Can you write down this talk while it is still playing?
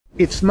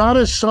It's not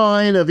a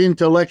sign of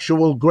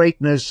intellectual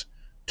greatness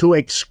to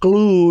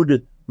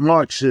exclude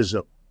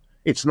Marxism.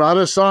 It's not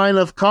a sign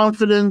of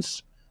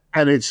confidence,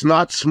 and it's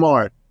not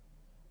smart.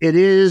 It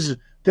is,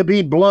 to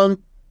be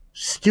blunt,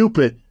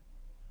 stupid,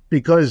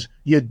 because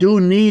you do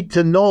need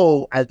to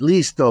know at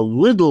least a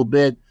little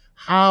bit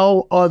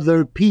how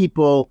other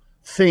people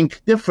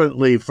think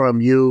differently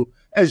from you,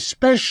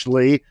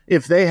 especially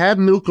if they have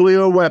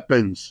nuclear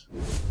weapons.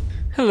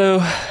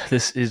 Hello,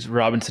 this is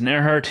Robinson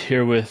Erhardt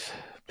here with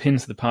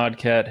Pins the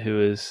Podcat,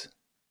 who is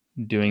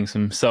doing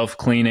some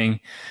self-cleaning,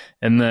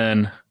 and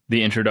then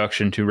the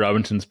introduction to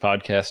Robinson's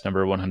podcast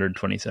number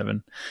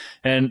 127.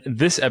 And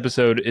this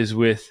episode is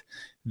with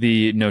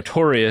the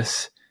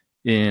notorious,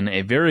 in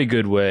a very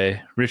good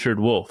way,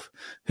 Richard Wolff,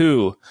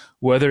 who,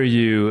 whether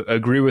you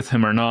agree with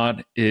him or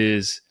not,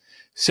 is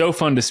so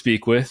fun to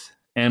speak with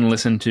and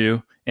listen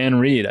to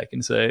and read. I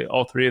can say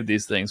all three of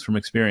these things from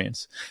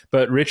experience.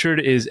 But Richard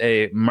is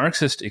a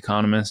Marxist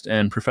economist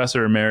and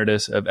Professor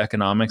Emeritus of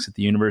Economics at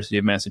the University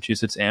of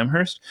Massachusetts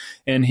Amherst,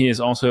 and he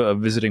is also a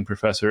visiting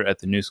professor at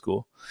the New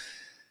School.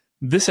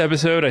 This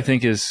episode, I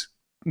think, is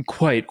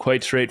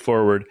quite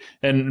straightforward.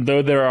 And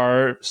though there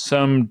are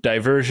some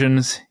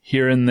diversions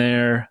here and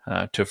there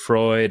to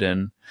Freud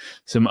and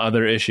some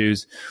other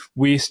issues,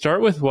 we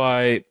start with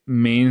why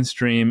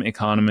mainstream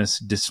economists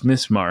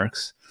dismiss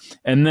Marx,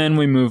 and then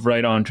we move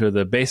right on to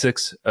the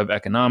basics of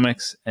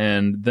economics,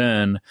 and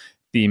then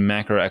the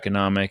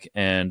macroeconomic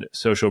and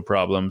social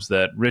problems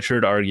that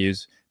Richard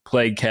argues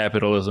plague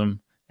capitalism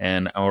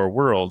and our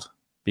world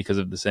because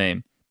of the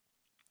same.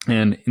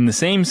 And in the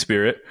same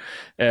spirit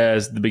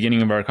as the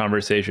beginning of our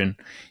conversation,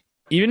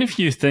 even if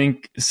you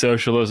think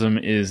socialism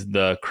is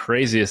the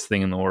craziest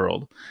thing in the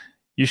world,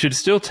 you should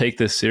still take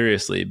this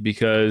seriously,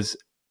 because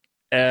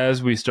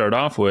as we start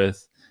off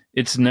with,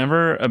 it's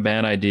never a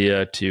bad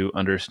idea to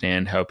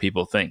understand how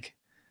people think,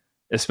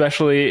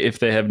 especially if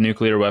they have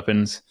nuclear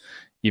weapons,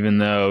 even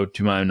though,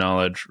 to my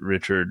knowledge,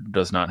 Richard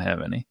does not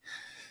have any.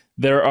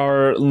 There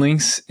are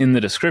links in the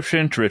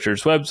description to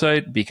Richard's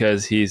website,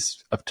 because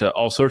he's up to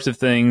all sorts of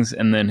things,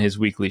 and then his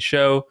weekly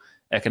show,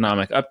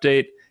 Economic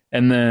Update,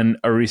 and then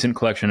a recent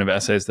collection of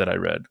essays that I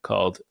read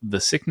called The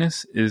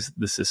Sickness is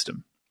the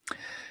System.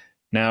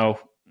 Now,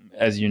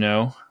 as you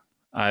know,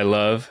 I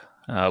love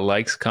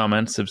likes,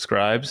 comments,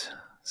 subscribes.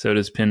 So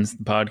does Pins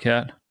the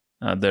Podcat.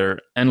 They're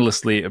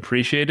endlessly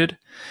appreciated.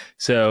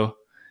 So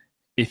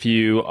if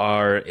you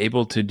are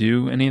able to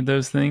do any of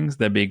those things,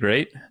 that'd be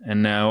great.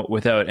 And now,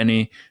 without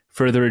any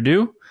further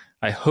ado,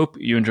 I hope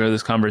you enjoy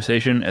this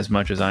conversation as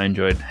much as I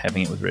enjoyed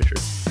having it with Richard.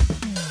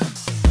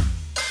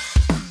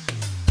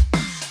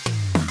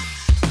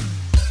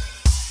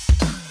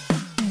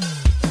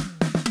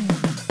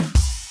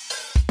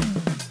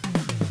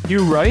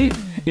 You write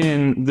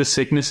in The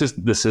Sickness is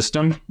the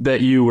System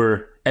that you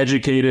were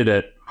educated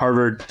at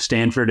Harvard,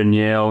 Stanford, and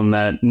Yale, and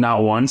that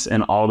not once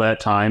in all that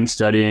time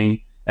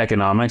studying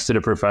economics did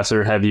a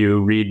professor have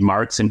you read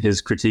Marx and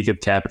his Critique of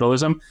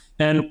Capitalism.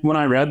 And when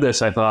I read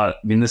this, I thought,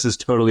 this is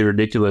totally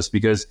ridiculous,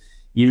 because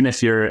even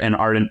if you're an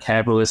ardent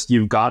capitalist,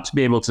 you've got to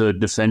be able to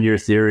defend your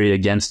theory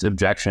against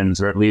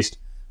objections, or at least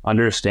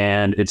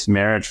understand its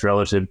merits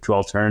relative to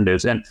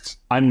alternatives. And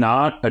I'm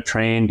not a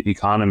trained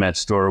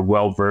economist or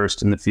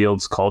well-versed in the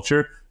field's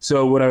culture.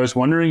 So what I was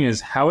wondering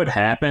is how it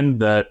happened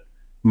that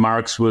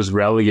Marx was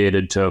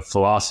relegated to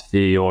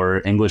philosophy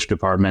or English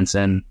departments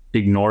and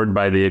ignored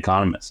by the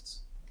economists.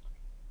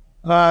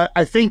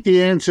 I think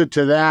the answer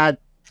to that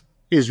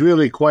is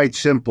really quite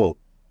simple.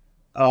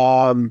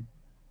 In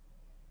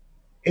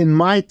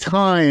my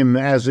time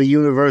as a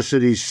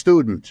university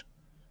student,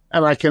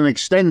 and I can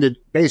extend it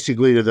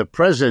basically to the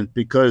present,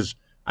 because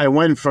I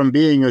went from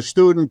being a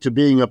student to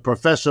being a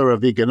professor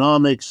of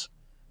economics,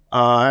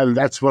 and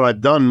that's what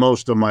I've done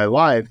most of my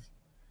life.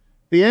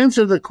 The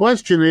answer to the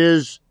question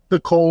is the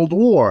Cold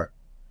War.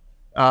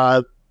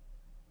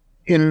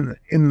 In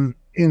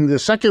the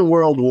Second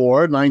World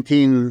War,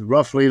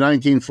 roughly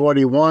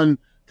 1941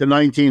 to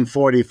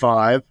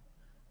 1945,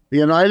 the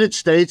United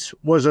States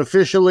was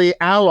officially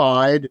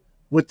allied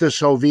with the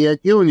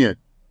Soviet Union.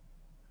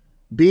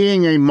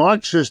 Being a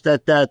Marxist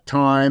at that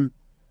time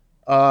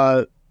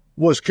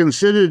was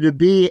considered to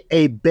be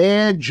a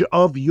badge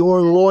of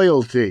your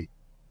loyalty.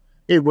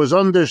 It was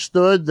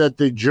understood that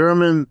the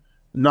German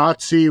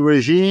Nazi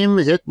regime,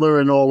 Hitler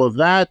and all of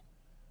that,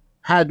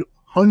 had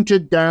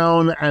hunted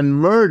down and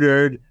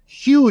murdered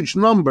huge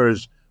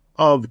numbers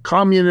of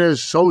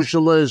communists,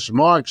 socialists,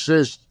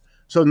 Marxists.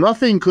 So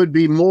nothing could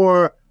be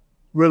more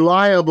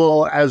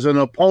reliable as an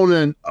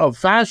opponent of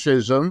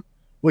fascism,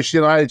 which the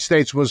United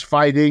States was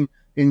fighting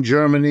in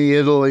Germany,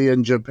 Italy,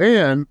 and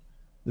Japan,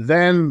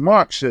 than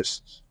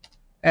Marxists.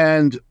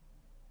 And,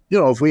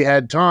 if we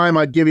had time,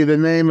 I'd give you the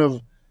name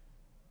of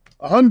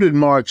 100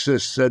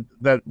 Marxists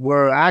that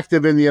were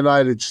active in the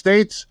United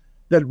States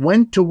that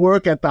went to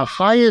work at the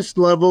highest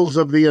levels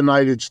of the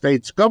United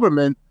States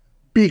government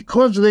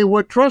because they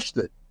were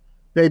trusted.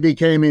 They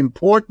became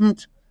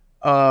important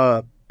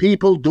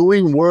people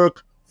doing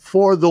work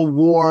for the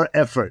war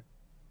effort.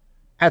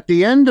 At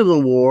the end of the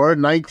war,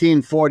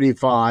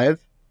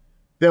 1945,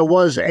 there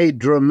was a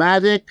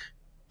dramatic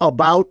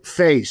about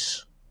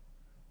face.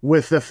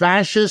 With the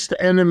fascist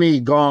enemy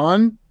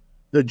gone,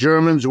 the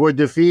Germans were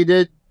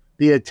defeated,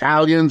 the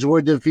Italians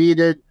were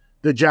defeated,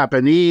 the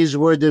Japanese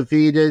were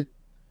defeated.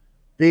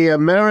 The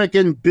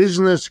American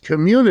business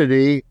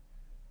community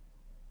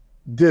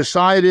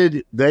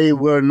decided they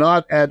were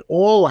not at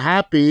all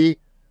happy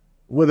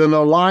with an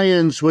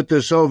alliance with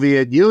the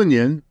Soviet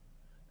Union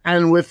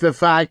and with the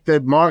fact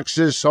that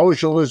Marxist,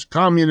 socialist,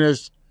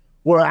 communists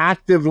were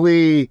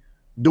actively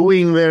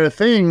doing their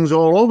things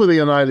all over the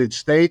United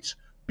States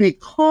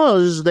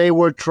because they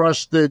were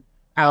trusted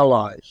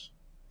allies.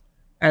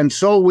 And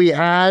so we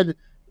had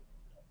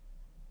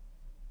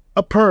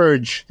a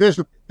purge. There's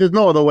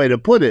no other way to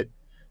put it.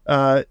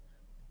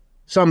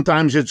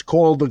 Sometimes it's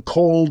called the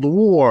Cold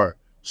War.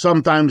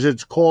 Sometimes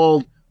it's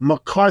called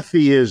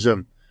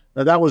McCarthyism.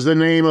 Now, that was the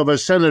name of a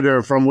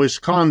senator from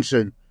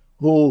Wisconsin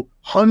who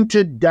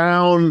hunted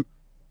down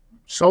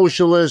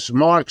socialists,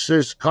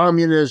 Marxists,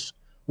 communists,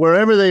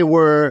 wherever they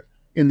were,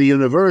 in the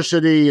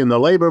university, in the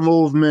labor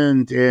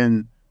movement,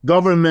 in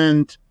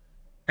government,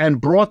 and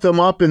brought them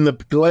up in the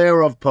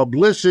glare of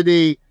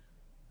publicity,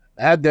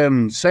 had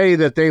them say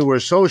that they were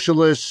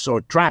socialists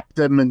or trapped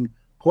them in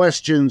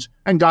questions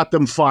and got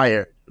them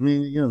fired. I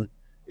mean,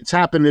 it's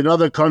happened in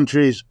other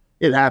countries.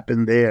 It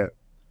happened there.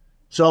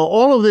 So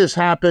all of this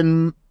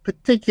happened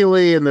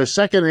particularly in the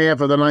second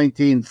half of the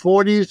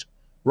 1940s,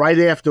 right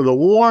after the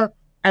war,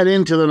 and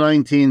into the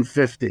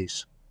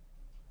 1950s.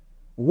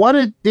 What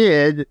it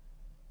did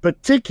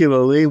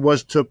particularly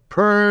was to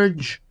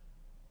purge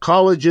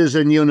colleges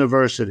and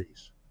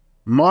universities.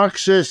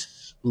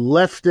 Marxists,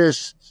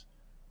 leftists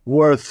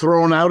were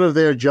thrown out of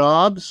their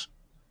jobs,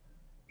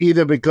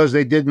 either because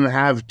they didn't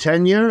have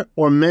tenure,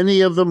 or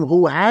many of them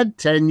who had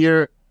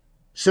tenure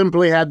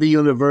simply had the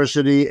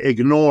university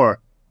ignore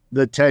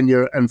the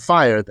tenure and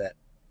fire them.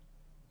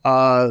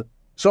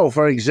 So,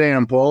 for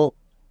example,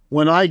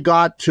 when I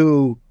got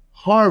to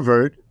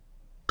Harvard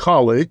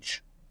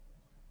College,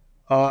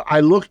 I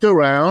looked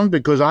around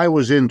because I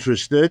was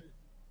interested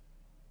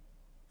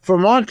for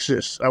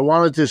Marxists. I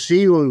wanted to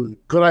see,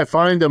 could I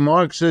find a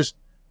Marxist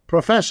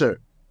professor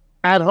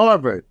at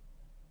Harvard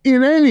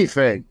in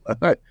anything.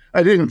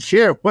 I didn't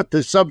care what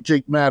the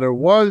subject matter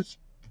was.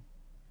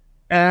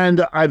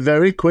 And I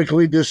very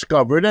quickly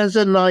discovered as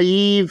a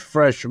naive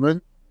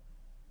freshman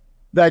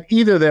that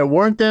either there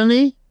weren't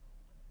any,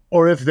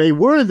 or if they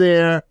were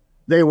there,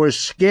 they were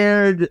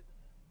scared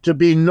to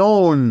be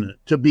known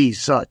to be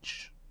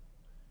such.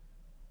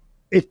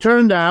 It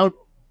turned out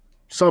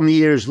some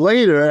years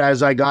later,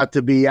 as I got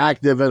to be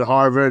active at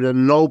Harvard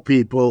and know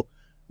people,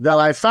 that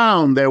I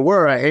found there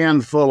were a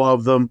handful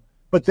of them,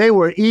 but they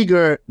were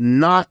eager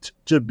not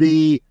to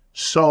be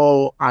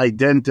so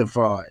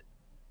identified.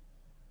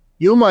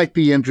 You might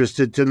be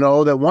interested to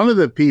know that one of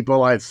the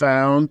people I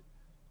found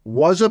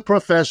was a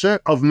professor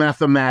of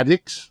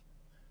mathematics,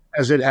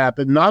 as it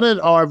happened, not at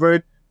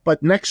Harvard,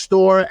 but next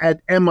door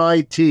at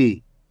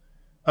MIT.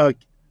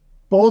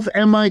 Both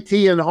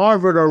MIT and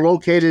Harvard are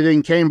located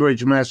in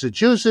Cambridge,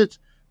 Massachusetts.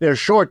 They're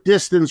short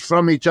distance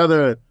from each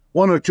other,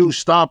 one or two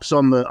stops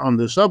on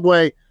the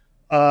subway.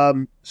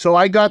 So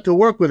I got to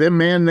work with him, a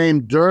man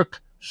named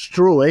Dirk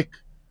Struick,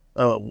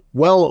 a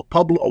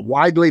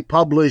widely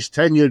published,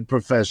 tenured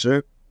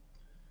professor.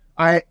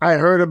 I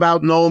heard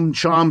about Noam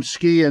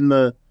Chomsky in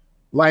the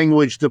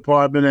language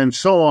department and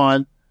so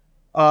on,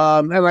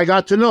 and I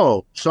got to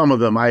know some of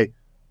them. I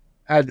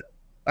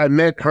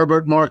met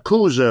Herbert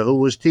Marcuse, who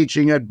was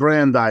teaching at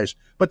Brandeis.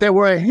 But there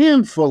were a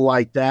handful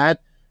like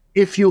that.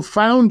 If you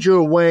found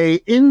your way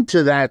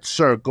into that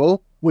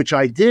circle, which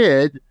I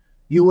did,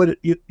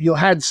 you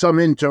had some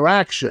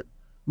interaction.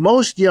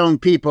 Most young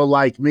people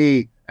like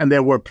me, and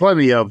there were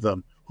plenty of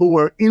them, who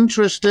were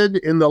interested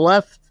in the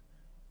left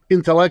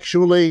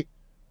intellectually,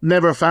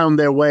 never found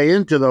their way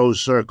into those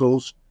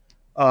circles.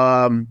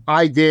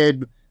 I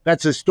did.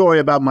 That's a story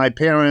about my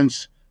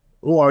parents,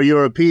 who are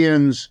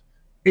Europeans.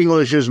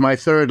 English is my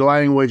third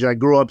language. I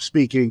grew up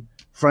speaking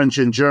French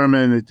and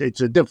German.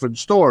 It's a different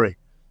story.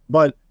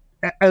 And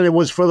it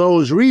was for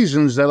those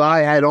reasons that I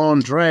had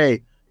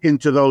entree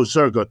into those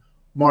circles.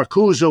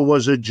 Marcuse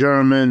was a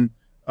German,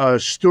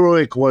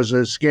 Struick was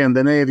a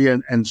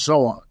Scandinavian, and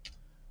so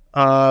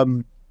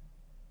on.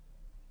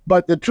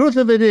 But the truth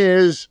of it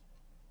is,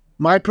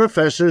 my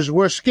professors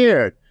were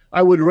scared.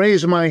 I would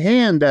raise my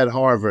hand at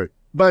Harvard,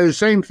 but the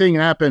same thing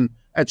happened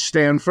at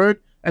Stanford,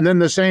 and then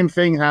the same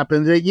thing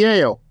happened at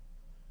Yale.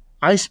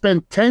 I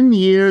spent 10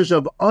 years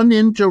of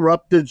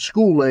uninterrupted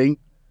schooling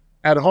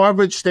at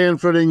Harvard,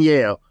 Stanford, and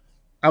Yale.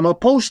 I'm a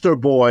poster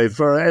boy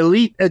for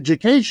elite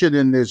education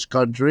in this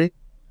country,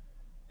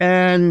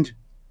 and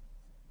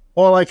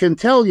all I can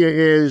tell you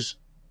is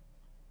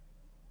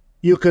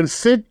you can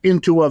fit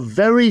into a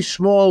very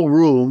small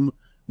room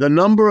the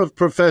number of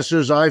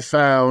professors I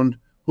found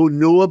who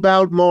knew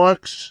about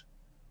Marx,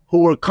 who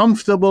were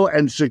comfortable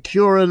and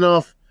secure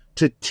enough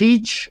to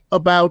teach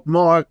about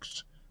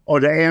Marx or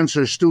to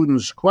answer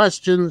students'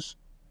 questions.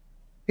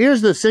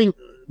 Here's the thing,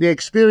 the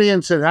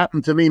experience that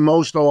happened to me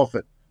most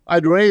often.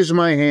 I'd raise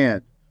my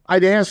hand.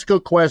 I'd ask a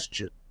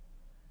question,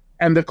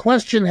 and the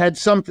question had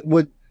something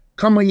would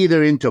come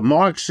either into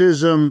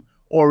Marxism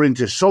or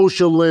into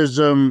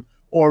socialism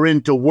or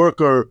into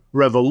worker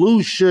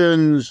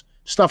revolutions,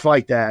 stuff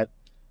like that.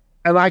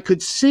 And I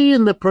could see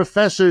in the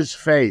professor's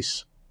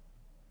face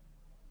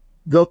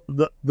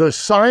the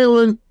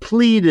silent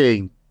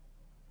pleading,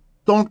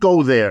 don't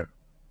go there.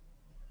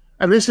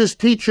 And this is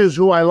teachers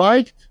who I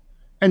liked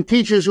and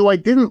teachers who I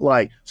didn't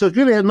like. So it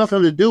really had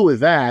nothing to do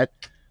with that.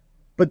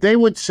 But they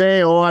would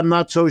say, oh, I'm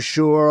not so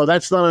sure, or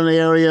that's not an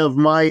area of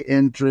my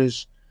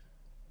interest.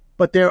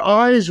 But their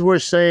eyes were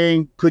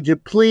saying, could you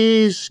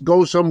please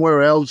go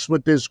somewhere else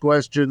with this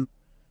question?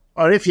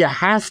 Or if you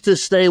have to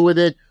stay with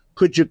it,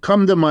 could you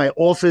come to my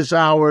office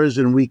hours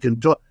and we can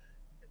talk?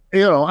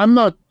 You know, I'm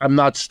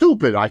not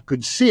stupid. I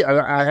could see,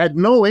 I had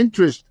no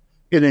interest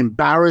in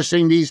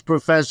embarrassing these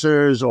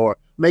professors or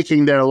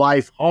making their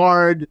life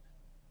hard.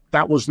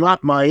 That was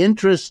not my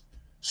interest.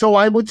 So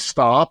I would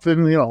stop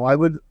and, you know, I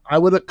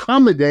would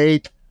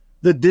accommodate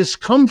the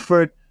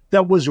discomfort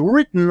that was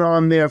written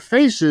on their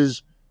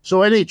faces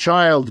so any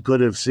child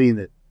could have seen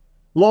it.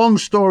 Long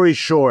story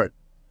short,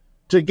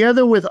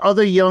 together with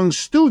other young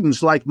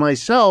students like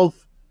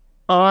myself,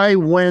 I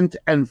went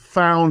and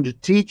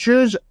found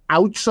teachers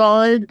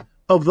outside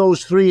of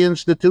those three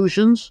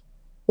institutions,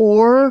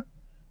 or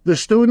the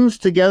students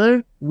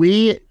together,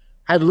 we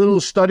had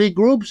little study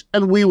groups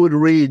and we would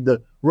read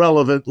the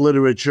relevant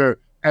literature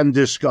and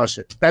discuss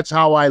it. That's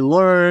how I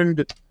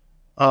learned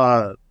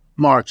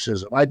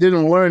Marxism. I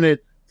didn't learn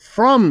it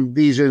from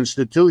these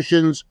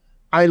institutions.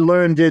 I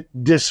learned it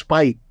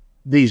despite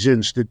these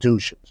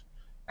institutions.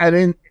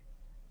 And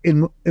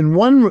in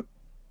one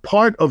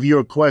part of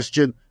your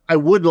question, I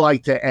would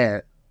like to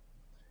add,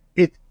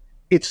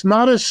 it's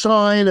not a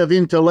sign of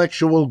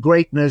intellectual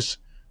greatness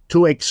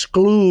to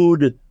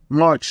exclude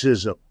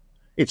Marxism.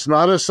 It's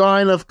not a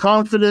sign of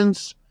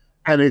confidence,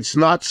 and it's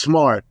not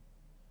smart.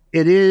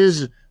 It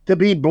is, to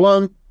be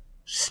blunt,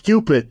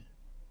 stupid,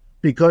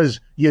 because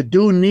you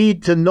do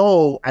need to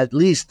know at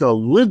least a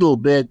little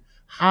bit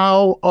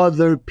how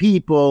other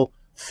people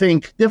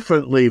think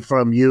differently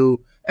from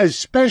you,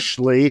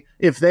 especially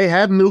if they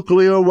have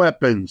nuclear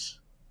weapons.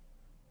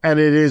 And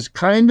it is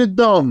kind of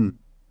dumb.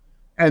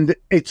 And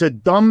it's a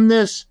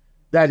dumbness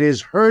that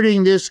is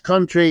hurting this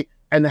country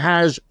and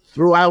has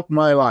throughout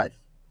my life.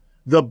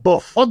 The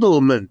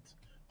befuddlement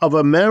of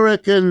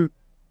American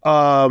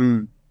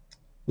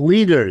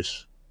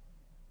leaders,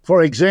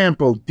 for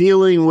example,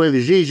 dealing with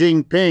Xi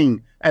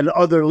Jinping and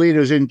other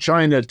leaders in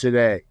China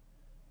today.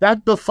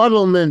 That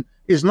befuddlement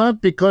is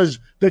not because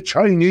the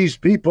Chinese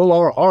people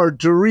are hard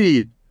to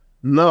read.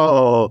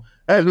 No,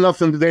 it has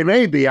nothing. They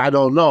may be, I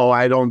don't know.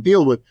 I don't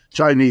deal with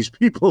Chinese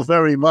people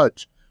very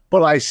much.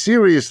 But I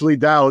seriously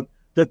doubt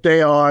that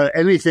they are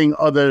anything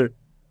other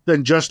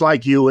than just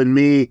like you and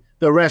me.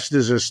 The rest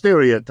is a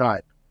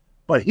stereotype.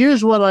 But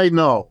here's what I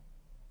know.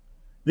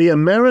 The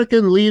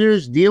American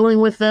leaders dealing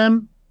with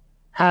them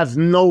have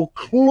no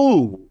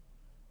clue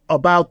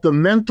about the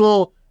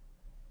mental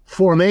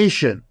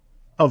formation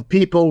of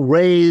people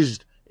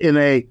raised in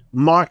a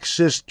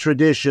Marxist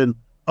tradition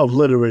of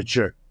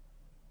literature.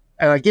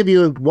 And I'll give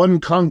you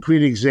one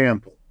concrete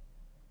example.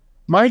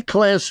 My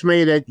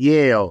classmate at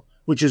Yale,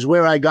 which is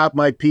where I got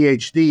my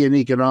PhD in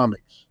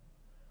economics,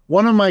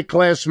 one of my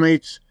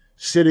classmates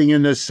sitting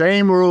in the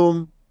same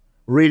room,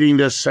 reading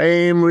the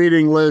same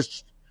reading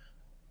list,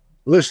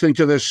 listening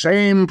to the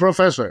same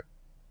professor,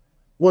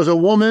 was a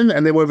woman,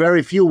 and there were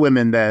very few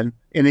women then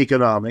in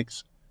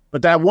economics,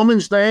 but that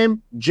woman's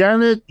name,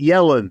 Janet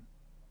Yellen.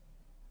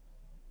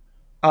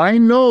 I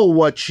know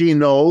what she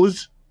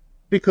knows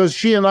because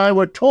she and I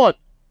were taught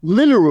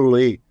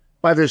literally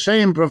by the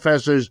same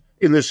professors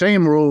in the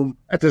same room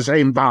at the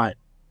same time.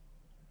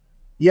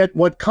 Yet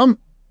what comes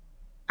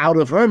out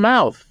of her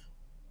mouth,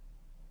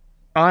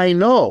 I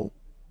know,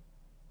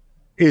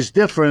 is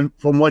different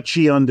from what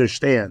she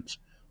understands,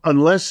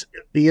 unless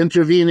the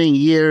intervening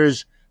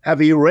years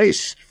have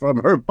erased from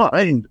her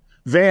mind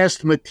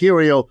vast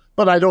material.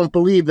 But I don't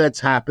believe that's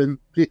happened.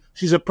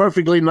 She's a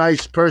perfectly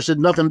nice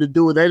person, nothing to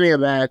do with any of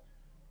that.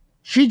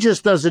 She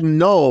just doesn't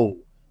know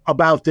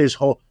about this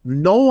whole.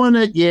 No one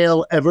at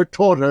Yale ever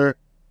taught her,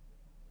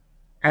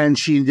 and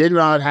she did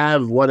not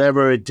have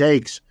whatever it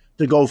takes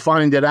to go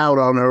find it out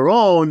on her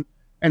own.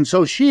 And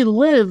so she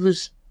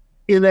lives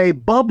in a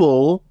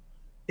bubble,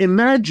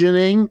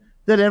 imagining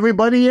that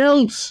everybody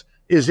else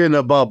is in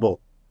a bubble.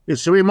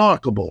 It's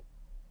remarkable.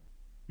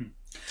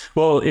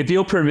 Well, if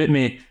you'll permit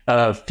me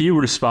a few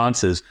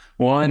responses.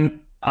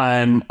 One,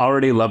 I'm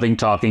already loving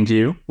talking to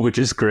you, which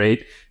is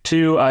great.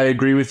 Two, I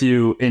agree with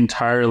you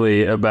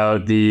entirely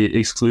about the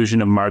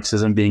exclusion of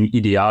Marxism being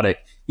idiotic,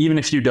 even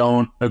if you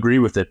don't agree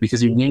with it,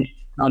 because you need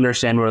to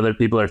understand what other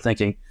people are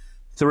thinking.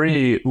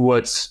 Three,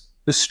 what's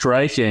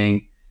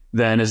striking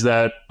then is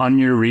that on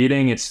your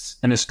reading, it's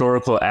an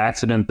historical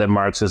accident that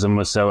Marxism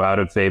was so out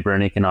of favor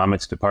in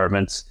economics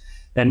departments.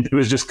 And it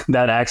was just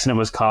that accident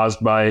was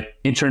caused by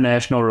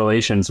international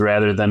relations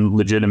rather than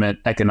legitimate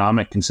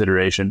economic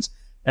considerations.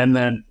 And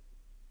then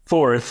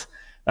fourth,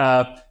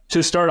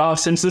 to start off,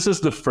 since this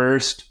is the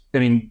first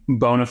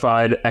bona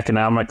fide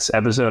economics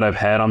episode I've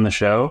had on the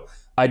show.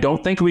 I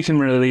don't think we can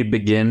really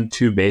begin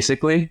too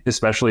basically,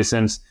 especially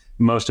since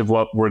most of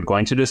what we're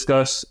going to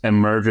discuss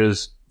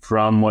emerges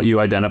from what you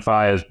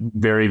identify as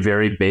very,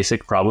 very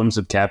basic problems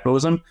of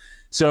capitalism.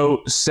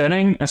 So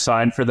setting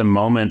aside for the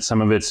moment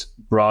some of its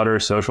broader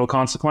social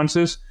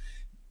consequences,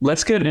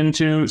 let's get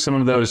into some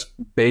of those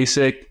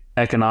basic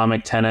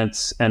economic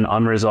tenets and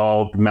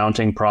unresolved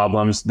mounting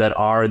problems that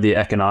are the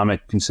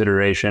economic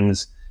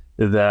considerations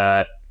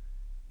that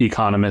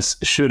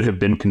economists should have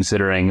been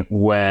considering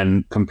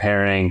when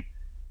comparing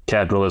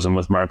capitalism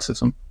with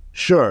Marxism.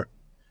 Sure.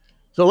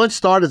 So let's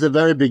start at the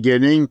very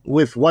beginning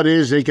with what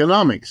is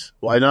economics.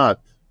 Why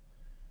not?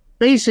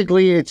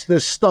 Basically, it's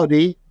the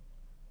study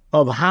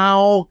of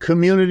how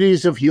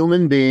communities of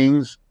human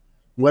beings,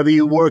 whether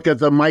you work at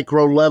the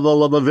micro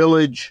level of a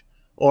village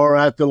or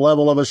at the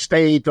level of a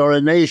state or a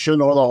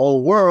nation or the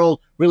whole world,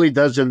 really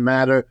doesn't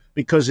matter,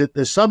 because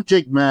the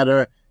subject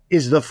matter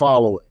is the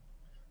following.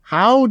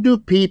 How do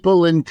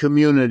people in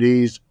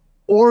communities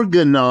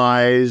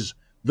organize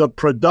the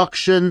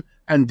production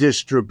and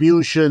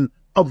distribution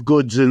of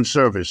goods and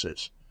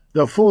services?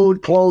 The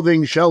food,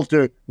 clothing,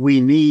 shelter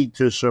we need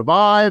to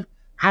survive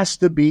has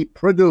to be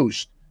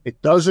produced. It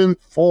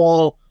doesn't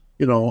fall,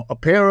 a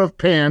pair of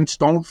pants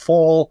don't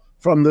fall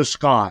from the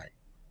sky.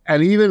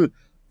 And even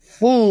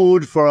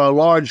food for a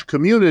large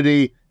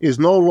community is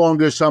no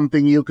longer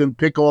something you can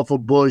pick off a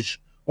bush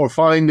or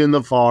find in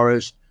the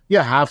forest. You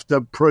have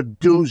to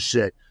produce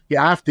it. You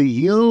have to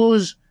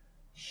use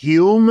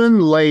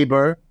human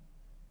labor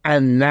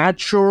and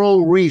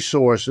natural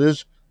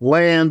resources,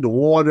 land,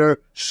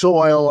 water,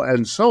 soil,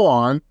 and so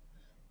on.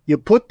 You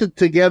put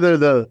together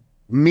the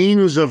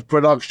means of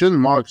production,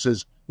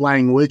 Marx's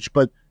language,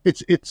 but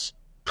it's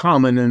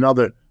common in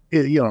other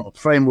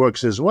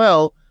frameworks as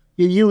well.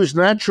 You use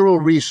natural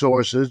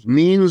resources,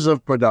 means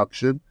of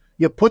production.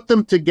 You put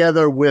them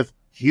together with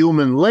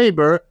human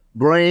labor,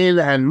 brain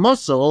and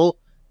muscle,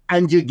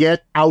 and you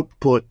get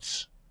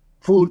outputs.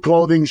 Food,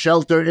 clothing,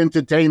 shelter,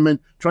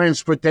 entertainment,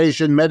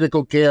 transportation,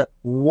 medical care,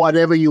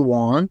 whatever you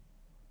want.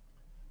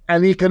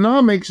 And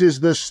economics is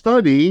the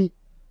study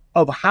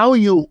of how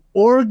you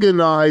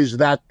organize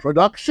that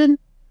production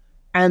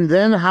and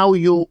then how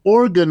you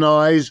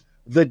organize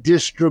the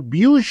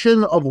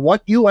distribution of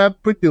what you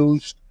have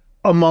produced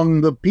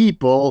among the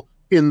people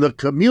in the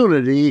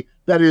community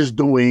that is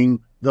doing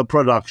the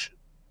production.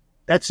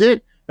 That's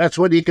it. That's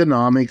what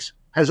economics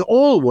has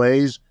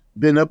always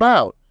been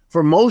about.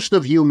 For most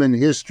of human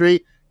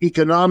history,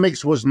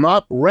 economics was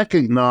not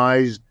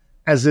recognized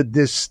as a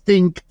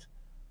distinct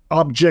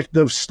object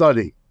of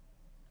study.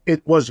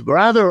 It was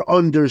rather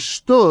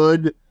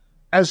understood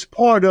as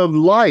part of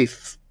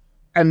life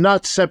and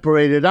not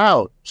separated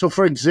out. So,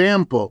 for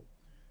example,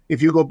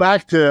 if you go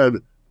back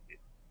to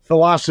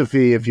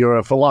philosophy, if you're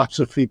a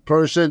philosophy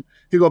person,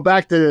 if you go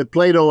back to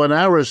Plato and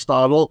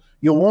Aristotle,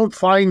 you won't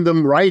find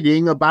them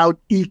writing about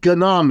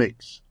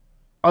economics.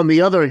 On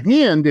the other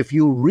hand, if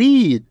you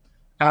read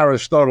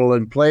Aristotle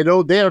and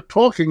Plato, they're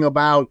talking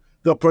about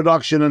the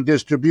production and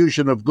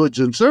distribution of goods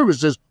and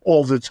services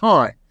all the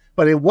time.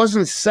 But it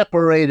wasn't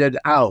separated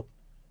out.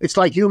 It's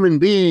like human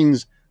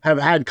beings have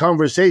had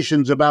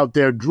conversations about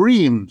their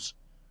dreams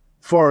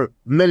for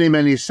many,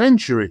 many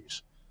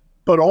centuries.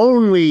 But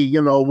only,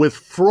 with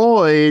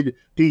Freud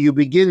do you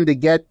begin to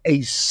get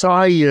a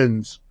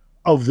science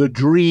of the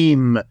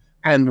dream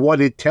and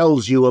what it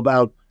tells you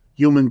about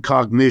human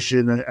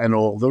cognition and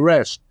all the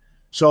rest.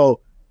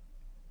 So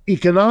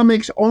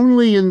economics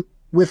only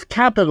with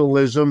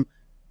capitalism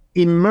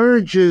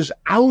emerges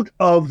out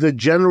of the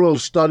general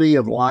study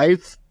of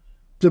life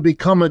to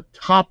become a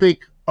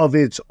topic of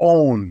its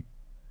own.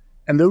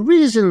 And the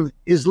reason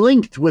is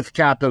linked with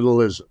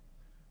capitalism,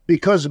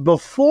 because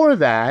before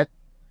that,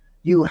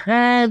 you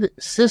had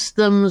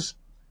systems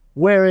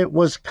where it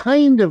was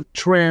kind of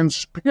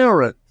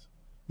transparent,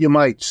 you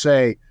might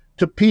say,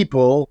 to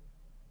people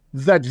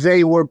that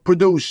they were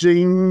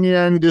producing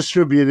and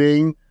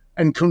distributing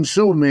and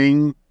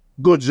consuming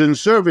goods and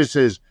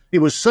services. It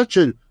was such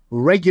a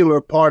regular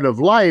part of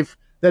life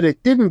that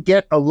it didn't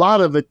get a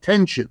lot of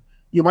attention.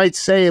 You might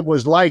say it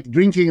was like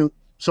drinking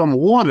some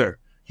water.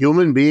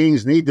 Human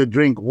beings need to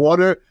drink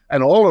water,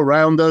 and all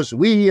around us,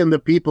 we and the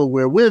people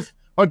we're with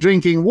are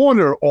drinking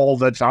water all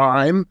the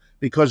time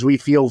because we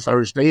feel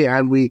thirsty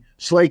and we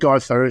slake our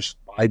thirst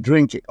by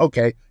drinking.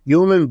 Okay,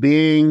 human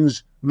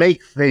beings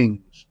make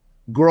things,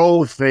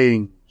 grow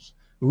things,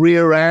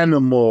 rear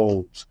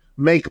animals,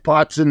 make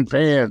pots and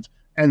pans,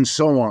 and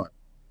so on.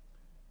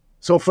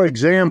 So, for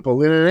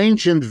example, in an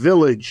ancient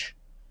village,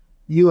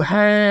 you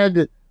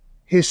had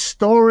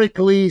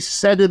historically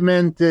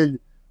sedimented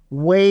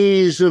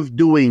ways of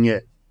doing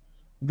it.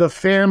 The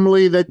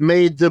family that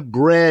made the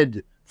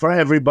bread for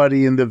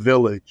everybody in the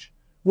village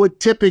would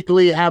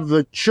typically have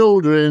the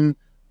children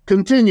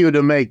continue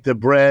to make the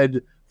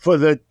bread for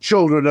the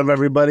children of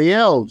everybody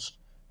else.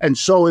 And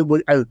so it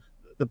would,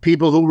 the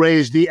people who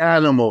raised the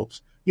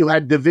animals, you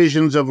had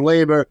divisions of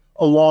labor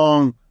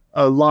along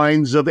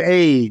lines of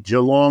age,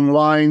 along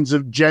lines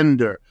of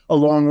gender,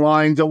 along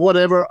lines of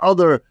whatever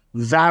other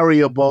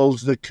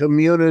variables the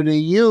community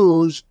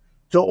used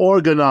to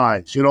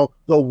organize. You know,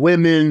 the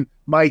women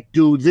might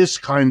do this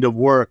kind of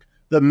work,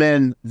 the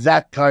men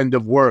that kind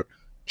of work,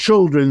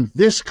 children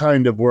this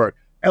kind of work,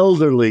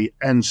 elderly,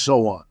 and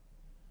so on.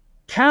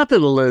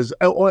 Capitalism,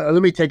 or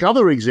let me take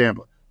other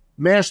example,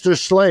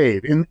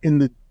 master-slave. In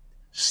the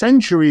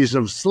centuries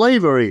of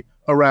slavery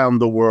around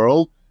the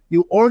world,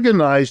 you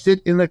organized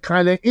it in a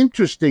kind of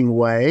interesting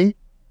way,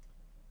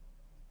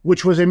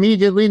 which was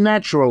immediately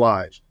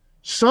naturalized.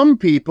 Some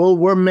people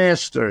were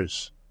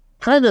masters,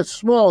 kind of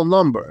small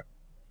number,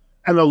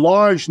 and a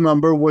large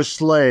number were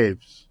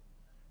slaves.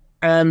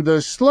 And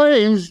the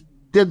slaves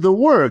did the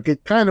work.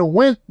 It kind of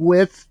went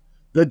with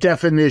the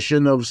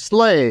definition of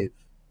slave.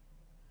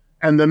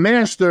 And the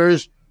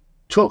masters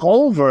took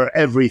over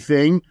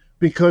everything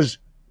because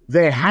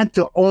they had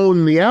to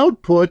own the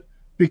output,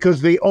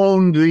 because they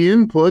owned the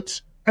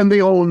inputs and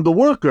they owned the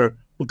worker,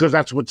 because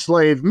that's what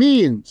slave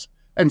means.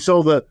 And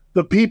so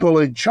the people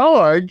in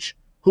charge,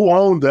 who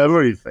owned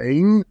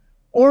everything,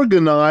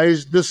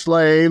 organized the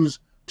slaves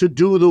to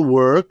do the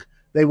work.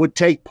 They would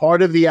take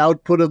part of the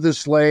output of the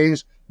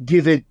slaves,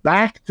 give it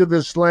back to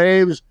the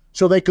slaves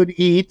so they could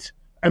eat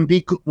and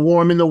be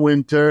warm in the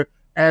winter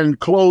and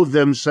clothe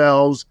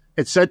themselves,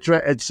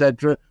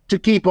 etc., to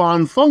keep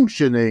on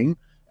functioning.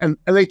 And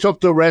they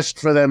took the rest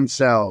for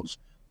themselves.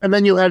 And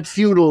then you had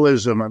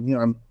feudalism.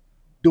 I'm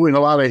doing a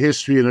lot of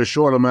history in a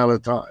short amount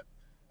of time.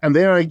 And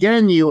there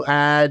again, you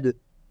had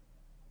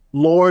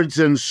lords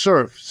and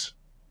serfs.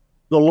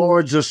 The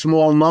lords a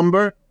small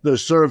number, the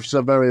serfs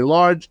a very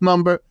large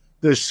number.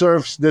 The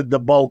serfs did the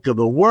bulk of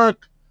the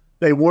work.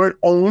 They weren't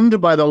owned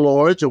by the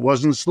lords. It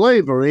wasn't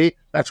slavery.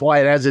 That's why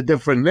it has a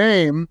different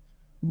name.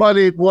 But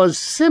it was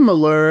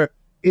similar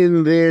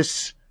in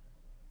this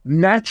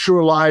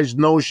naturalized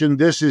notion,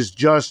 this is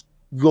just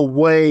the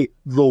way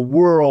the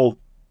world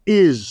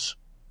is.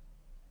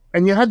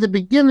 And you had the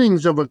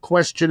beginnings of a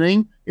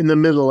questioning in the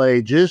Middle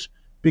Ages,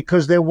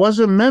 because there was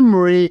a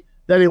memory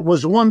that it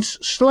was once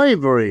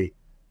slavery,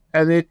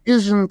 and it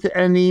isn't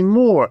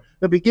anymore.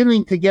 They're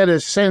beginning to get a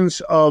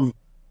sense of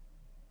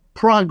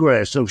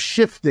progress, of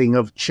shifting,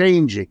 of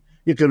changing.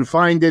 You can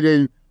find it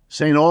in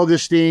St.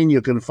 Augustine.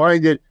 You can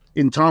find it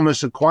in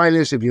Thomas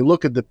Aquinas. If you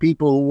look at the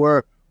people who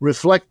were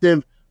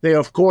reflective, they,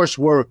 of course,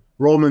 were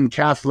Roman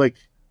Catholic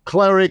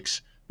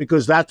clerics,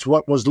 because that's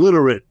what was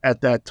literate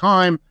at that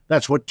time.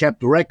 That's what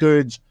kept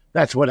records.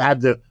 That's what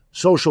had the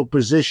social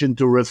position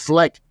to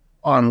reflect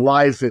on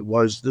life. It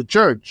was the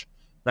church.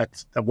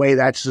 That's the way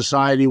that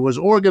society was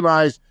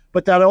organized,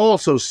 but that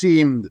also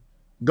seemed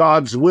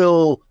God's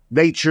will,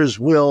 nature's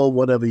will,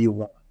 whatever you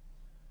want.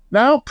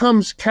 Now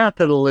comes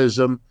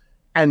capitalism,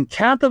 and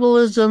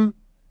capitalism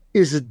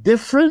is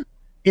different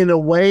in a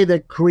way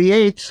that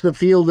creates the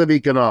field of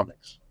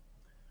economics.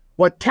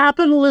 What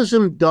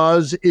capitalism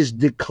does is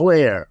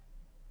declare,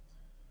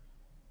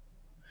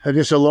 and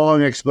it's a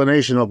long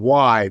explanation of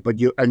why, but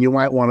you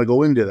might want to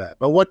go into that.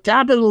 But what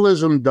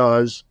capitalism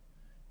does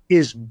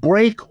is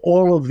break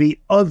all of the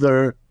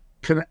other,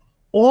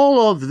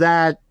 all of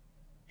that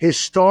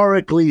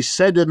historically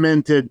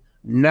sedimented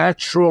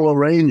natural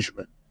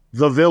arrangement,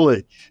 the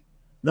village,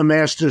 the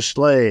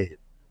master-slave,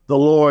 the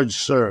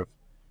lord-serf,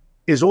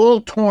 is all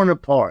torn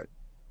apart.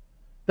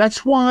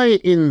 That's why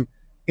in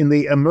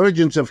the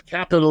emergence of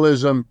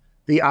capitalism,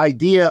 the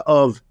idea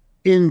of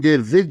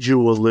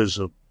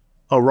individualism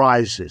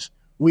arises.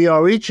 We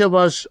are each of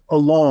us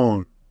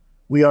alone.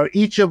 We are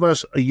each of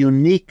us a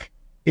unique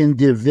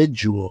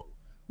individual.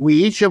 We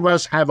each of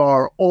us have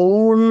our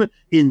own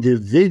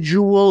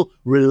individual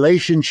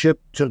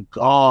relationship to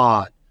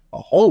God, a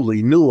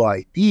wholly new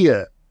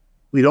idea.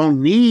 We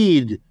don't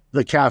need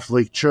the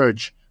Catholic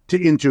Church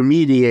to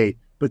intermediate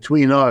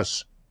between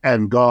us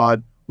and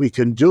God. We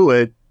can do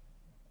it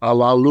a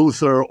la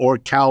Luther or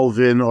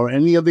Calvin or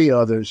any of the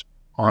others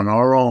on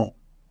our own.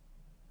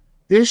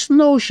 This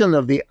notion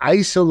of the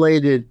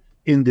isolated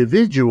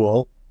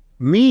individual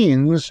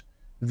means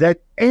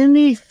that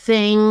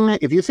anything,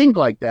 if you think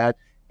like that,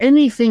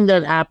 anything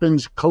that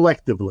happens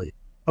collectively,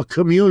 a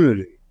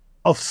community,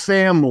 a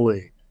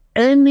family,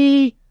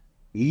 any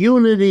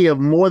unity of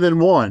more than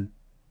one,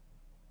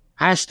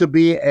 has to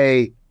be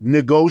a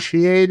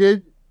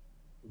negotiated,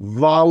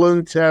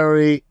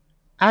 voluntary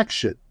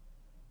action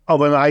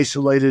of an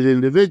isolated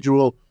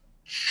individual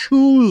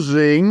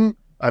choosing,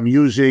 I'm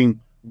using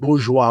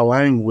bourgeois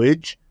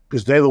language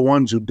because they're the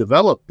ones who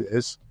developed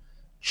this,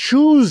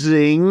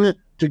 choosing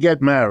to get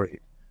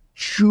married,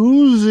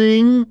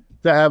 choosing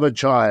to have a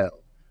child,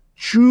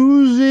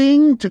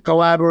 choosing to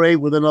collaborate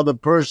with another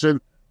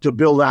person to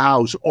build a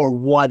house or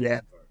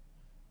whatever.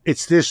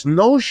 It's this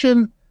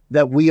notion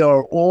that we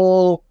are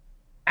all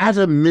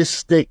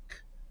atomistic,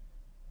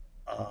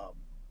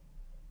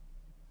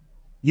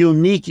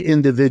 unique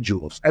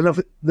individuals. And if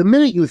the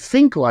minute you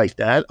think like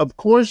that, of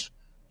course,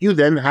 you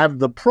then have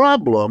the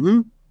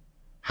problem,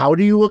 how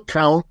do you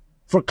account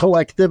for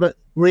collective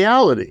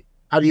reality?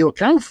 How do you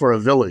account for a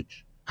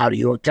village? How do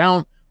you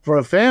account for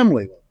a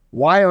family?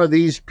 Why are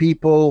these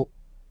people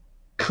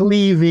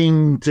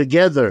cleaving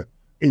together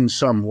in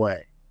some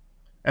way?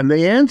 And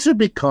the answer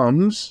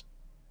becomes,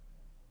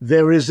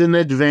 there is an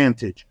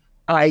advantage.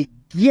 I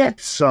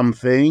get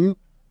something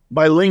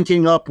by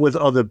linking up with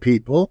other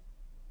people.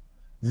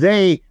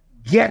 They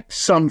get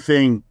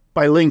something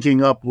by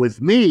linking up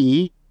with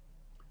me.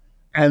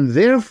 And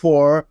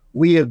therefore,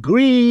 we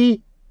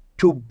agree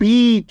to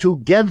be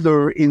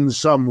together in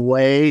some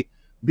way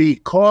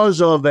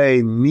because of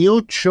a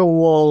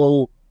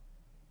mutual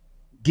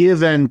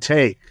give and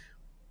take.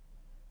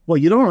 Well,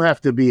 you don't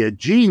have to be a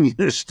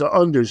genius to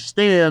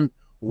understand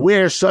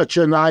where such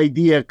an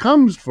idea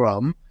comes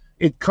from.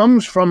 It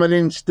comes from an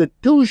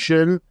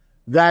institution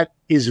that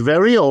is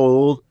very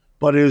old,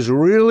 but is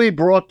really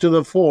brought to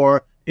the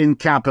fore in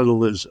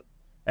capitalism.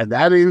 And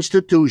that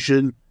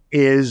institution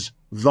is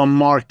the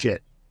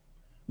market.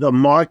 The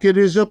market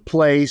is a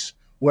place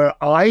where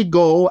I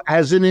go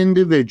as an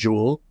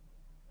individual.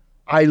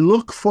 I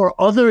look for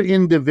other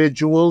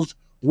individuals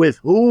with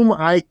whom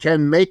I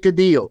can make a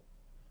deal.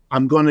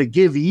 I'm going to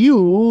give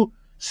you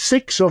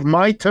 6 of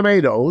my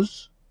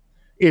tomatoes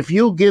if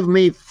you give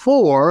me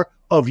 4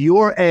 of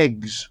your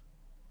eggs.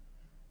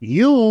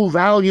 You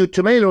value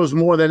tomatoes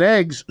more than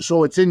eggs,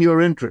 so it's in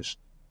your interest.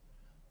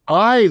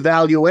 I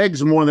value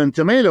eggs more than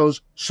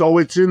tomatoes, so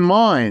it's in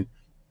mine.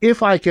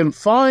 If I can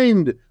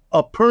find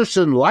a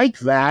person like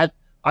that,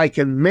 I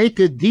can make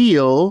a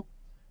deal,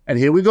 and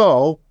here we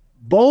go.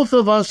 Both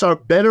of us are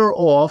better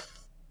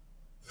off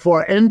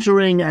for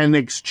entering and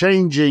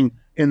exchanging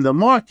in the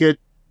market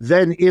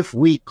than if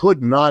we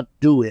could not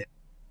do it.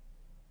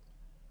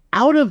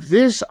 Out of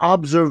this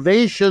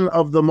observation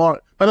of the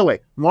market, by the way,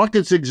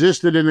 markets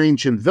existed in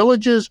ancient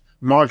villages,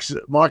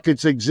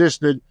 markets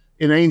existed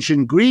in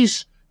ancient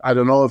Greece. I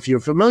don't know if you're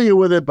familiar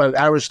with it, but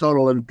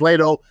Aristotle and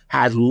Plato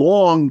had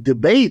long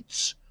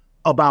debates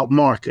about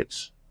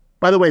markets.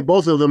 By the way,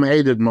 both of them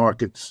hated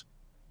markets.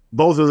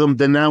 Both of them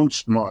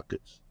denounced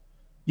markets.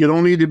 You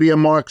don't need to be a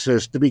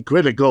Marxist to be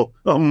critical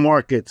of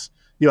markets.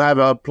 You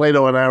have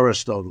Plato and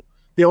Aristotle.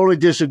 The only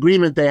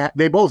disagreement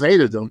they both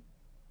hated them.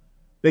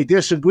 They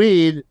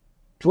disagreed.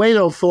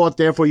 Plato thought,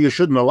 therefore, you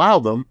shouldn't allow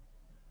them.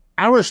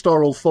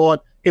 Aristotle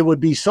thought it would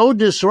be so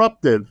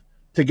disruptive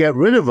to get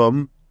rid of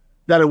them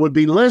that it would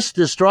be less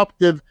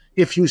disruptive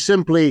if you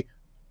simply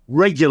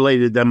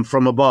regulated them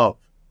from above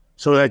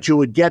so that you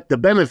would get the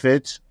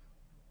benefits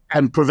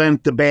and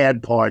prevent the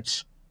bad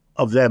parts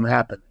of them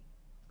happening.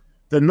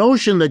 The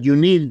notion that you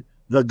need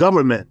the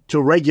government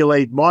to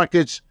regulate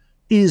markets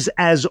is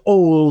as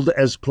old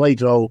as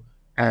Plato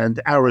and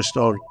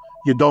Aristotle.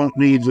 You don't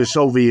need the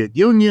Soviet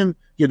Union,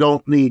 you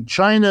don't need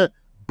China,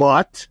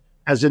 but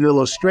as an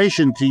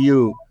illustration to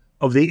you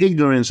of the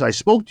ignorance I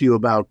spoke to you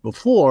about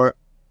before,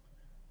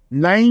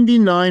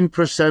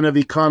 99% of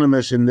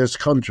economists in this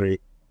country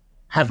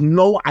have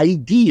no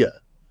idea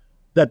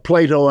that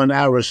Plato and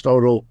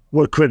Aristotle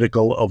were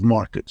critical of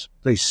markets.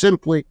 They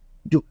simply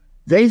do.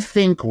 They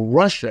think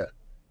Russia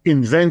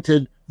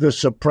invented the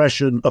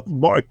suppression of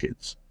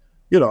markets.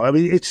 You know, I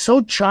mean, it's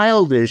so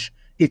childish,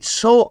 it's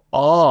so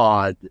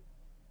odd,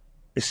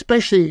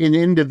 especially in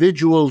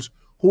individuals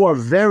who are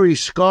very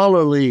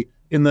scholarly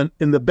in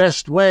the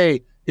best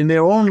way in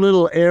their own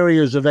little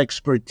areas of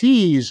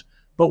expertise,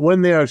 but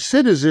when they are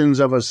citizens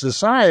of a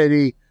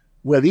society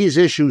where these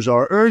issues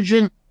are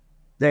urgent,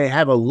 they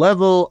have a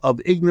level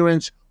of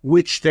ignorance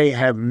which they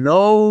have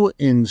no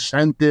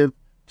incentive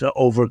to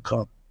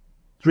overcome.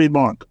 It's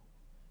remarkable.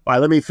 All right,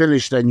 let me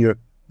finish then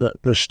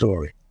the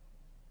story.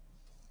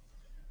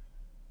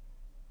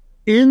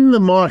 In the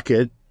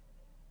market,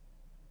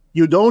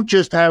 you don't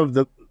just have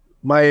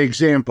my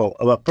example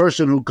of a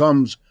person who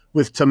comes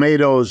with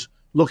tomatoes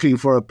looking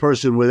for a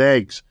person with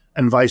eggs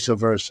and vice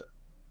versa.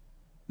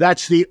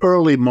 That's the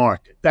early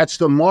market. That's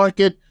the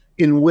market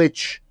in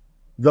which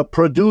the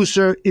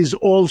producer is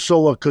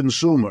also a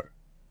consumer.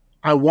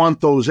 I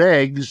want those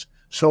eggs,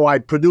 so I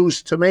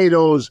produce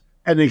tomatoes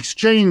and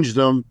exchange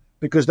them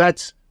because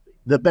that's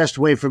the best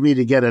way for me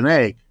to get an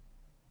egg,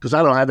 because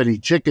I don't have any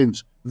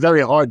chickens.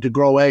 Very hard to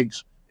grow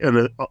eggs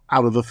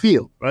out of the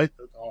field, right?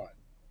 It's hard.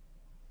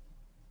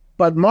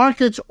 But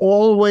markets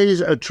always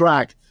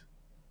attract,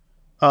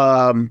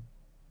 like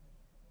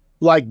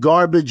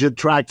garbage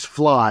attracts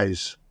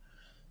flies.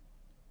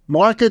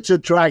 Markets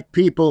attract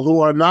people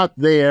who are not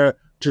there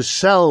to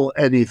sell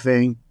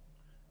anything,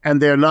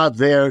 and they're not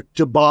there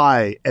to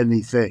buy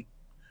anything.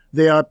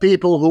 They are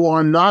people who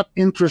are not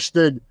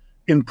interested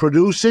in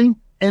producing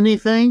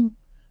anything,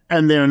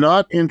 and they're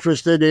not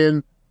interested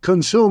in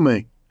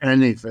consuming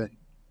anything.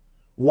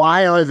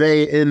 Why are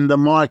they in the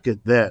market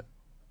then?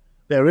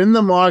 They're in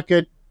the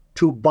market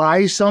to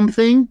buy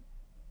something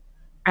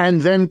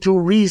and then to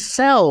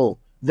resell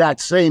that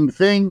same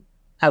thing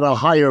at a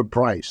higher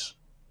price.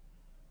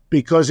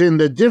 Because in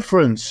the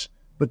difference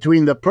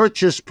between the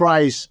purchase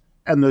price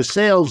and the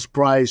sales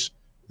price,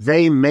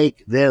 they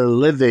make their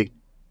living.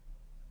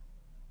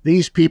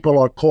 These people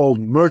are called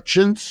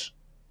merchants.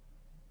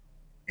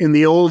 In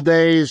the old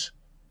days,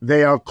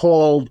 they are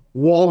called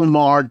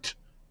Walmart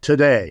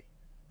today.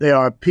 They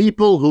are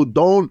people who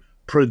don't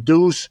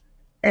produce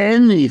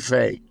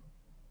anything,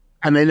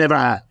 and they never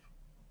have.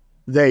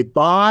 They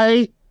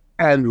buy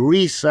and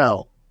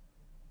resell.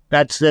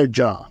 That's their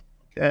job,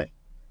 okay?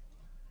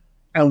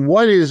 And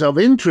what is of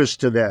interest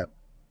to them,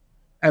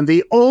 and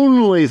the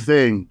only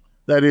thing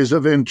that is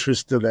of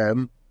interest to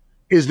them,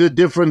 is the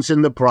difference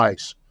in the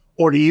price,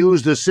 or to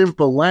use the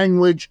simple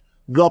language,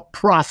 the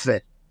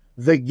profit,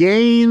 the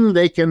gain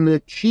they can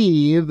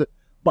achieve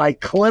by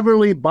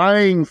cleverly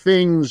buying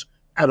things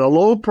at a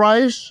low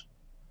price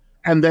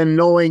and then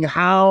knowing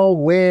how,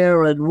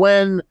 where, and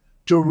when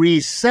to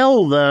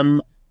resell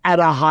them at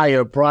a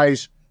higher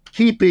price,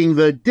 keeping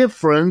the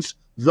difference,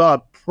 the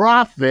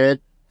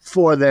profit,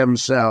 for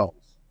themselves.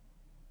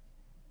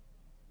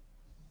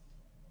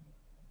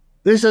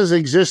 This has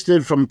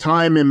existed from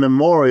time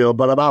immemorial,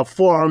 but about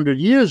 400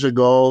 years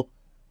ago,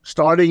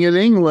 starting in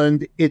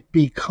England, it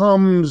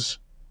becomes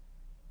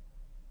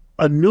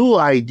a new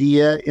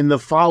idea in the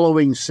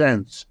following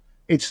sense.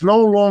 It's no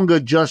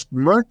longer just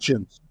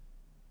merchants,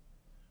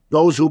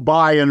 those who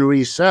buy and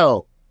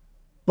resell,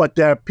 but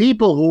there are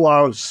people who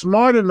are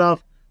smart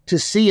enough to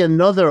see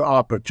another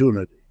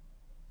opportunity.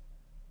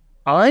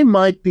 I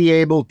might be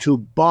able to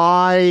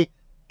buy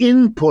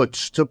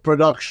inputs to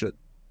production,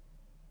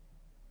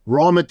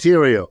 raw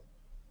material,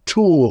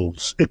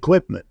 tools,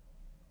 equipment,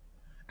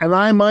 and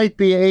I might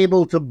be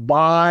able to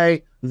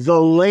buy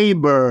the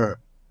labor,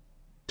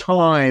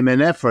 time,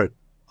 and effort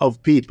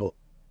of people.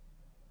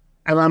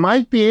 And I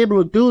might be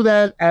able to do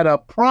that at a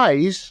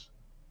price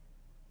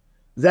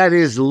that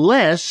is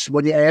less,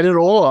 when you add it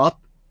all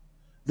up,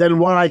 than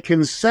what I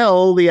can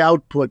sell the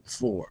output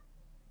for.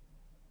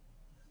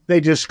 They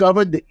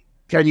discovered that,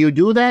 can you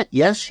do that?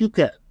 Yes, you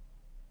can.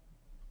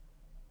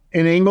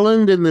 In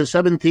England in the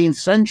 17th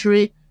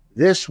century,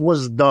 this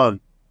was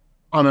done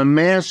on a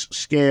mass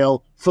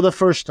scale for the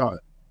first time,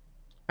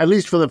 at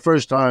least for the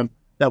first time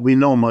that we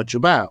know much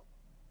about.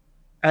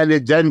 And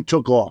it then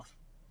took off.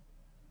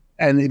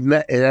 And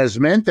it has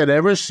meant that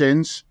ever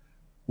since,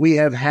 we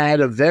have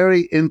had a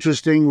very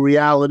interesting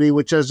reality,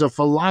 which as a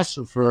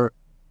philosopher,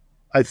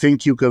 I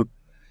think you can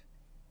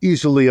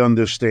easily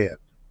understand.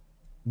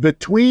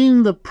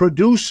 Between the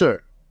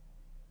producer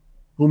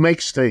who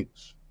makes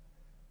things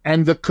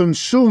and the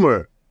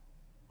consumer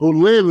who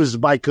lives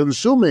by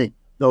consuming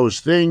those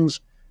things,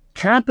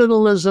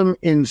 capitalism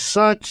is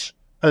such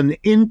an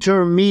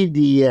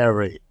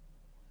intermediary.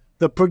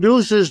 The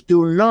producers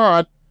do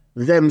not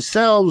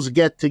themselves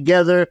get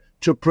together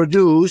to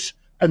produce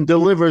and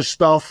deliver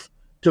stuff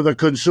to the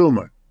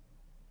consumer.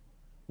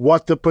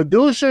 What the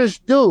producers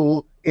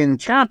do in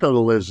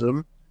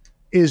capitalism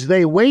is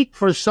they wait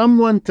for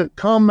someone to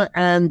come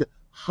and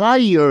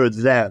hire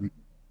them.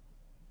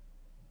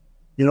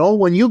 You know,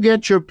 when you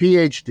get your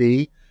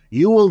PhD,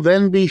 you will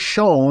then be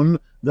shown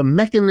the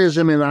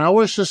mechanism in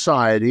our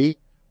society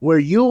where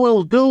you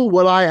will do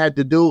what I had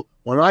to do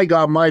when I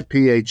got my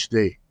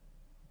PhD.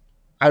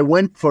 I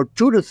went for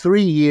 2 to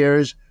 3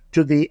 years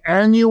to the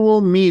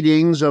annual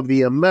meetings of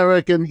the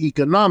American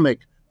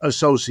Economic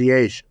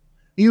Association,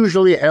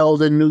 usually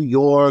held in New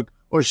York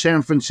or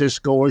San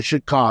Francisco or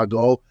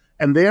Chicago,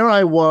 and there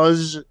I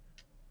was,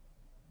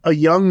 a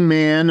young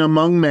man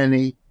among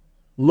many,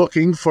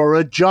 looking for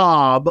a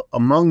job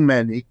among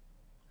many,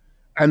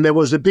 and there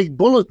was a big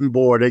bulletin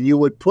board, and you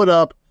would put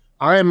up,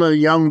 I'm a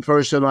young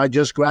person, I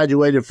just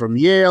graduated from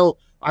Yale,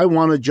 I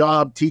want a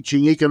job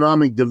teaching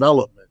economic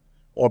development,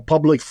 or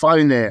public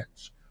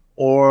finance,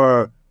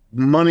 or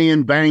money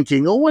and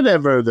banking, or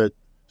whatever the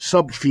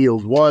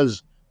subfield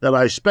was that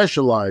I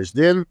specialized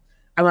in,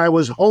 and I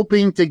was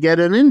hoping to get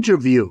an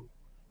interview.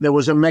 There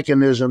was a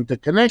mechanism to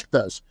connect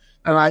us,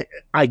 and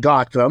I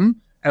got them,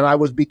 and I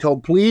was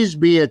told, please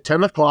be at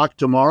 10 o'clock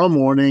tomorrow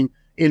morning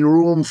in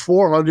room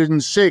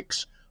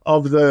 406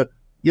 of the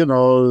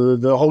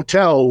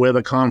hotel where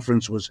the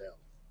conference was held.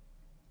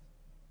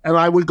 And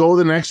I would go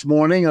the next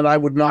morning, and I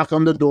would knock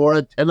on the door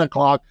at 10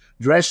 o'clock,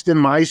 dressed in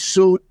my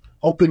suit,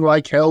 hoping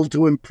like hell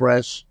to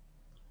impress.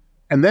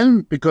 And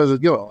then, because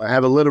I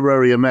have a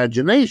literary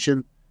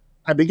imagination,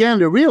 I began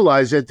to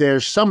realize that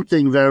there's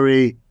something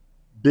very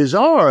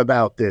bizarre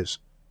about this.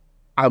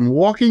 I'm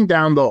walking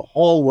down the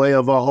hallway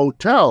of a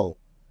hotel.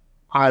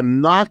 I'm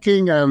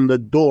knocking on the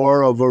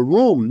door of a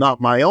room,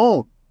 not my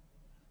own.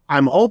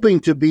 I'm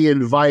hoping to be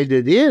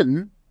invited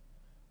in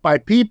by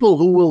people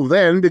who will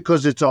then,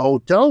 because it's a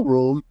hotel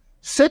room,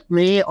 sit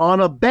me on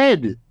a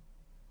bed.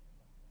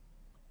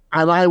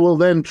 And I will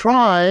then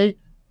try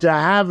to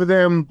have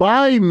them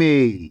buy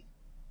me.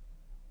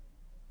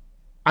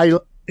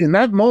 In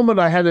that moment,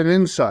 I had an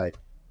insight.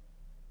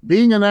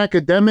 Being an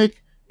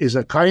academic is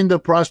a kind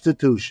of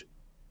prostitution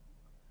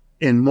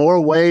in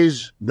more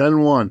ways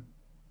than one.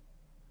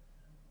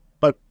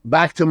 But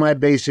back to my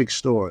basic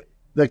story.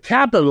 The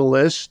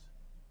capitalist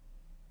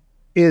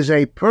is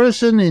a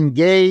person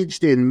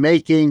engaged in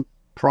making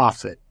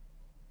profit.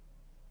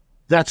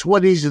 That's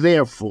what he's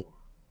there for.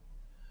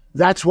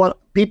 That's what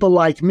people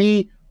like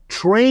me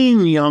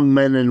train young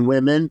men and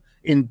women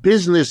in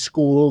business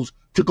schools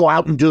to go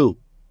out and do.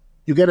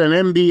 You get an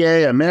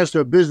MBA, a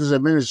Master of Business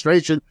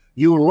Administration,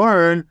 you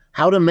learn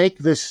how to make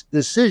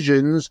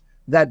decisions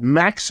that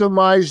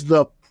maximize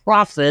the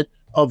profit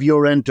of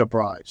your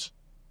enterprise.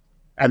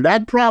 And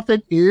that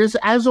profit is,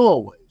 as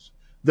always,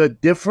 the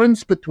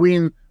difference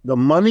between the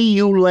money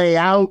you lay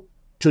out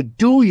to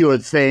do your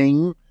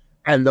thing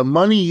and the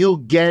money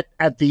you get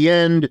at the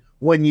end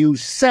when you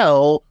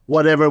sell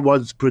whatever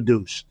was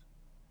produced.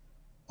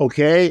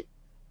 Okay?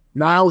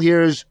 Now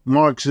here's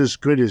Marx's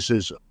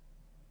criticism.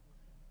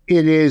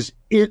 It is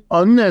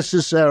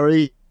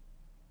unnecessary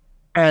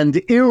and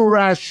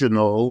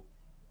irrational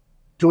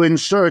to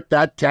insert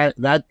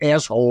that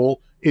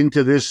asshole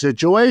into this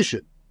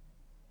situation.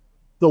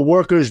 The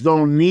workers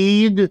don't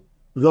need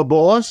the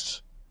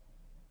boss,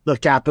 the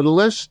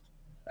capitalist,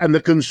 and the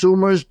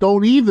consumers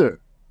don't either.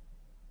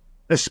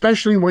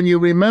 Especially when you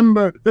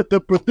remember that the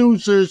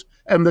producers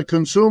and the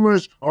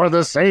consumers are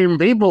the same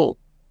people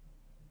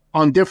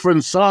on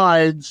different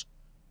sides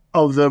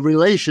of the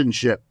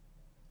relationship.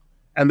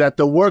 And that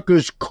the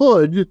workers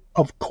could,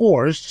 of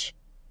course,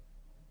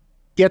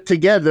 get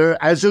together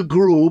as a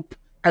group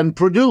and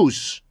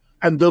produce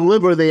and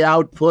deliver the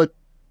output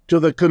to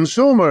the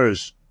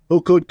consumers who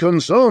could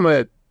consume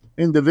it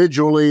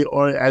individually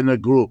or in a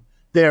group.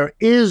 There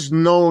is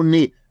no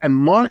need. And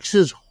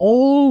Marx's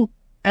whole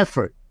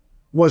effort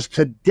was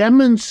to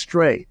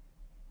demonstrate,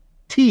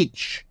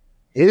 teach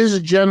his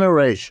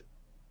generation,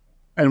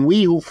 and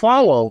we who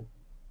follow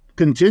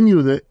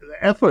continue the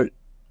effort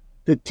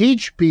to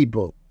teach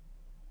people.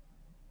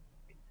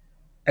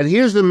 And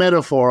here's the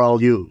metaphor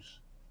I'll use.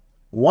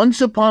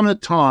 Once upon a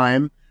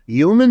time,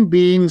 human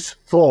beings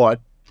thought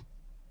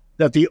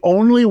that the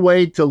only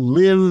way to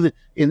live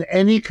in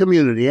any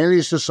community,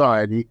 any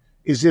society,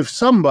 is if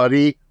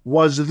somebody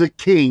was the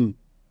king.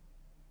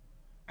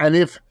 And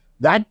if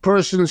that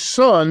person's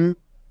son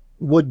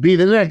would be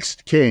the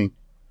next king,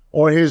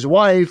 or his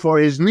wife or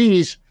his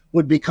niece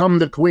would become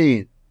the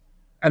queen.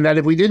 And that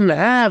if we didn't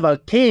have a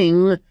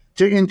king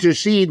to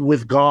intercede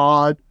with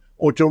God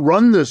or to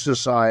run the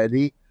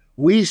society,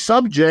 we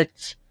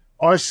subjects,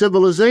 our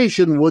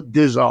civilization would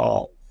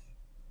dissolve.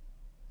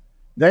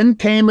 Then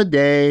came a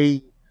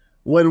day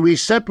when we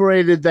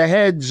separated the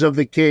heads of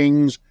the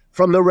kings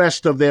from the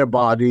rest of their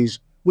bodies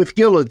with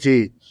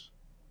guillotines.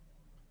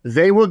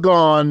 They were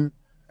gone,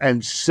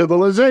 and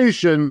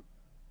civilization,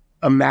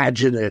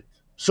 imagine it,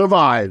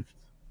 survived.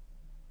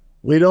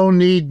 We don't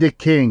need the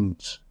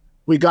kings.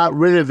 We got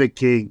rid of the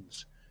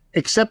kings,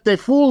 except they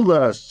fooled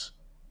us.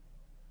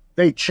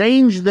 They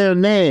changed their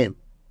name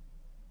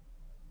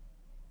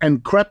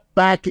and crept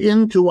back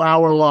into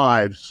our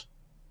lives.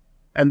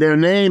 And their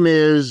name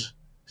is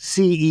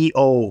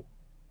CEO.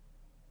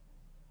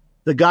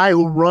 The guy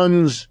who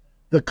runs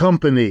the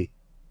company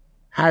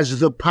has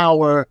the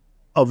power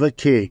of a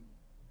king.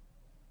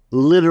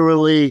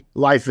 Literally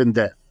life and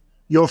death.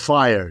 You're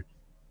fired.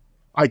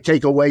 I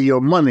take away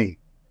your money.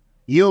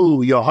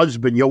 You, your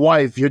husband, your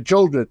wife, your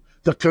children,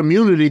 the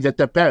community that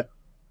depends.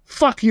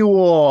 Fuck you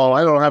all.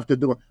 I don't have to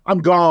do it. I'm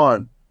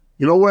gone.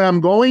 You know where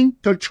I'm going?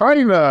 To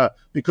China,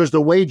 because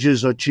the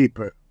wages are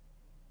cheaper.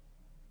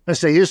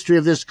 That's the history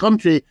of this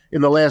country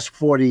in the last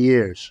 40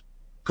 years.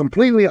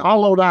 Completely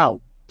hollowed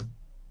out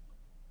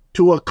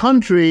to a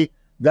country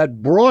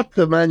that brought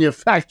the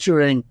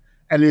manufacturing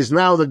and is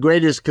now the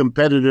greatest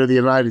competitor the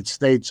United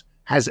States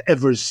has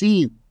ever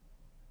seen.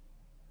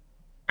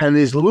 And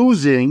is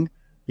losing,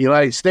 the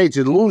United States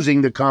is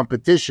losing the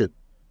competition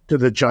to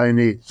the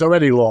Chinese. It's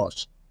already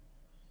lost.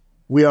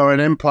 We are an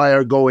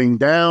empire going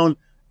down,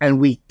 and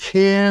we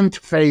can't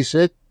face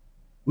it.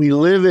 We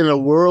live in a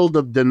world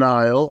of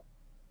denial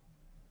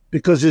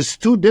because it's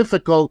too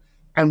difficult,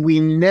 and we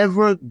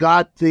never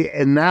got the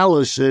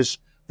analysis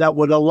that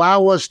would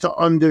allow us to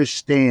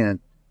understand.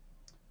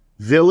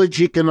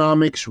 Village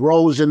economics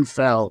rose and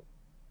fell.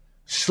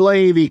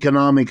 Slave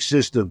economic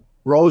system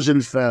rose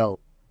and fell.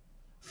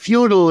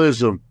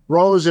 Feudalism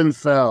rose and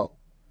fell.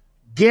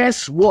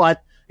 Guess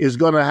what is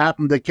going to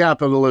happen to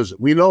capitalism?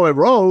 We know it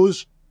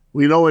rose.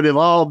 We know it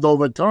evolved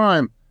over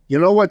time. You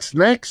know what's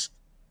next?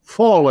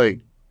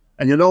 Falling.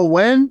 And you know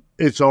when?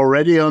 It's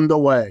already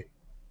underway.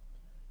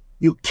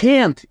 You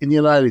can't, in the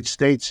United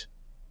States,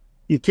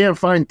 you can't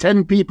find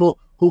 10 people,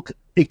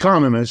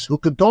 economists, who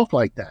could talk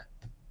like that.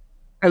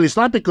 And it's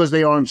not because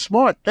they aren't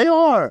smart. They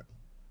are.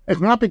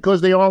 It's not because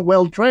they aren't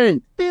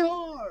well-trained. They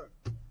are.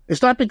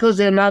 It's not because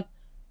they're not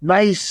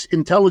nice,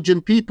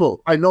 intelligent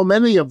people. I know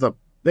many of them.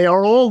 They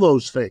are all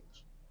those things.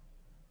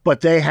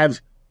 But they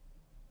have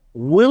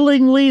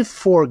willingly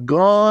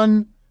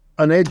foregone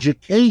an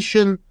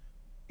education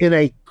in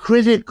a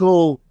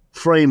critical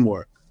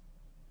framework.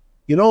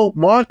 You know,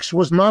 Marx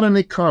was not an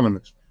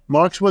economist.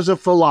 Marx was a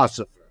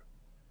philosopher.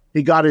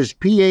 He got his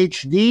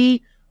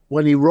PhD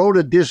when he wrote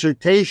a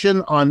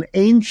dissertation on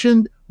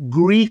ancient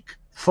Greek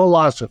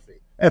philosophy,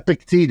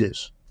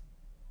 Epictetus.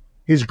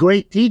 His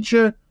great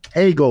teacher,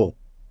 Hegel.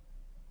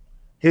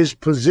 His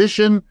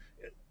position,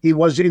 he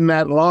was in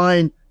that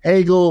line,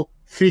 Hegel,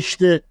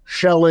 Fichte,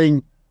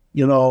 Schelling,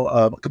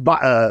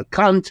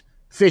 Kant,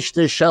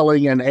 Fichte,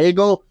 Schelling, and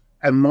Hegel,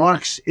 and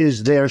Marx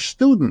is their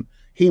student.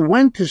 He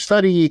went to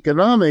study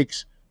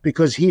economics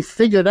because he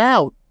figured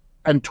out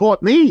and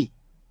taught me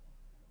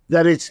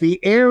that it's the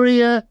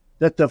area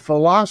that the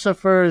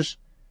philosophers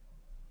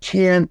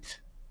can't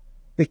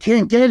They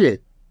can't get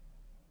it.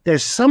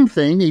 There's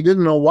something, he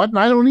didn't know what, and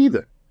I don't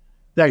either,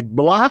 that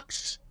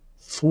blocks,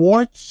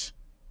 thwarts,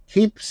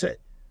 keeps it.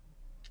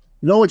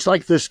 You know, it's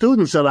like the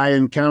students that I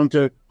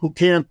encounter who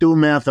can't do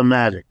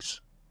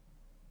mathematics.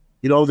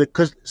 You know,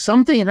 because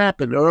something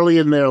happened early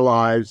in their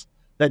lives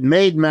that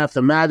made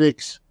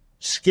mathematics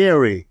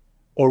scary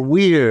or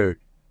weird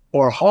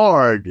or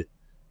hard,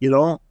 you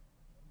know.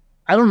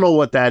 I don't know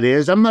what that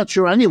is. I'm not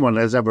sure anyone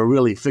has ever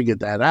really figured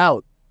that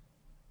out.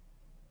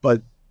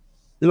 But,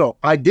 you know,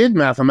 I did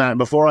mathematics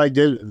before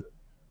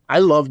I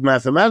loved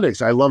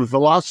mathematics. I loved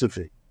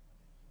philosophy.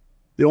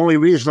 The only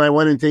reason I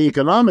went into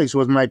economics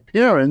was my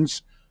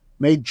parents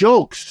made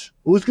jokes.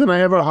 Who's going to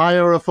ever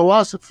hire a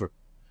philosopher?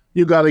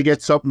 You got to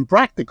get something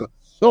practical.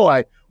 So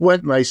I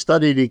went and I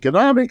studied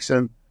economics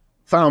and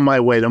found my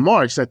way to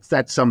Marx.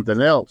 That's something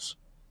else.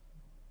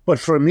 But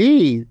for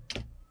me,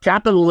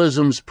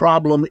 capitalism's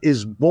problem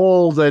is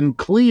bold and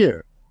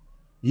clear.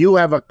 You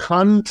have a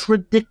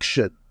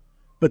contradiction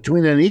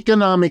between an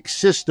economic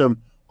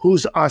system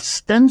whose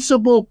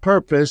ostensible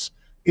purpose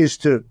is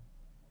to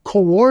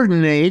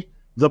coordinate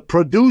the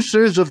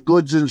producers of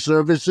goods and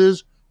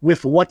services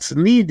with what's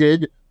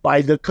needed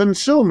by the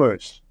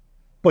consumers.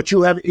 But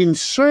you have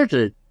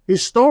inserted,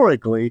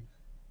 historically,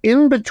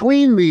 in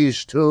between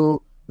these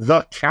two,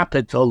 the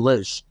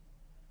capitalist.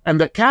 And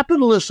the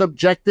capitalist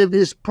objective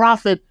is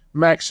profit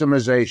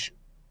maximization.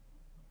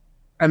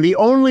 And the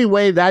only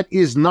way that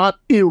is not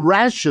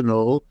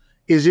irrational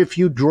is if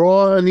you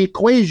draw an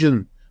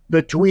equation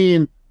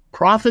between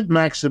profit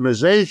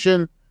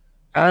maximization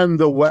and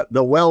the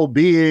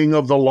well-being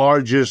of the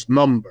largest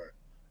number.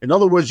 In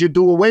other words, you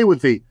do away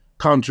with the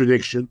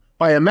contradiction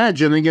by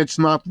imagining it's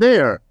not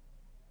there.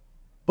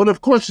 But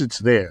of course it's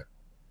there.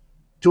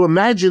 To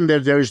imagine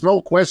that there is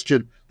no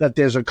question that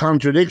there's a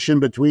contradiction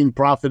between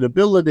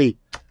profitability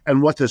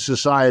and what the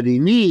society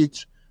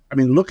needs. I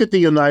mean, look at the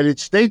United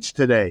States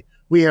today.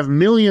 We have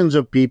millions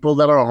of people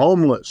that are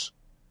homeless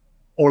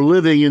or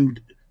living in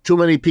too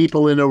many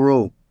people in a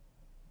room.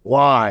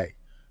 Why?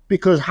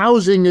 Because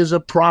housing is a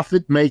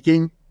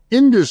profit-making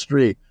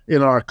industry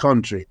in our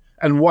country.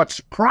 And what's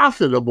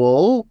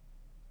profitable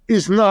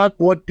is not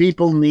what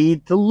people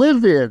need to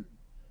live in.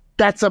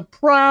 That's a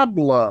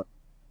problem.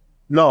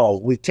 No,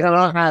 we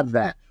cannot have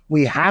that.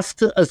 We have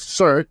to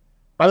assert,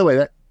 by the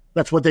way,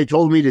 that's what they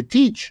told me to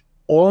teach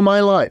all my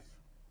life.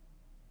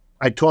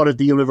 I taught at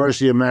the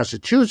University of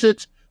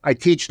Massachusetts. I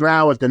teach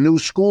now at the New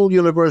School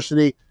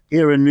University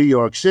here in New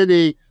York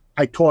City.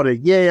 I taught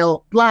at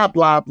Yale, blah,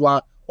 blah,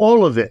 blah,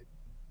 all of it.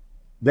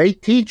 They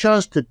teach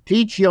us to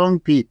teach young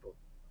people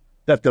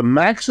that the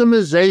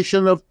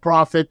maximization of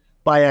profit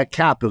by a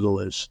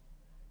capitalist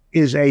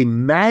is a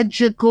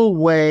magical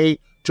way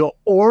to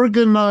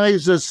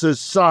organize a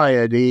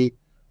society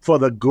for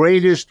the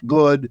greatest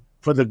good,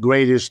 for the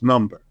greatest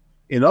number.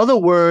 In other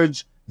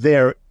words,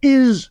 there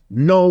is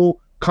no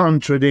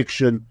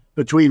contradiction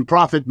between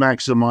profit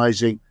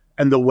maximizing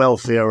and the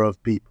welfare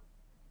of people.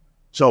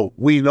 So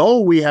we know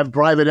we have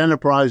private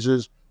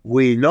enterprises.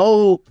 We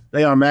know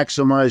they are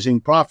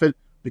maximizing profit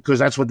because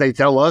that's what they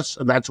tell us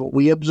and that's what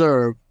we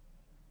observe.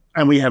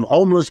 And we have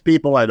homeless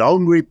people and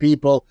hungry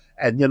people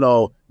and, you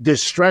know,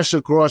 distress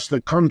across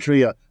the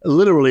country,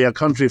 literally a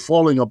country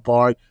falling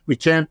apart. We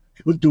can't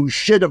do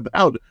shit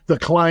about the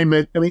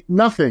climate. I mean,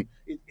 nothing.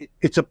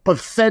 It's a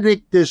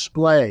pathetic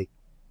display.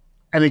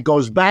 And it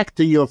goes back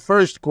to your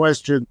first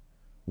question.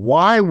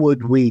 Why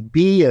would we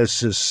be a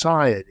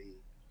society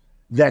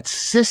that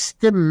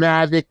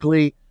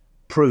systematically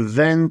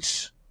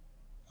prevents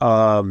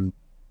a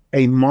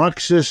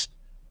Marxist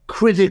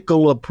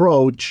critical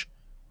approach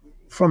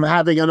from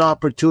having an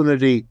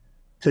opportunity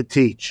to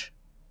teach?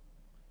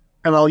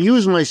 And I'll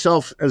use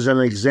myself as an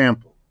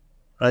example,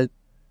 right?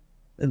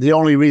 The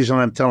only reason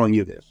I'm telling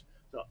you this.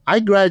 So I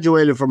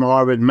graduated from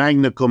Harvard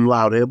magna cum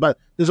laude, but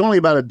there's only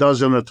about a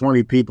dozen or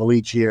 20 people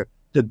each year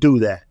to do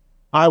that.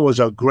 I was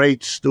a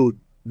great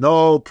student,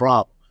 no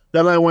problem.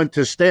 Then I went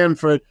to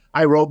Stanford.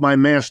 I wrote my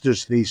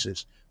master's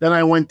thesis. Then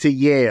I went to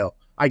Yale.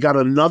 I got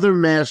another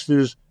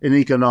master's in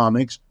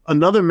economics,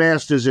 another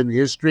master's in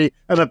history,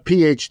 and a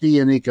PhD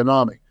in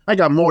economics. I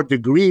got more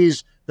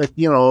degrees that,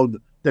 you know,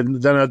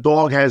 than a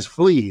dog has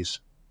fleas.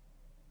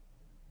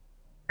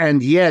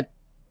 And yet,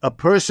 a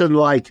person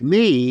like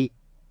me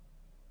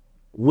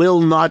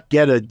will not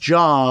get a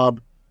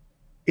job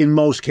in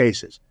most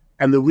cases.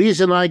 And the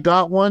reason I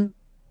got one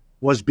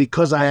was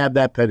because I have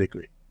that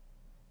pedigree.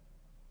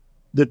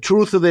 The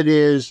truth of it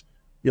is,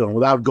 you know,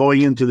 without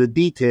going into the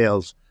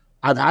details,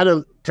 I've had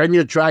a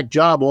tenure track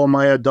job all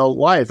my adult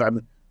life.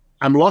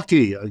 I'm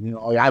lucky. You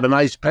know, I have a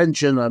nice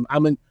pension.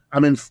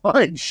 I'm in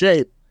fine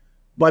shape,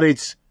 but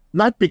it's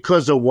not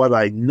because of what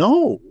I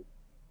know.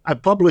 I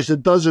published a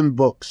dozen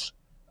books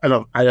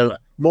and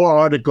more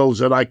articles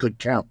than I could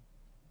count.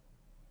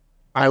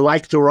 I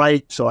like to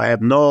write, so I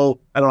don't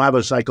have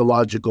a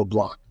psychological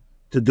block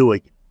to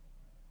doing it.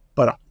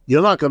 But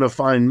you're not going to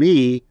find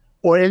me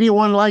or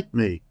anyone like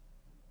me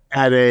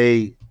at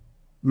a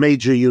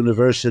major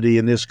university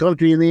in this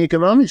country in the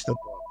economics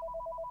department.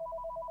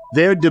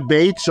 Their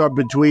debates are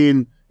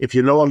between if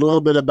you know a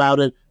little bit about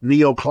it,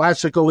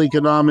 neoclassical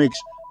economics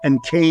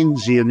and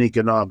Keynesian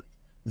economics.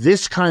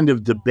 This kind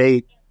of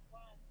debate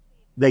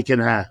they can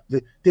have.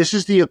 This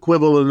is the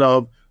equivalent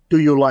of, do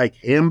you like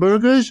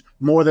hamburgers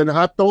more than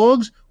hot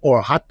dogs,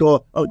 or hot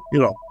dog?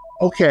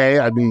 Okay,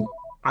 I mean,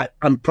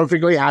 I'm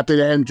perfectly happy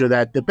to enter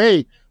that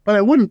debate, but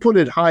I wouldn't put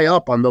it high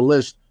up on the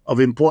list of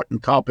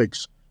important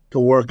topics to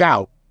work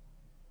out.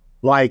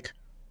 Like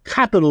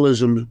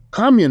capitalism,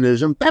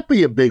 communism, that'd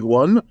be a big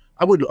one.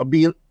 But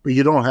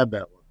you don't have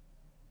that one.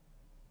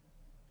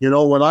 You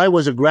know, when I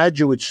was a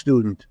graduate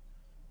student,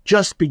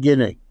 just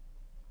beginning,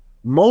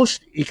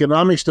 most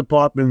economics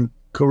department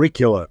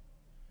curricula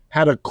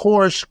had a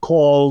course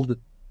called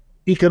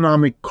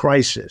Economic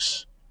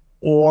Crisis,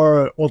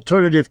 or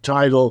alternative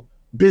title,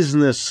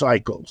 Business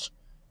Cycles.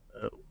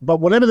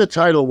 But whatever the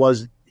title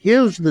was,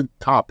 here's the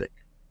topic.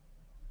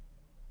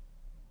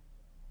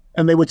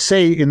 And they would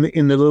say in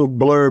the little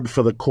blurb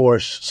for the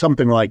course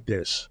something like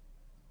this: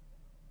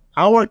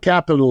 our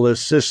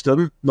capitalist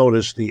system,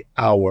 notice the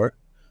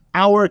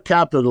our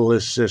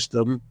capitalist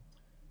system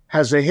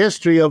has a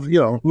history of,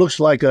 looks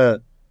like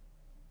an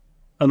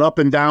up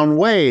and down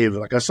wave,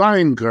 like a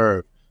sine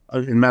curve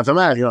in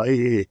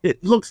mathematics.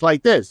 It looks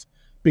like this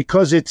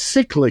because it's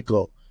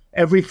cyclical.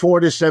 Every 4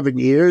 to 7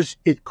 years,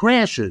 it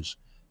crashes.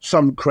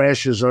 Some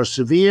crashes are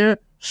severe,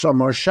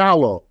 some are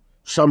shallow.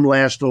 Some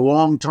last a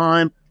long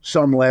time,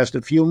 some last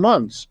a few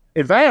months.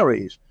 It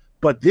varies.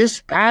 But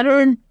this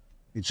pattern,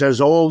 it's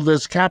as old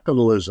as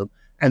capitalism.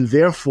 And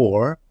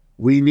therefore,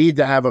 we need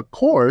to have a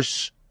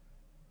course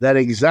that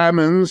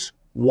examines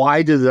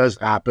why did this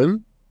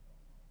happen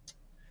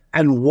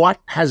and what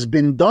has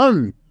been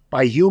done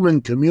by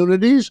human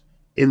communities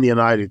in the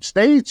United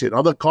States, in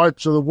other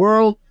parts of the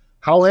world.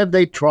 How have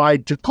they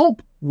tried to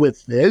cope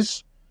with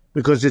this?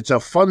 Because it's a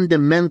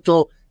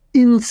fundamental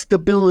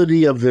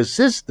instability of the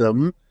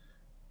system.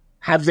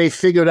 Have they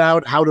figured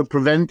out how to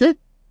prevent it?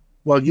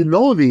 Well, you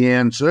know the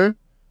answer.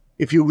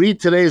 If you read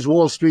today's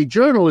Wall Street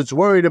Journal, it's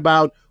worried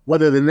about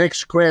whether the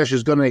next crash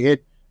is going to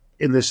hit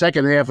in the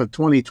second half of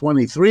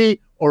 2023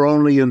 or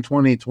only in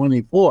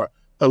 2024.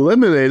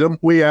 Eliminate them,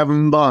 we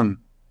haven't done.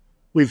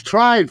 We've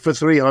tried for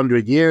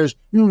 300 years,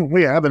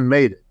 we haven't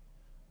made it.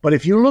 But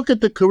if you look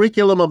at the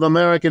curriculum of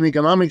American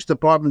economics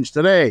departments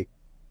today,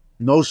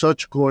 no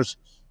such courses.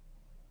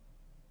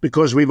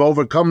 Because we've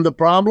overcome the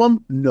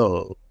problem?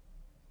 No.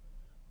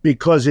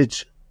 Because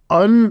it's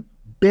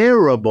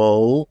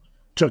unbearable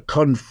to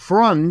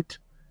confront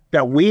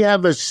that we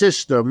have a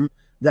system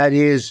that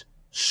is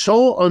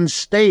so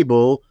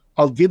unstable.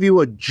 I'll give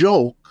you a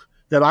joke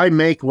that I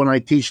make when I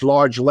teach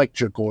large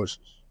lecture courses.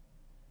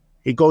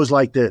 It goes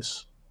like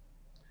this.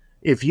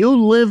 If you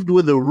lived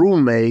with a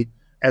roommate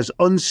as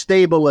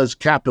unstable as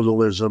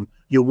capitalism,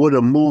 you would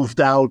have moved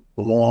out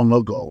long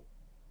ago.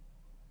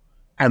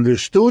 And the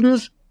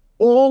students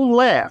all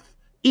laugh,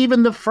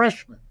 even the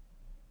freshmen,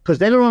 because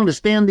they don't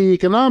understand the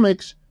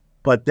economics,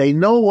 but they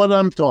know what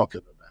I'm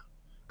talking about.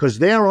 Because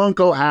their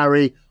Uncle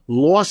Harry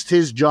lost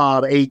his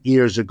job 8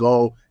 years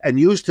ago and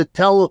used to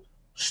tell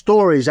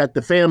stories at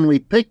the family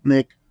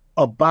picnic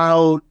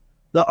about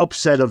the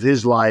upset of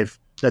his life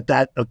at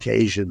that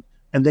occasion.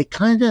 And they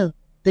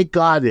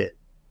got it.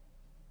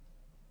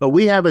 But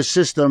we have a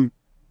system,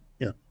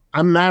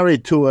 I'm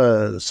married to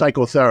a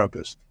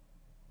psychotherapist.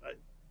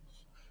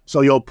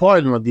 So you'll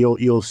pardon,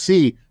 you'll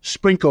see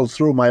sprinkled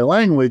through my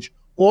language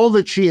all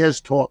that she has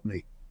taught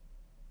me.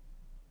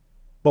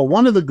 But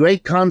one of the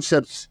great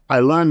concepts I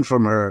learned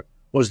from her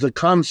was the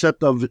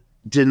concept of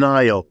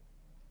denial.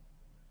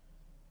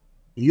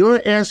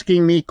 You're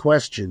asking me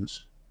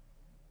questions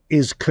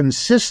is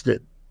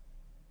consistent.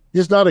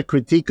 This is not a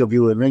critique of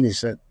you in any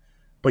sense,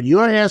 but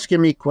you're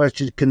asking me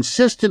questions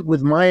consistent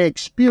with my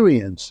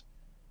experience,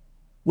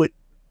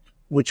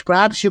 which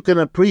perhaps you can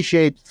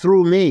appreciate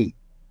through me,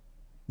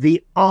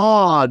 the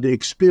odd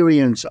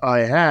experience I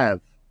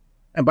have.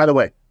 And by the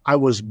way, I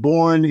was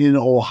born in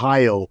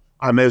Ohio.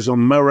 I'm as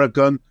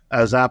American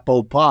as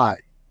apple pie.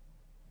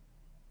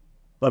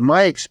 But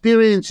my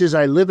experience is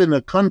I live in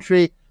a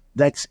country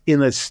that's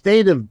in a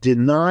state of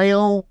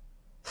denial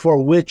for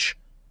which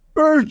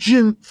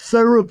urgent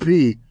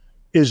therapy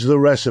is the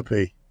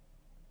recipe.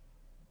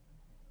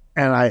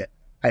 And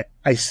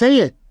I say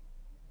it.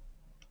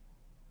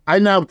 I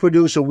now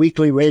produce a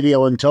weekly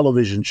radio and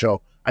television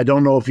show. I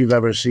don't know if you've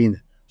ever seen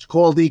it. It's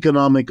called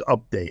Economic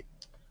Update.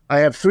 I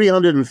have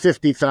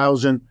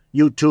 350,000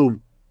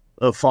 YouTube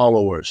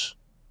followers,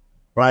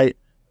 right?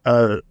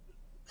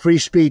 Free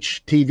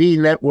Speech TV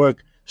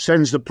network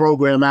sends the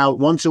program out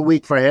once a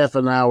week for half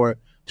an hour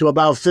to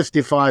about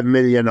 55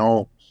 million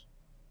homes.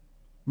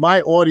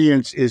 My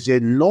audience is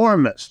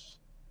enormous.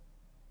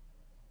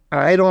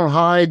 I don't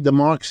hide the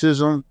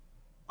Marxism.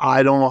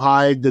 I don't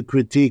hide the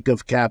critique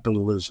of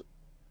capitalism.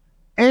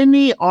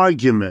 Any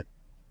argument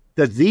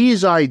that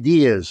these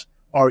ideas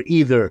are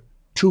either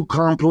too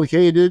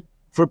complicated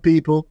for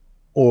people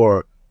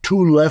or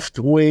too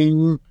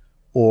left-wing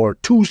or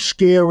too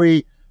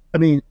scary, I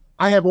mean,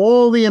 I have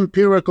all the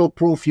empirical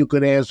proof you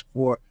could ask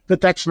for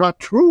that that's not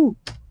true.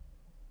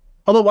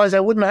 Otherwise,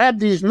 I wouldn't have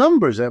these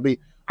numbers. I mean,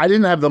 I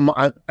didn't have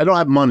I don't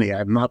have money.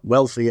 I'm not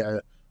wealthy.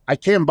 I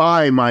can't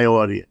buy my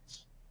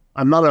audience.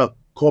 I'm not a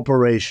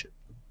corporation.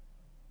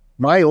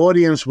 My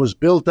audience was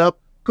built up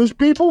because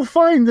people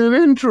find it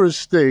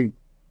interesting.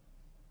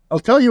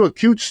 I'll tell you a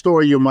cute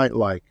story you might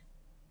like.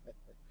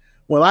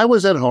 When I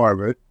was at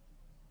Harvard,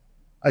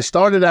 I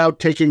started out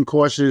taking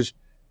courses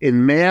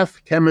in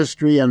math,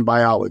 chemistry, and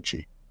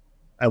biology.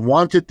 I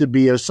wanted to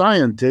be a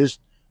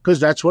scientist because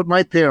that's what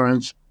my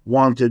parents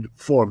wanted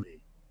for me.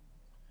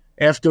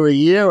 After a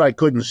year, I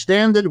couldn't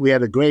stand it. We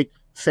had a great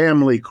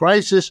family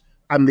crisis.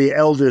 I'm the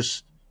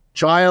eldest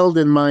child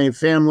in my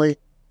family.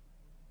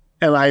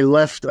 And I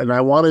left and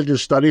I wanted to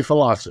study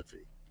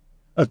philosophy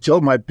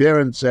until my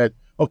parents said,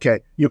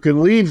 okay, you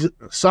can leave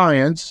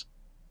science,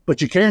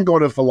 but you can't go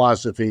to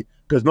philosophy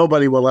because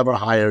nobody will ever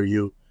hire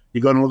you.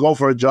 You're going to go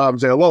for a job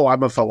and say, hello,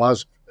 I'm a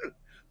philosopher.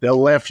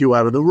 They'll laugh you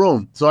out of the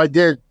room. So I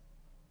did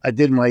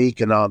my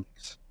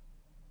economics.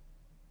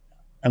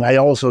 And I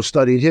also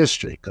studied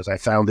history because I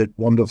found it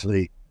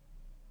wonderfully,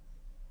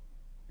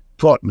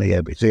 taught me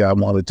everything I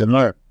wanted to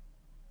learn.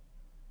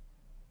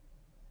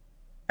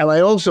 And I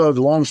also,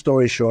 long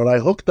story short, I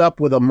hooked up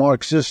with a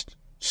Marxist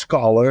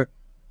scholar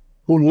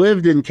who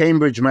lived in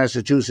Cambridge,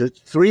 Massachusetts,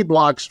 3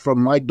 blocks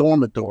from my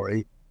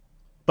dormitory,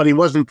 but he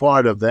wasn't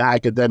part of the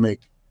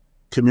academic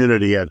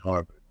community at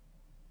Harvard.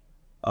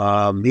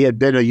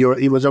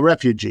 He was a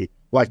refugee,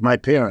 like my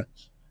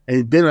parents, and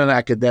he'd been an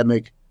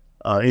academic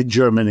in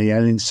Germany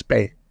and in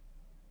Spain.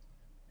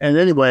 And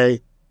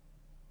anyway,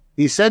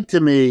 he said to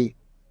me,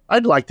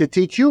 I'd like to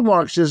teach you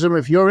Marxism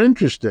if you're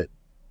interested.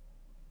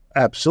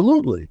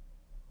 Absolutely.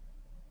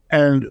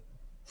 And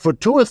for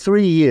 2 or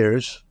 3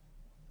 years,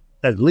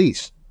 at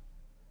least,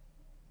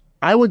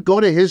 I would go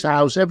to his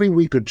house every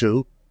week or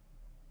 2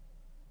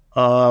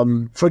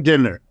 for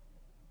dinner.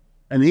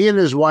 And he and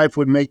his wife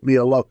would make me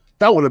a love.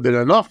 That would have been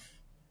enough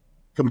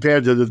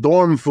compared to the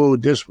dorm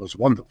food. This was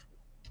wonderful.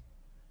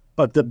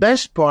 But the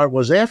best part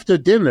was after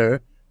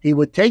dinner, he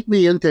would take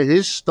me into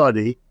his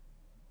study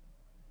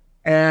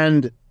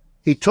and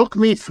he took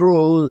me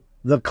through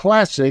the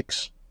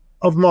classics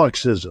of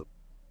Marxism.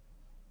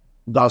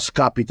 Das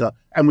Kapital.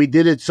 And we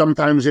did it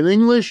sometimes in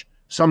English,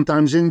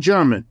 sometimes in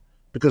German.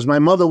 Because my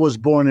mother was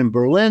born in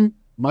Berlin,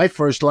 my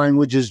first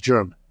language is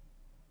German.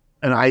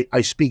 And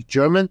I speak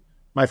German.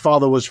 My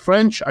father was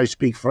French, I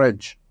speak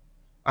French.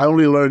 I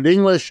only learned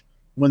English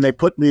when they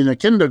put me in a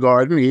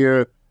kindergarten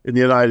here in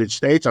the United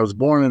States. I was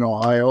born in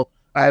Ohio.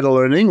 I had to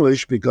learn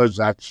English because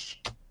that's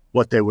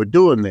what they were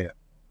doing there.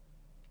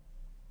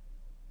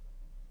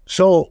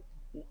 So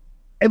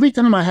every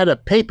time I had a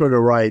paper to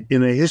write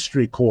in a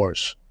history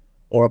course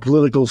or a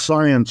political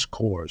science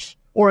course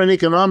or an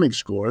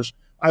economics course,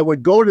 I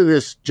would go to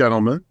this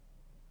gentleman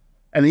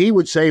and he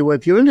would say, well,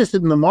 if you're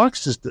interested in the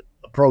Marxist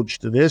approach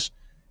to this,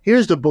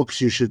 here's the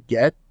books you should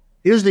get.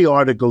 Here's the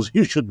articles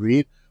you should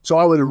read. So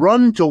I would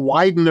run to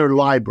Widener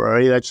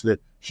Library. That's the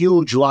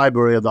huge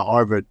library of the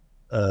Harvard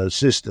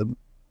system.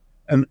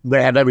 And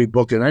they had every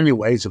book in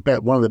anyway. It's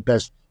one of the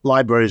best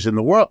libraries in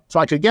the world. So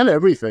I could get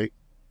everything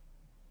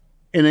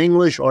in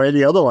English or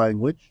any other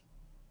language.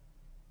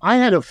 I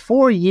had a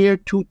 4-year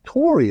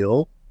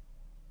tutorial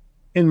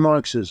in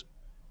Marxism.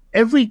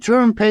 Every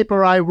term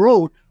paper I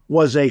wrote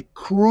was a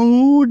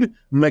crude,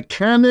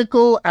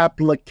 mechanical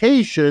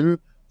application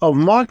of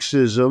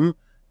Marxism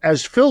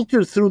as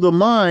filtered through the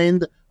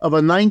mind of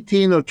a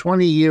 19 or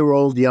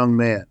 20-year-old young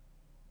man.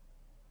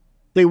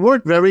 They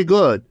weren't very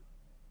good.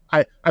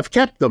 I've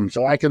kept them,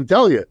 so I can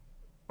tell you.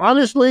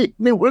 Honestly,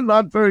 they were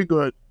not very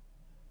good.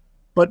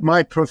 But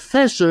my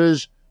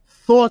professors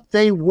thought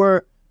they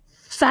were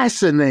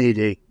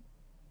fascinating.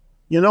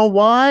 You know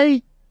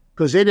why?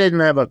 Because they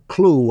didn't have a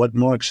clue what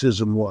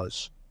Marxism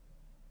was.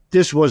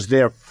 This was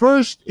their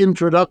first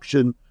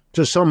introduction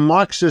to some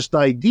Marxist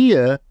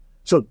idea,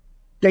 so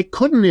they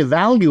couldn't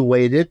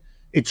evaluate it.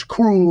 It's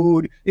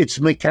crude, it's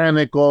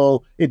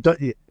mechanical,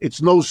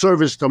 it's no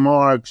service to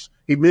Marx.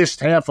 He missed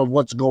half of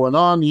what's going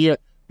on here.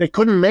 They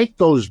couldn't make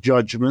those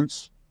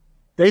judgments.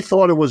 They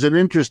thought it was an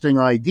interesting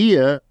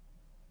idea,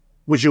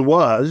 which it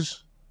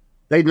was.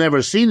 They'd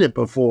never seen it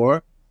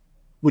before,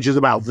 which is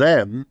about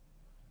them.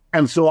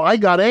 And so I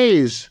got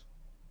A's.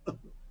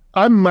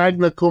 I'm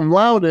magna cum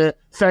laude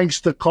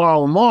thanks to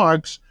Karl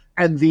Marx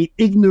and the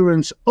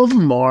ignorance of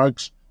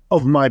Marx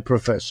of my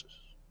professors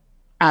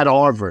at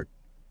Harvard.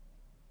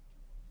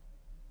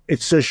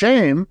 It's a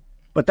shame,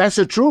 but that's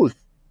the truth.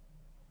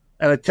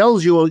 And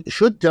it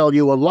should tell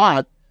you a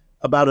lot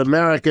about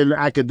American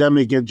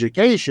academic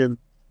education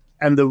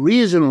and the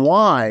reason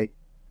why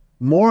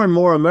more and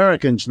more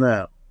Americans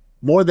now,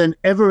 more than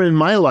ever in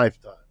my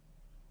lifetime,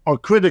 are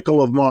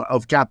critical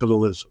of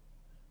capitalism.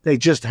 They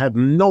just have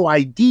no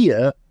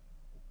idea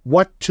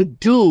what to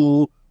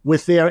do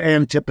with their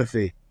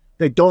antipathy.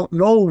 They don't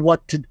know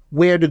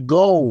where to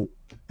go.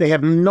 They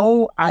have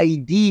no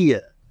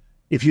idea.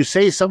 If you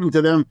say something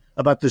to them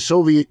about the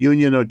Soviet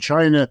Union or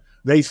China,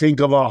 they think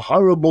of a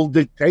horrible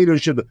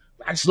dictatorship.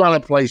 That's not a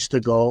place to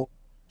go.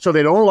 So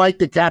they don't like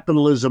the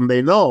capitalism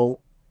they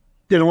know.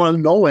 They don't want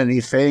to know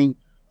anything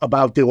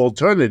about the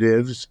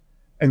alternatives.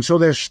 And so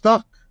they're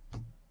stuck.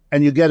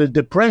 And you get a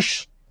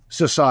depressed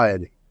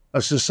society,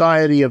 a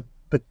society of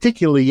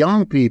particularly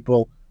young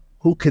people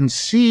who can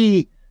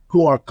see,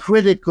 who are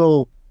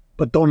critical,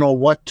 but don't know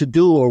what to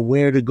do or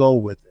where to go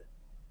with it.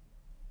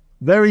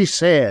 Very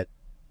sad.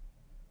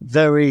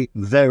 Very,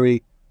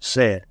 very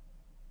sad.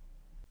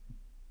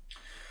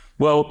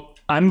 Well,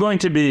 I'm going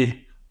to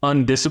be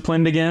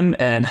undisciplined again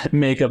and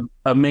make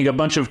a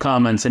bunch of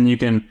comments, and you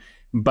can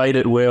bite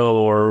at will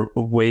or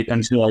wait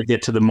until I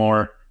get to the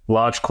more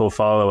logical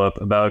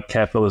follow-up about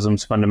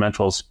capitalism's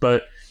fundamentals.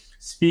 But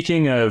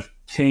speaking of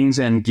kings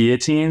and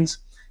guillotines,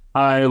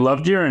 I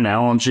loved your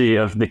analogy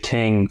of the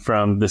king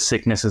from The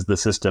Sickness is the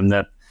System,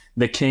 that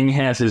the king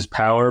has his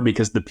power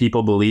because the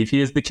people believe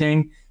he is the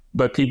king,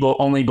 but people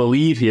only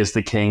believe he is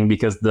the king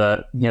because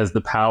he has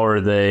the power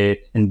they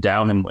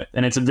endow him with.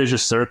 And it's a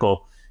vicious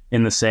circle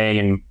in the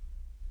same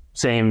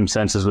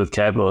sense as with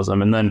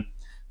capitalism. And then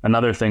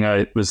another thing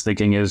I was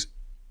thinking is,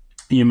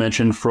 you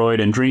mentioned Freud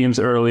and dreams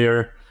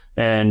earlier,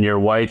 and your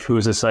wife, who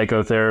is a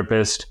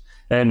psychotherapist,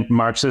 and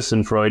Marxists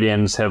and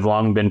Freudians have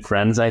long been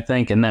friends, I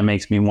think. And that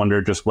makes me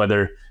wonder just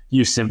whether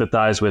you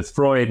sympathize with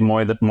Freud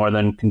more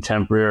than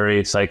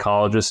contemporary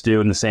psychologists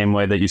do, in the same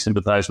way that you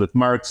sympathize with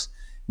Marx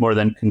more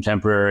than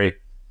contemporary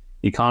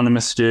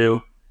economists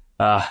do.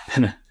 Well,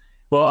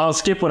 I'll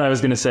skip what I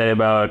was going to say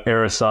about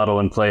Aristotle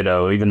and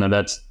Plato, even though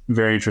that's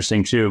very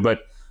interesting too. But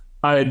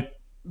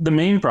the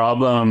main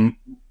problem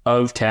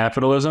of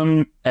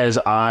capitalism, as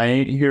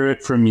I hear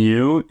it from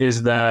you,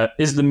 is the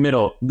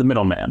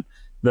middleman,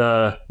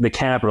 the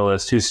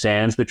capitalist who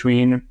stands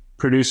between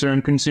producer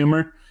and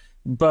consumer.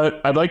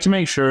 But I'd like to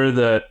make sure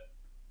that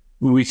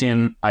we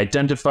can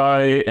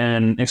identify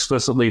and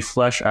explicitly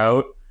flesh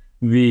out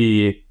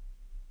the,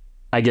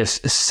 I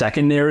guess,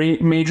 secondary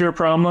major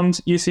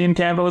problems you see in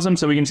capitalism,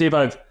 so we can see if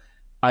I've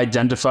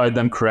identified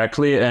them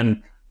correctly.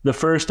 And the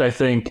first, I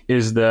think,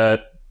 is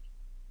that,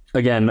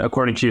 again,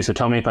 according to you, so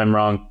tell me if I'm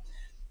wrong,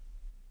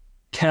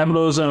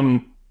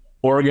 capitalism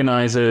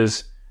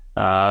organizes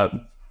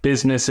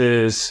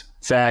businesses,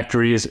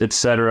 factories,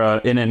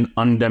 etc., in an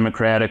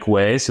undemocratic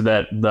way, so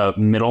that the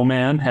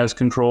middleman has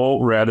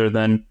control rather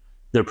than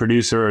the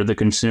producer or the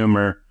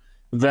consumer.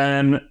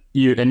 Then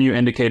you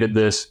indicated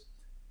this,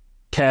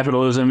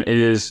 capitalism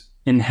is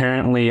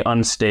inherently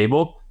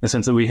unstable in the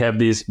sense that we have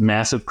these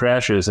massive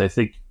crashes. I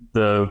think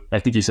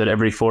you said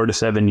every 4 to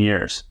 7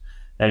 years,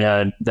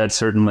 and that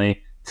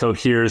certainly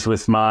coheres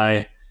with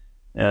my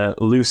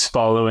loose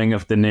following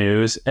of the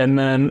news. And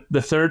then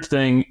the third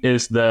thing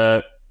is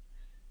that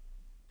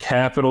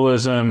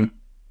capitalism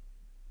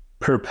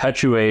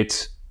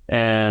perpetuates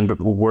and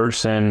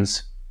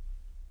worsens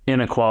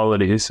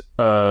inequalities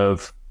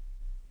of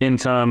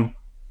income,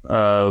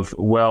 of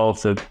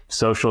wealth, of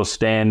social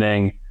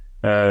standing,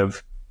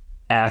 of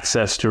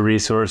access to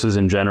resources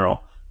in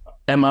general.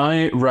 Am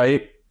I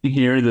right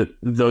here that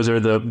those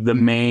are the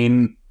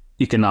main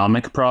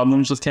economic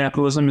problems with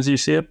capitalism as you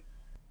see it?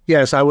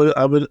 Yes, I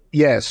would.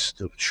 Yes.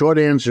 The short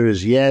answer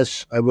is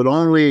yes. I would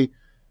only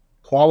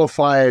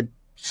qualify it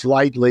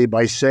slightly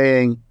by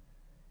saying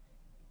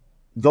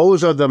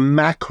those are the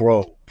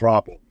macro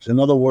problems. In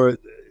other words,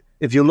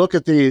 if you look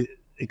at the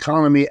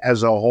economy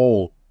as a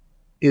whole,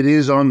 it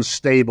is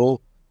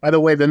unstable. By the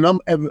way,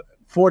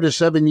 4 to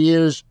 7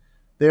 years,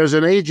 there's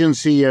an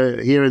agency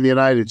here in the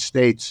United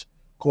States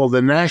called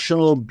the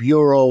National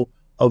Bureau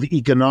of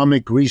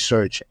Economic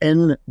Research,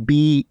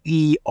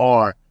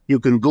 NBER. You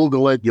can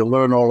Google it. You'll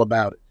learn all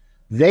about it.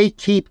 They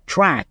keep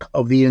track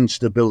of the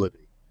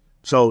instability.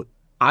 So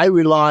I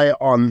rely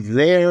on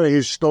their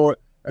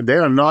they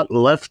are not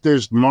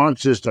leftist,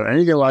 Marxist, or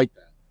anything like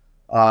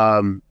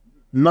that.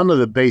 None of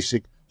the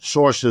basic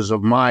sources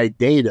of my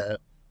data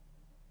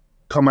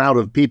come out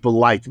of people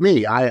like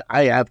me. I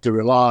have to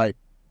rely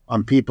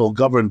on people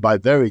governed by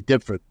very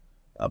different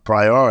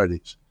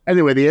priorities.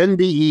 Anyway, the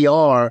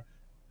NBER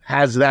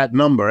has that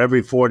number.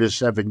 Every 4 to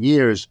 7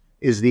 years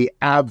is the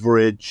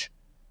average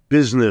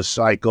business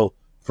cycle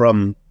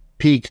from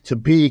peak to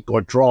peak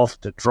or trough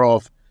to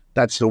trough.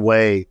 That's the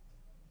way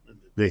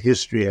the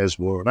history has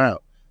worn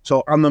out.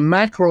 So on the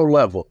macro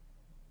level,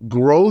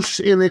 gross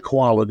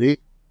inequality,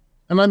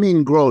 and I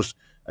mean gross,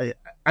 I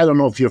don't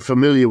know if you're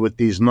familiar with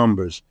these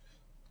numbers.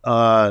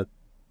 The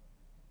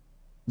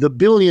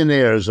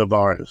billionaires of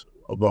our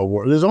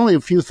world, there's only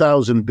a few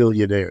thousand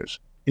billionaires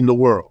in the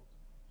world.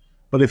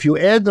 But if you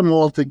add them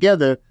all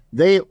together,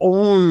 they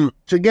own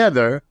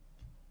together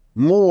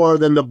more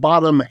than the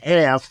bottom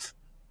half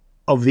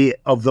of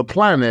the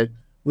planet,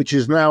 which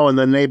is now in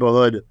the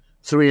neighborhood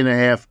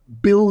 3.5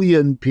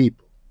 billion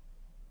people.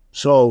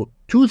 So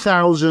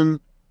 2,000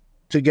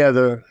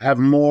 together have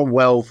more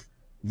wealth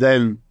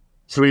than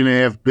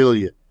 3.5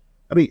 billion.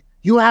 I mean,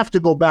 you have to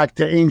go back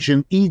to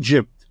ancient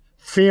Egypt,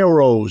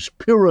 pharaohs,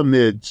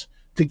 pyramids,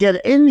 to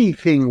get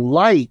anything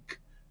like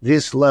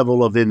this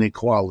level of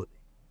inequality.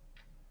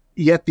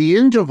 Yet the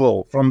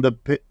interval from the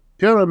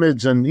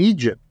pyramids in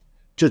Egypt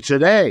to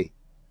today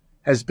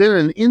has been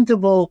an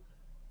interval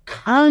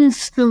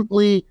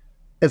constantly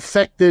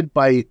affected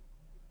by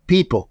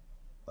people,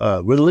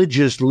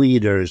 religious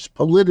leaders,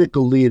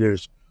 political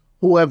leaders,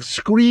 who have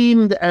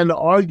screamed and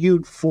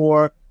argued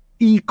for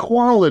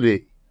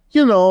equality.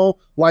 You know,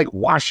 like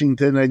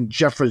Washington and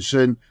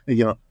Jefferson, and,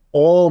 you know,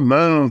 all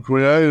men are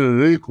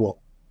created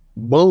equal.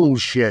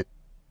 Bullshit,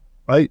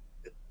 right?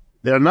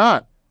 They're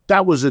not.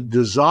 That was a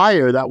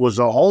desire, that was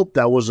a hope,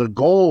 that was a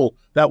goal,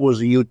 that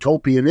was a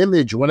utopian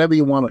image, whatever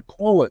you want to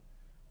call it.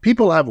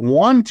 People have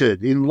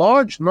wanted, in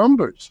large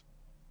numbers,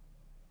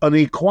 an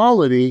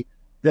equality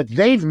that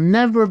they've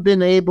never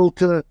been able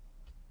to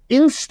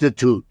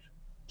institute.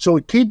 So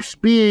it keeps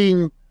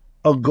being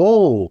a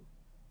goal,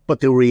 but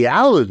the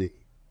reality,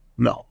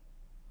 no.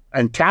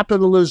 And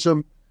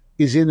capitalism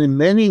is in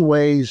many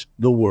ways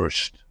the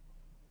worst,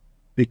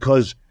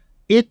 because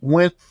it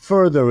went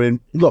further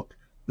in. Look,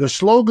 the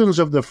slogans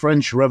of the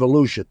French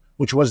Revolution,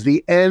 which was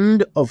the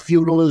end of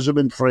feudalism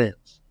in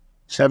France,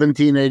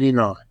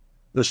 1789,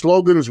 the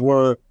slogans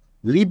were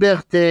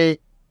liberté,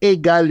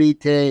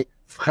 égalité,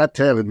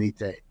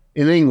 fraternité.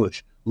 In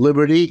English,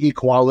 liberty,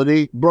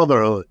 equality,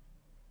 brotherhood.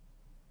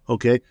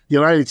 Okay? The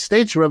United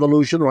States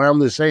Revolution around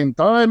the same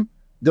time,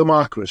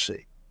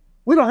 democracy.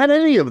 We don't have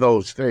any of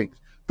those things.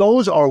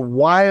 Those are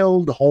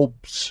wild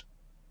hopes,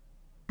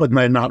 but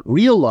they're not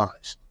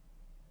realized.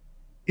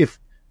 If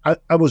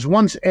I was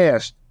once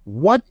asked,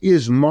 what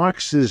is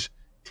Marx's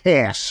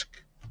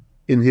task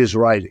in his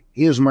writing?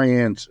 Here's my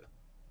answer.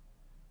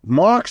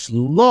 Marx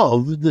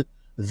loved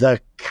the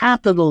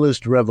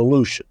capitalist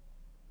revolution.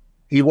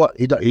 He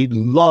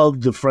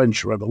loved the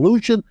French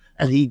Revolution,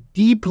 and he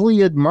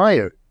deeply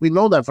admired, we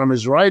know that from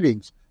his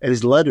writings and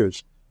his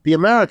letters, the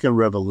American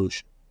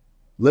Revolution.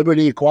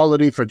 Liberty,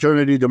 equality,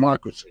 fraternity,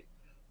 democracy.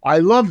 I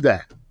love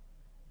that.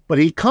 But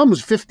he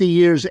comes 50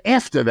 years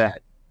after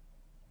that,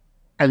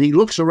 and he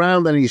looks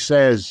around and he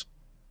says,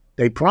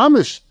 they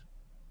promised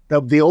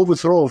that the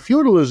overthrow of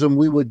feudalism,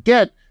 we would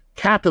get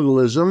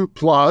capitalism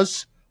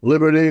plus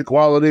liberty,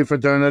 equality,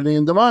 fraternity,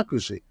 and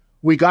democracy.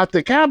 We got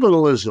the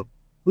capitalism.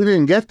 We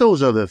didn't get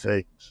those other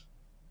things.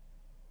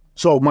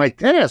 So my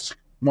task,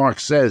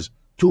 Marx says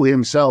to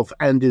himself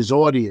and his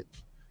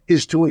audience,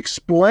 is to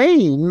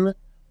explain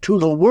to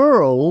the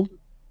world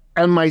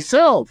and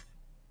myself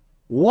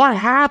what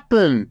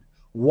happened.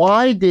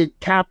 Why did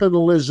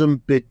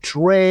capitalism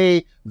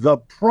betray the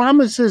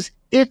promises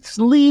its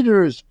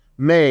leaders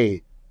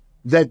made,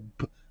 that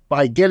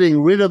by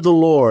getting rid of the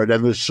lord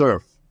and the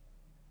serf,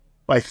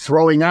 by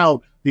throwing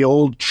out the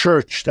old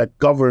church that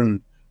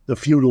governed the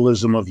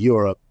feudalism of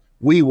Europe,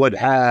 we would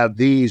have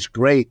these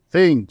great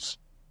things?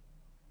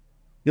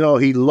 You know,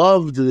 he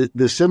loved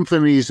the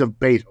symphonies of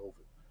Beethoven.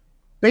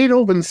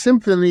 Beethoven's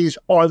symphonies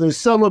are the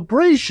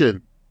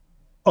celebration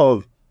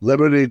of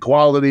liberty,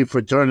 equality,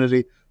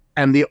 fraternity,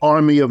 and the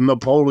army of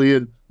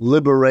Napoleon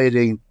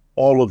liberating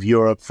all of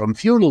Europe from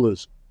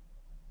feudalism.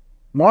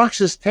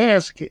 Marx's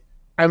task,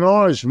 and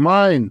ours,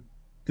 mine,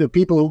 the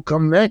people who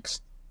come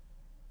next,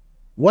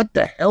 what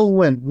the hell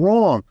went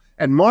wrong?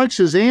 And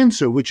Marx's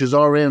answer, which is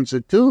our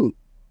answer too,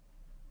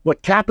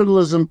 what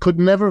capitalism could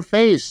never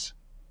face,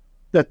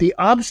 that the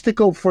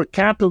obstacle for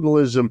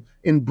capitalism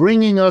in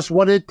bringing us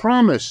what it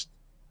promised,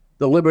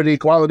 the liberty,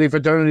 equality,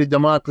 fraternity,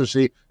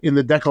 democracy in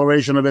the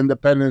Declaration of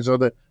Independence or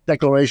the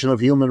Declaration of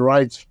Human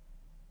Rights,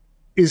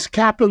 is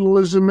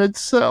capitalism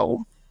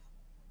itself.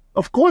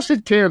 Of course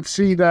it can't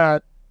see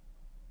that.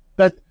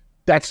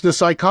 That's the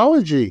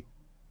psychology.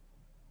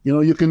 You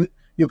know,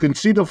 you can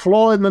see the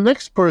flaw in the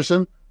next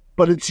person,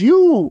 but it's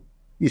you.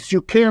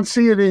 You can't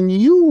see it in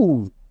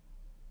you.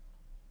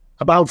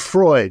 About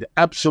Freud,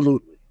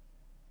 absolutely.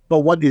 But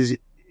what is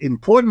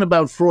important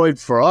about Freud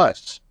for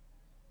us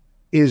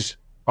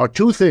are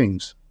two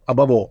things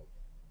above all,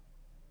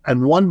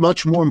 and one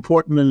much more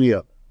important than the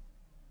other.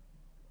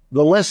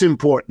 The less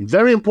important,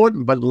 very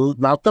important, but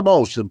not the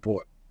most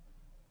important,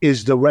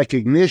 is the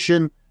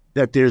recognition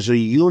that there's a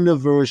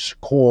universe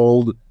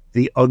called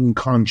the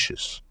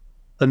unconscious,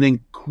 an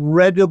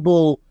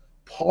incredible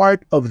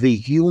part of the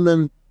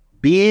human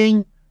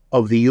being,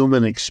 of the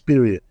human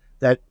experience,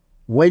 that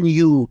when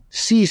you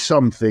see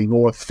something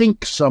or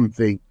think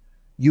something,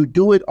 you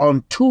do it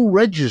on two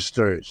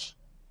registers.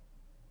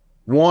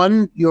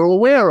 One you're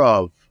aware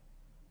of,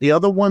 the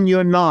other one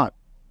you're not.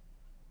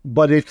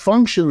 But it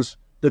functions,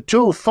 the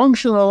two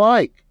function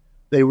alike.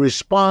 They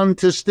respond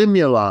to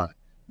stimuli.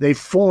 They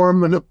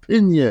form an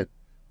opinion.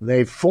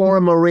 They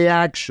form a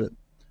reaction.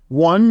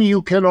 One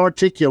you can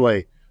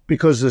articulate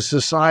because the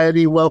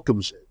society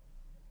welcomes it.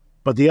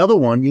 But the other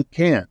one you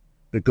can't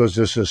because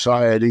the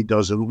society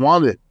doesn't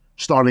want it,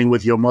 starting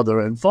with your mother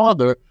and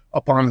father,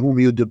 upon whom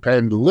you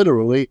depend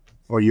literally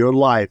for your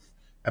life.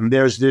 And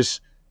there's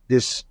this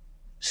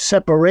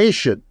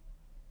separation.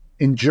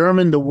 In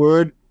German, the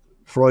word,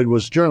 Freud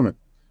was German,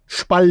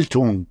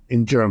 Spaltung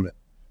in German,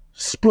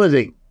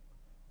 splitting.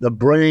 The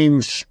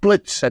brain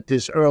splits at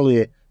this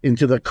earlier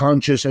into the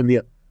conscious, and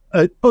it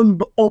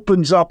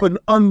opens up an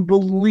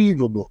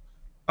unbelievable.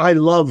 I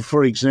love,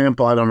 for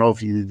example, I don't know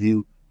if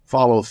you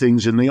follow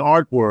things in the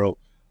art world,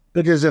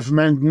 but there's a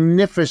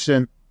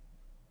magnificent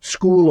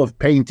school of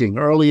painting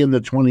early in the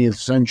 20th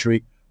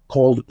century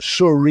called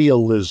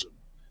Surrealism.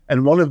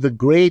 And one of the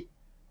great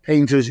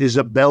painters is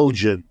a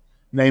Belgian,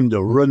 named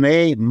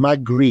René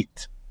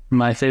Magritte.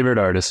 My favorite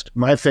artist.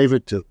 My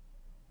favorite too.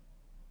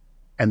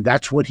 And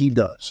that's what he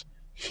does.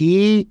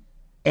 He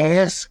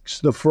asks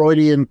the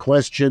Freudian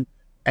question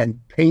and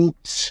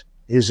paints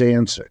his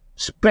answer.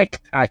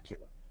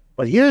 Spectacular.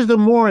 But here's the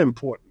more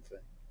important thing.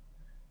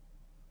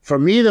 For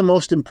me, the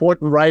most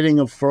important writing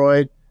of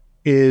Freud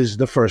is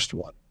the first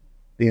one,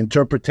 The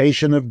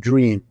Interpretation of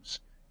Dreams,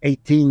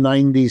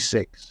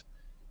 1896.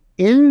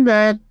 In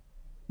that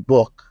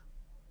book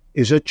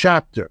is a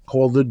chapter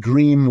called The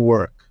Dream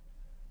Work.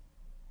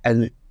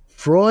 And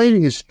Freud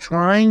is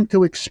trying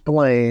to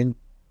explain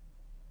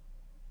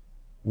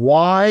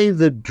why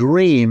the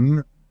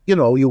dream,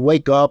 you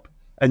wake up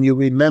and you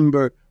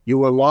remember you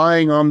were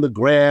lying on the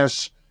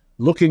grass,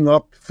 looking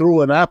up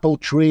through an apple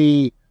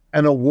tree,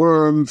 and a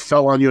worm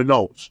fell on your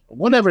nose,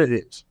 whatever it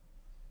is.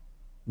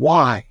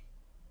 Why?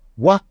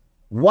 What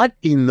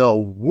in the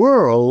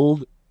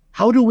world?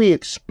 How do we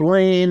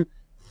explain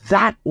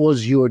that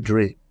was your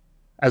dream?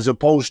 As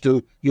opposed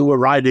to you were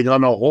riding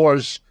on a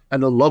horse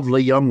and a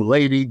lovely young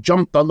lady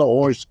jumped on the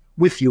horse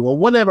with you, or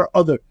whatever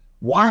other.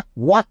 What?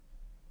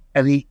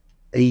 And he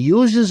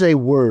uses a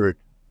word.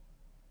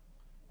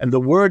 And the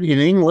word in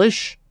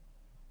English,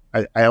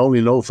 I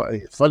only know,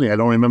 it's funny, I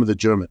don't remember the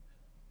German.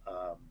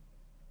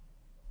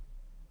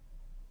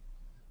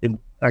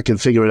 I can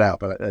figure it out,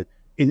 but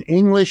in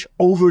English,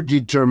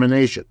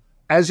 overdetermination.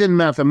 As in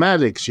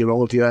mathematics,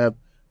 if you have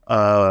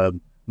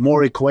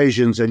more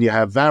equations and you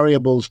have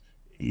variables,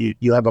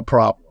 you have a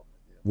problem.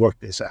 Work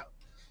this out.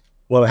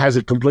 Well, it has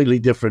a completely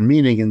different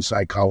meaning in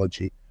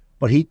psychology.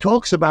 But he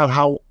talks about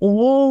how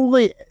all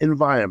the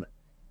environment,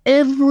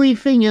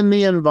 everything in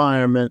the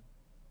environment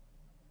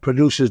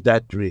produces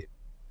that dream.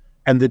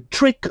 And the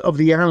trick of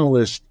the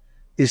analyst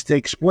is to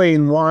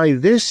explain why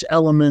this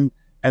element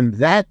and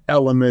that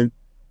element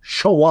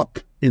show up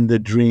in the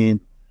dream,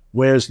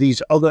 whereas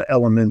these other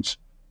elements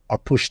are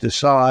pushed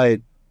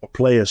aside or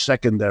play a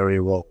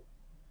secondary role.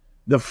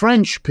 The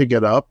French pick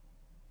it up,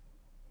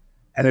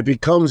 and it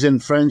becomes in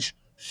French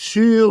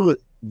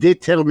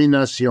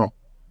surdétermination,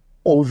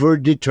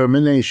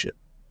 over-determination,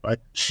 right?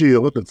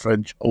 Sur, the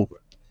French, over.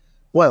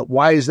 Well,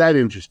 why is that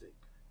interesting?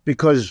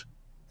 Because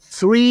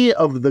three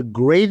of the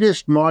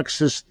greatest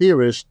Marxist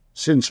theorists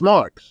since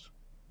Marx,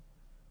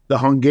 the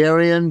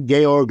Hungarian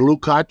Georg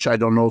Lukács, I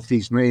don't know if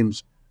these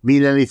names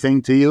mean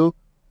anything to you,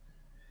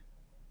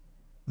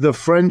 the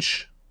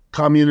French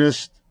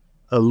communist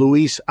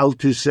Louis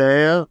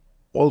Althusser,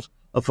 also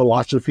a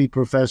philosophy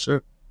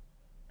professor,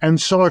 and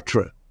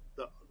Sartre,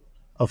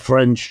 a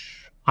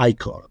French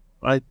icon,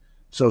 right?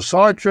 So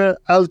Sartre,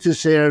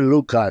 Althusser,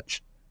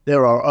 Lukács,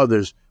 there are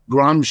others,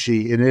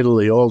 Gramsci in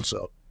Italy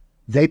also.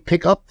 They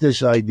pick up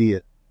this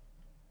idea,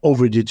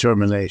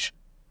 over-determination.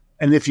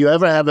 And if you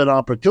ever have an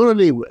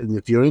opportunity, and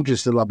if you're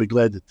interested, I'll be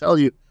glad to tell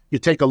you, you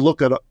take a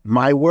look at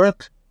my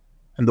work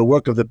and the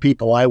work of the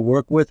people I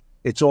work with.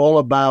 It's all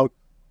about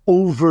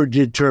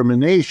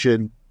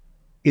over-determination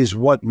is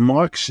what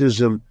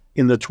Marxism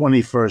in the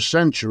 21st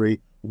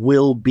century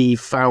will be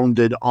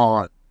founded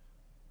on.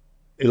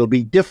 It'll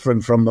be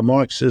different from the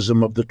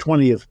Marxism of the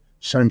 20th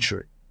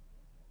century.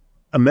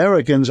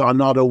 Americans are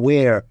not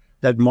aware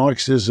that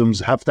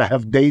Marxisms have to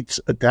have dates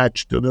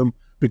attached to them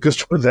because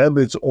for them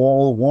it's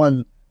all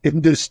one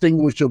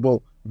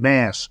indistinguishable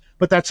mass.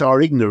 But that's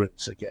our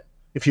ignorance again.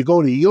 If you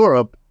go to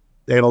Europe,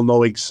 they'll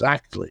know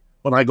exactly.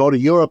 When I go to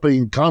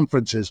European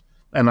conferences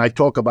and I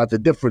talk about the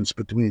difference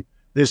between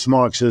this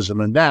Marxism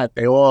and that,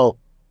 they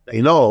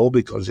know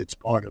because it's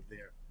part of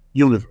their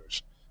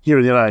universe. Here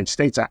in the United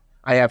States,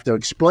 I have to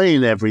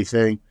explain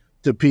everything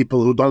to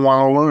people who don't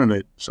want to learn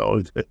it.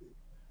 So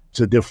it's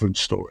a different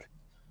story.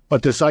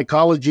 But the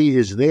psychology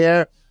is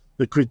there.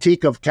 The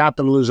critique of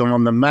capitalism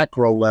on the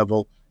macro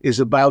level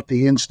is about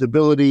the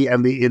instability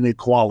and the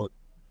inequality.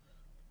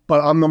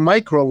 But on the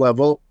micro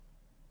level,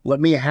 let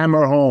me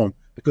hammer home,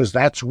 because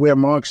that's where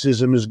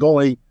Marxism is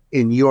going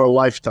in your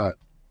lifetime,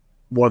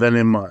 more than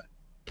in mine.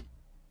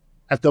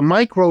 At the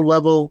micro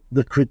level,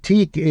 the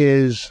critique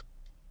is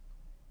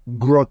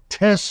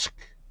grotesque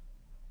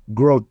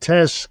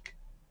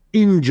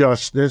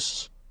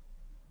injustice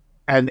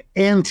and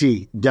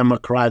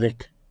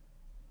anti-democratic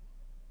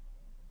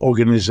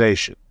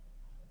organization,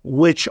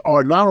 which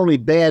are not only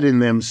bad in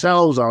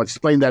themselves, I'll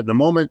explain that in a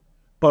moment,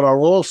 but are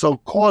also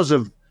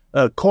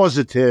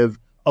causative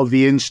of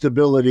the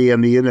instability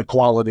and the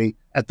inequality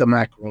at the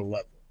macro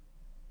level.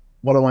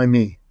 What do I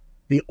mean?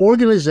 The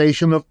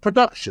organization of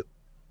production,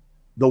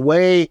 the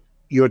way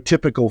your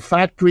typical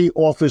factory,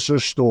 office, or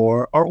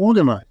store are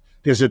organized.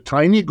 There's a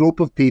tiny group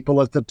of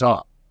people at the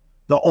top,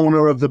 the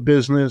owner of the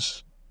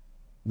business,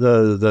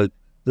 the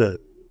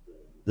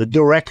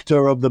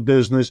director of the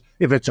business.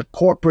 If it's a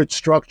corporate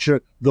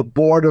structure, the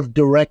board of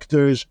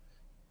directors.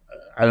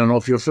 I don't know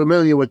if you're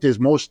familiar with this.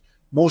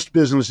 Most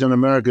business in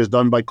America is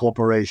done by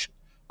corporation.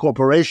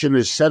 Corporation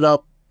is set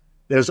up.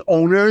 There's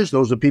owners.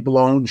 Those are people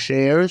who own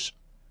shares.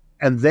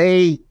 And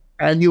they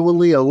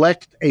annually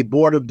elect a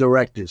board of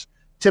directors,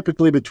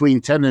 typically between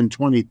 10 and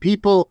 20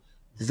 people.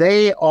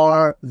 They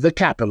are the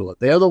capital.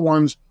 They are the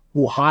ones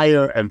who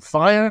hire and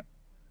fire.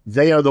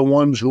 They are the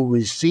ones who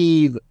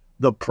receive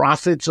the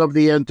profits of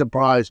the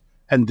enterprise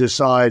and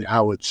decide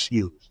how it's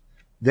used.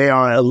 They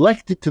are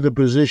elected to the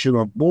position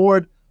of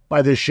board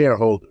by the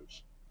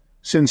shareholders.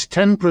 Since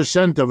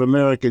 10% of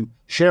American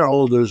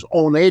shareholders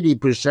own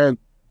 80%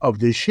 of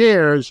the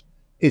shares,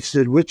 it's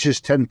the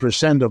richest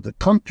 10% of the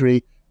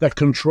country that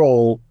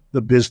control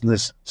the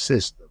business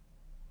system.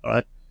 All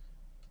right?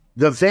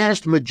 The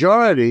vast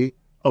majority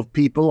of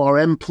people are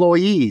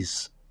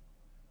employees.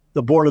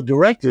 The board of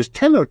directors,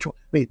 10 or 20, I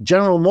mean,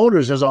 General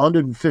Motors has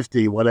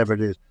 150, whatever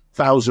it is,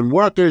 1,000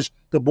 workers.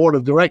 The board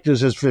of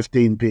directors has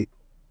 15 people.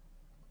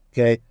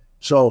 Okay?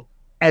 So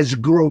as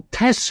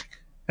grotesque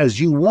as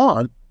you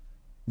want,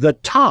 the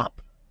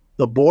top,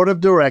 the board of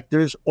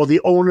directors, or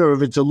the owner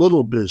if it's a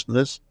little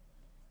business,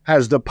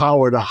 has the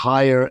power to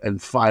hire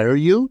and fire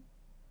you,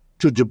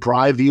 to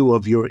deprive you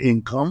of your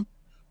income,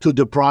 to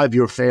deprive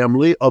your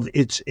family of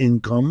its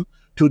income,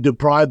 to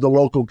deprive the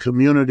local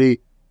community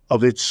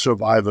of its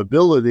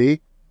survivability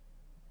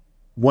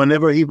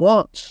whenever he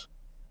wants.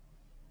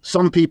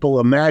 Some people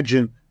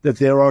imagine that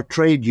there are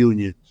trade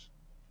unions.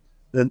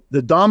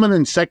 The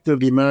dominant sector of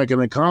the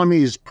American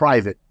economy is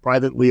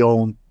privately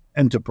owned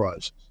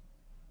enterprises.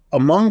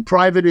 Among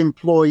private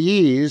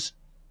employees,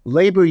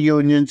 labor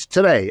unions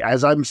today,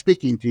 as I'm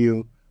speaking to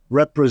you,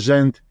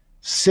 represent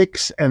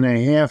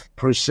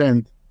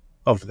 6.5%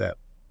 of them.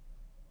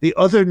 The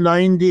other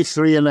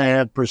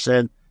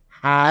 93.5%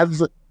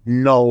 have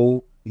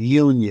no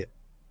union.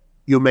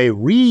 You may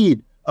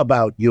read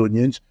about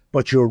unions,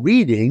 but you're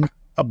reading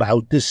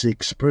about the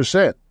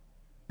 6%.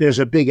 There's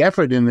a big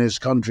effort in this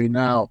country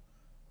now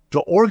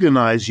to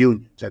organize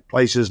unions at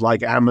places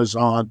like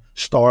Amazon,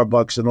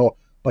 Starbucks, and all.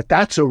 But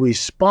that's a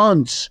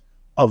response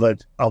of an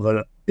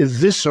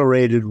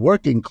eviscerated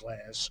working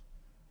class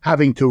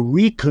having to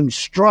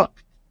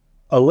reconstruct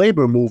a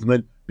labor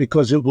movement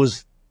because it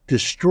was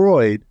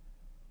destroyed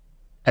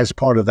as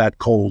part of that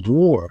Cold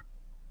War.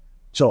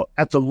 So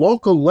at the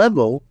local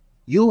level,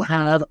 you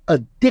have a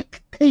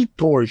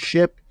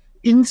dictatorship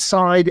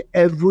inside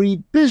every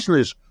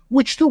business,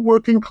 which the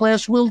working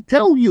class will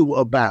tell you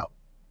about.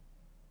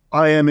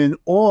 I am in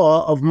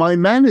awe of my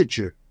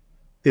manager.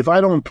 If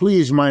I don't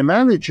please my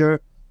manager,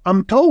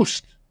 I'm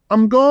toast.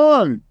 I'm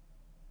gone.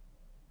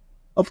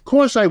 Of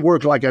course I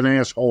work like an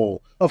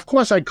asshole. Of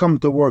course I come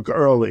to work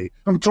early.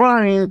 I'm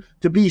trying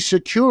to be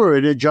secure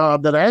in a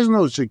job that has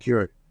no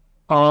security.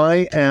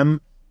 I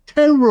am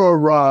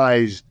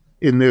terrorized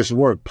in this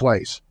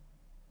workplace.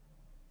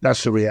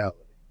 That's the reality.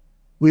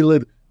 We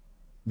live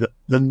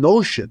the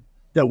notion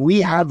that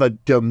we have a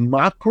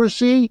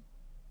democracy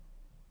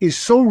is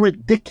so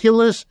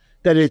ridiculous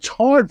that it's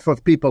hard for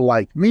people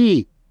like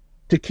me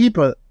to keep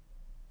a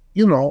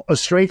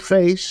straight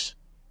face,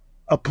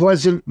 a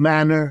pleasant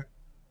manner.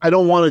 I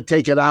don't want to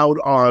take it out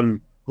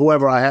on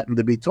whoever I happen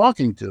to be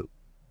talking to.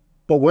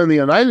 But when the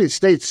United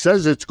States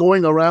says it's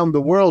going around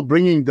the world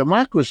bringing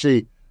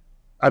democracy,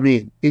 I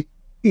mean,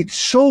 it's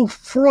so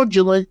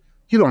fraudulent,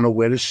 you don't know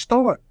where to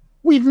start.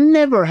 We've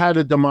never had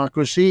a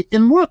democracy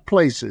in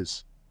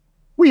workplaces.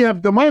 We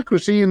have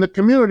democracy in the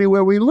community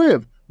where we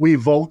live. We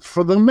vote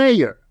for the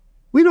mayor.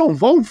 We don't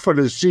vote for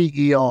the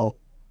CEO.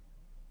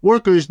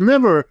 Workers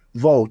never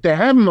vote. They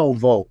have no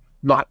vote.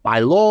 Not by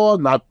law,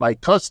 not by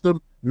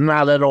custom,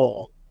 not at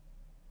all.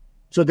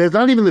 So there's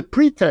not even a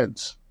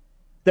pretense.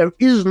 There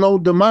is no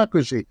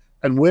democracy.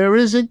 And where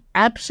is it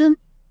absent?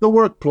 The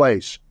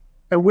workplace.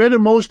 And where do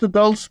most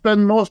adults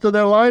spend most of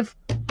their life?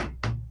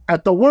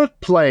 At the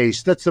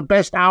workplace. That's the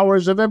best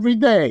hours of every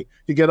day.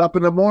 You get up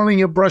in the morning,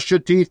 you brush your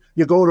teeth,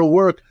 you go to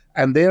work,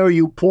 and there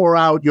you pour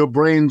out your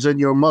brains and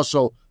your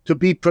muscle to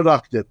be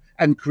productive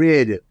and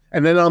creative.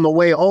 And then on the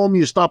way home,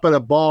 you stop at a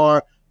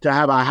bar to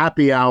have a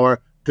happy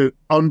hour to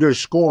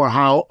underscore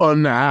how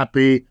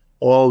unhappy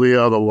all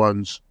the other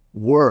ones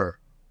were.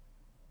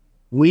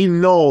 We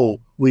know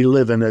we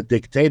live in a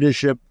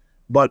dictatorship,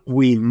 but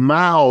we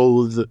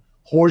mouth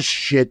horse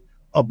shit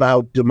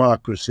about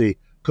democracy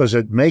because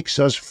it makes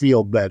us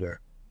feel better.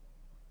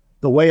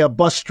 The way a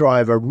bus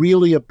driver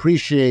really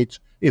appreciates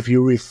if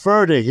you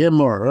refer to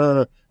him or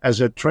her as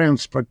a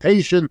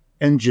transportation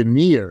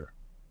engineer.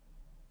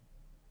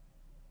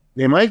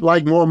 They might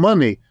like more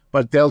money,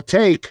 but they'll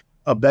take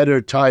a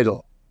better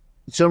title.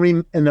 So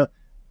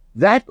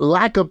that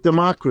lack of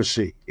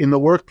democracy in the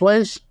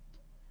workplace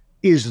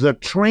is the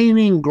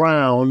training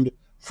ground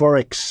for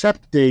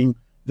accepting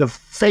the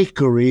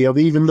fakery of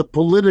even the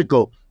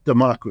political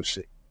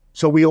democracy.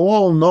 So we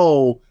all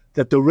know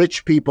that the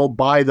rich people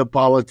buy the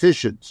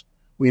politicians.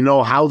 We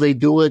know how they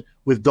do it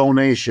with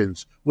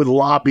donations, with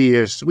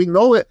lobbyists. We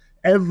know it.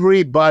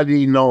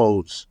 Everybody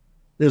knows.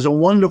 There's a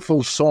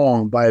wonderful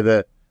song by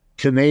the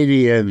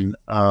Canadian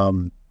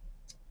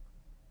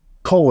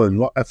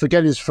Cohen. I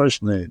forget his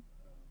first name.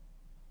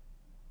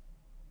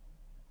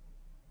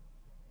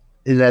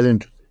 Isn't that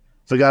interesting?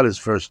 Forgot his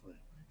first name.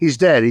 He's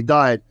dead. He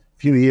died a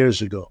few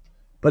years ago.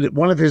 But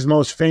one of his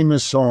most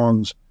famous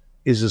songs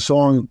is a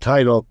song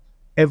titled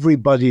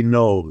Everybody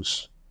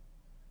Knows.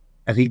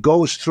 And he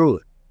goes through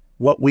it,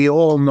 what we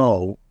all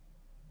know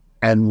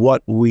and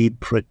what we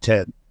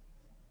pretend.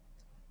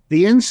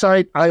 The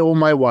insight I owe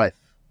my wife.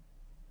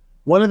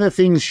 One of the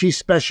things she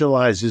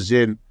specializes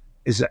in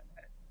is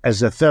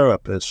as a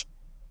therapist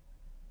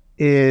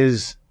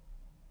is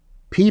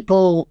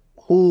people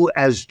who,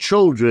 as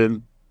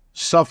children,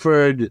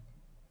 suffered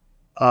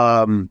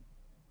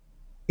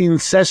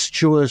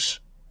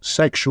incestuous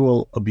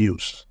sexual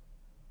abuse.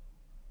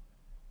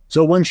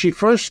 So when she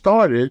first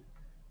started,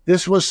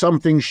 this was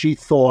something she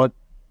thought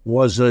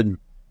was an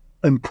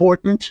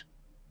important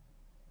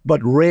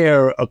but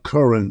rare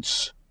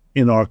occurrence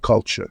in our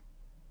culture.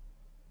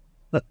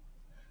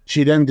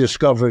 She then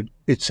discovered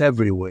it's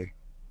everywhere.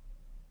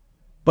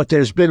 But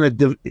there's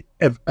been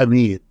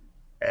everywhere.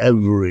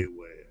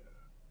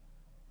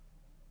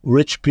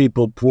 Rich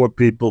people, poor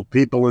people,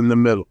 people in the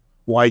middle,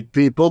 white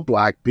people,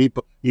 black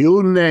people,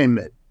 you name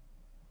it.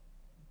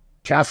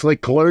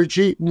 Catholic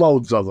clergy,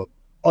 loads of them.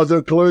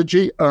 Other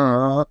clergy,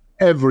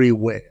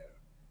 everywhere.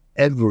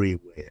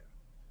 Everywhere.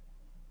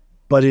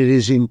 But it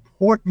is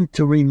important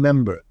to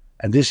remember,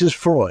 and this is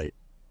Freud,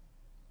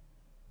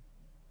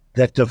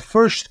 that the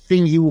first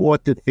thing you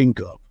ought to think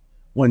of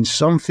when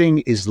something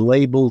is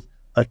labeled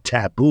a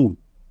taboo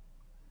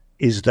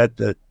is that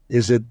there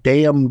is a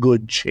damn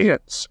good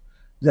chance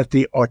that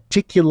the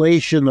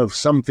articulation of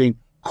something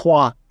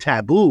qua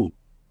taboo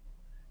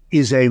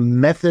is a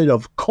method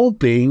of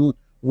coping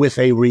with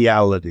a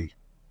reality.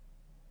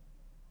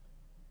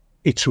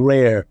 It's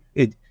rare.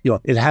 It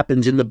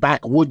happens in the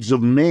backwoods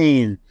of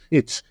Maine.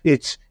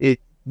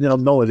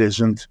 No, it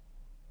isn't.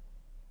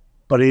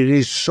 But it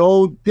is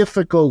so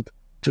difficult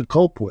to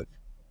cope with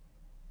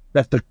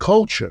that the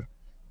culture,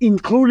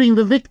 including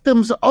the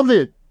victims of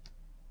it,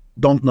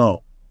 don't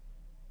know.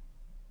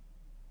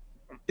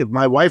 If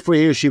my wife were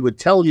here, she would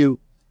tell you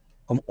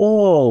of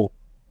all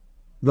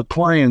the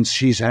clients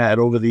she's had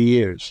over the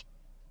years,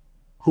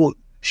 who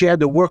she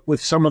had to work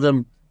with some of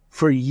them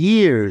for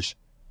years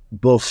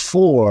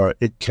before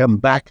it came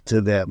back to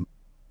them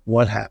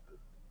what happened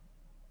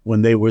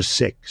when they were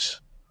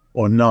 6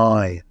 or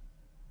 9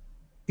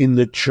 in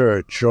the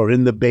church or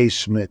in the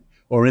basement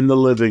or in the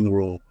living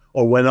room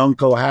or when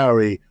Uncle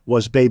Harry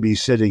was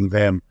babysitting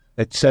them,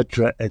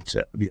 etc.,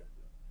 etc.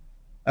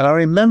 And I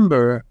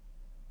remember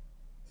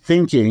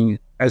thinking,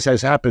 as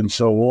has happened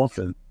so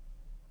often,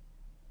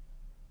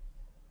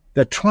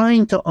 that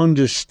trying to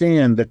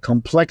understand the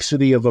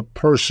complexity of a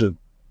person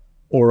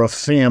or a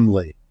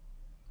family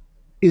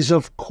is,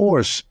 of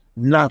course,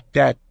 not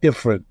that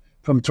different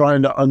from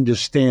trying to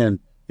understand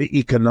the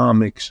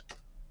economics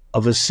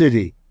of a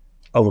city,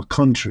 of a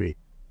country,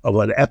 of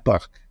an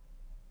epoch.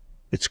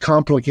 It's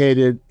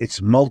complicated,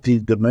 it's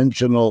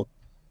multidimensional,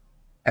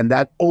 and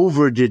that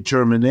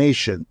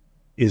overdetermination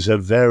is a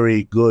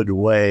very good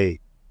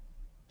way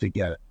to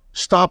get it.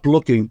 Stop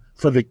looking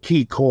for the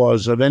key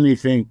cause of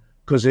anything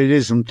because it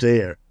isn't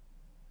there.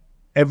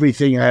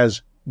 Everything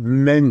has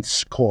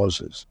immense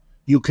causes.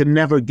 You can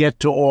never get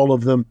to all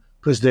of them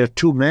because there are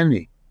too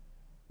many.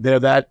 They're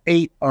that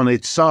 8 on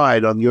its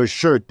side on your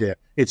shirt there.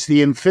 It's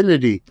the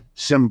infinity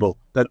symbol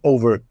that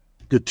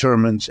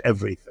overdetermines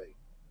everything.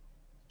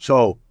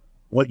 So,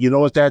 what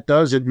that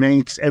does? It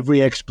makes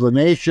every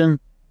explanation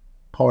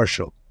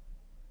partial.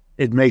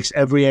 It makes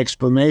every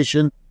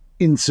explanation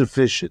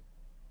insufficient.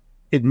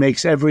 It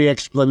makes every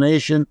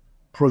explanation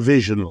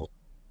provisional.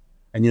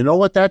 And you know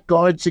what that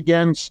guards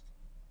against?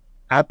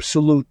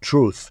 Absolute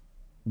truth.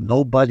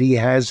 Nobody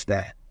has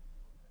that.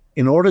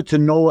 In order to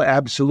know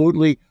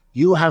absolutely,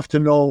 you have to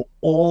know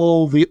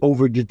all the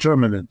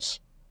overdeterminants,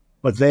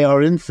 but they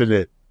are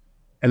infinite.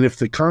 And if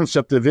the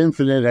concept of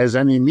infinite has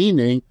any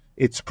meaning,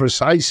 it's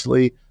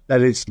precisely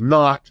that it's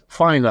not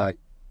finite.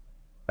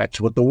 That's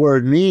what the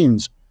word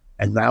means.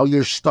 And now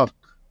you're stuck.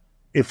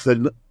 If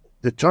the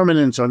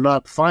determinants are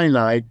not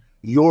finite,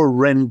 your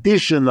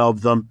rendition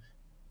of them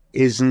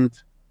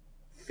isn't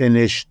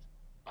finished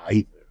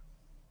either.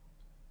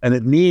 And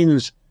it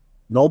means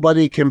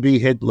nobody can be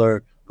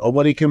Hitler,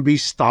 nobody can be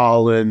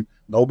Stalin,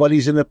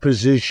 nobody's in a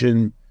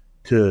position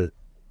to,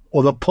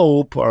 or the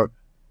Pope, or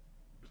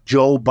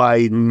Joe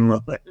Biden,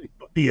 or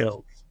anybody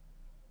else.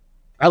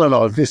 I don't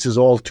know if this is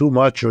all too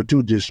much or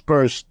too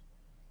dispersed,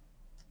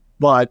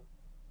 but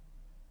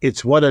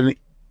it's what a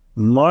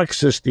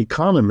Marxist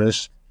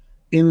economist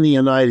in the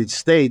United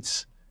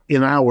States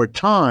in our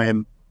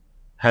time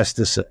has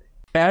to say.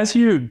 As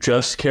you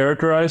just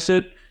characterized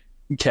it,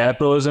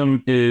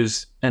 capitalism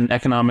is an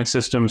economic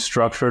system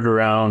structured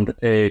around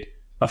a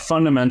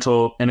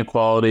fundamental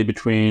inequality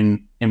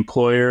between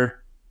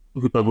employer,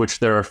 of which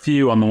there are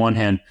few on the one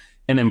hand,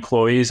 and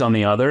employees on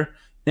the other.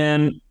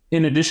 And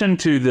in addition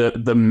to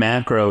the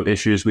macro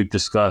issues we've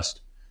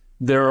discussed,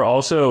 there are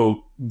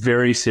also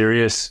very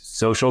serious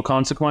social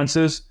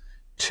consequences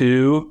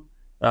to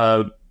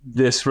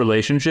this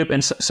relationship,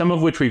 and some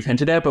of which we've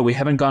hinted at, but we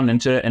haven't gone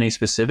into any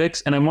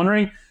specifics. And I'm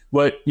wondering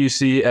what you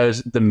see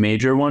as the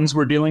major ones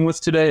we're dealing with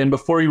today. And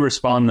before you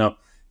respond, though,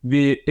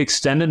 the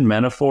extended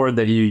metaphor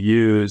that you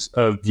use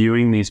of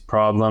viewing these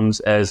problems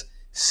as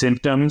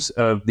symptoms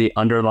of the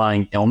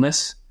underlying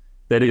illness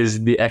that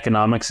is the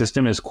economic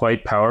system is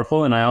quite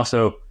powerful. And I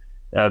also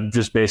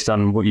just based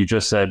on what you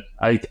just said.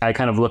 I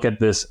kind of look at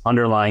this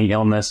underlying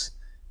illness,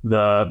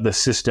 the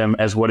system,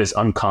 as what is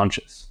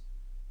unconscious.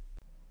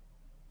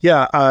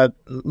 Yeah,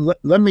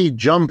 let me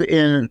jump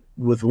in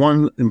with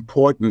one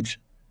important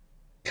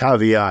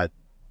caveat.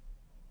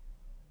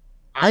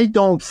 I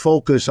don't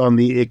focus on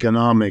the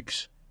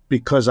economics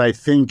because I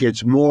think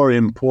it's more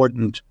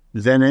important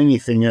than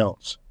anything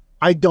else.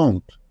 I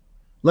don't.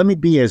 Let me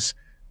be as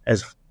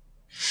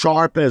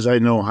sharp as I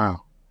know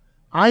how.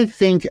 I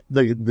think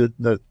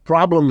the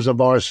problems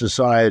of our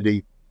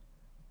society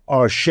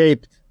are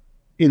shaped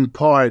in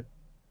part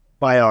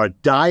by our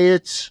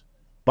diets,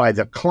 by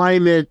the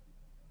climate,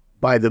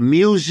 by the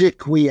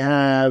music we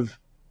have,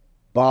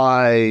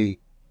 by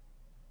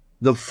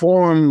the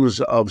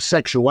forms of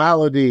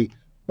sexuality.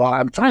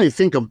 I'm trying to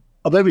think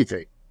of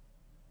everything.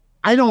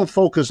 I don't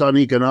focus on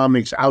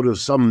economics out of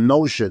some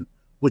notion,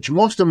 which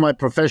most of my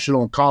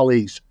professional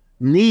colleagues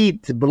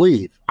need to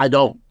believe. I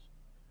don't.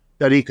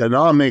 That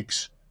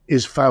economics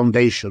is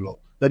foundational,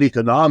 that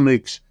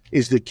economics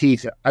is the key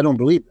to. I don't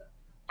believe that.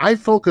 I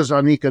focus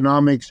on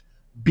economics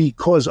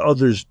because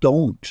others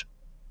don't,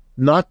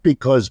 not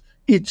because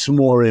it's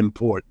more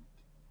important.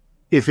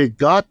 If it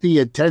got the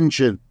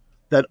attention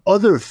that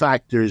other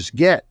factors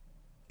get,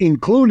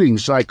 including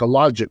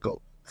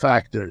psychological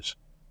factors,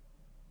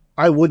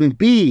 I wouldn't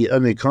be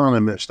an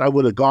economist. I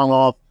would have gone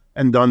off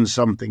and done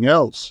something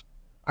else.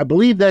 I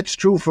believe that's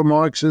true for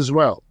Marx as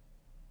well.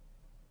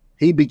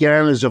 He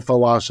began as a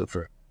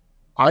philosopher.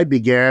 I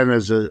began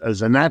as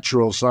a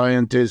natural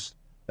scientist,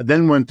 and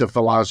then went to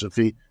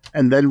philosophy,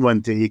 and then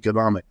went to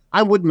economics.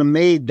 I wouldn't have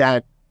made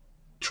that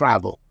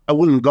travel. I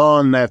wouldn't have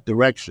gone that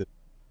direction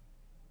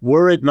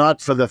were it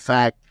not for the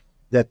fact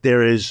that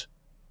there is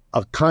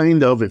a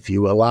kind of, if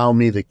you allow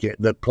me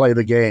to play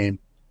the game,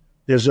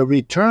 there's a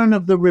return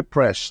of the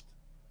repressed.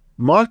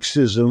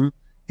 Marxism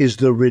is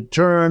the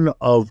return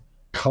of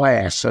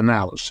class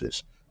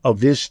analysis, of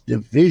this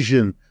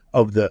division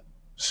of the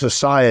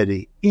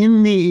society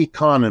in the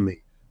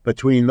economy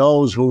between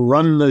those who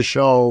run the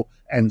show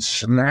and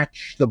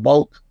snatch the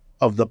bulk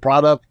of the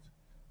product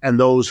and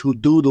those who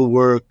do the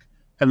work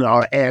and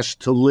are asked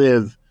to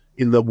live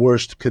in the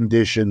worst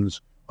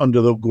conditions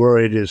under the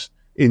greatest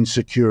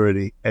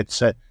insecurity,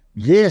 etc.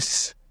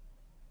 This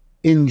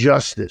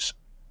injustice,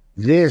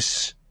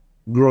 this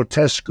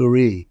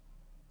grotesquerie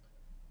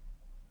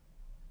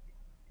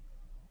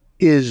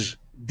is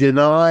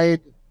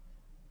denied,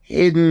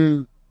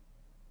 hidden,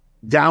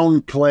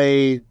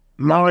 downplayed,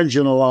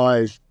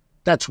 marginalized.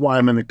 That's why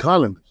I'm an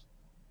economist.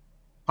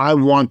 I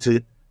want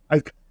to,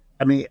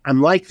 I mean,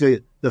 I'm like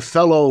the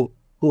fellow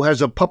who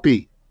has a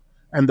puppy,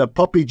 and the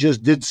puppy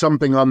just did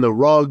something on the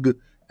rug,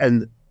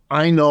 and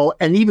I know,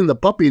 and even the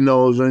puppy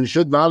knows, and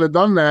should not have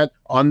done that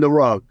on the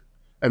rug.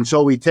 And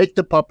so we take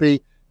the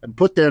puppy and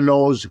put their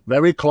nose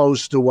very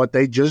close to what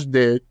they just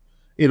did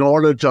in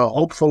order to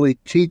hopefully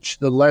teach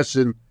the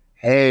lesson,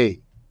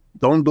 hey,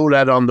 don't do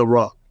that on the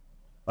rug.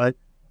 Right?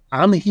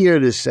 I'm here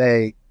to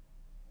say,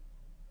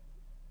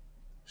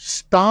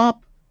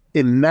 stop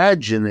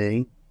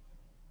imagining.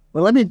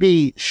 Well, let me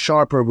be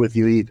sharper with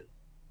you even.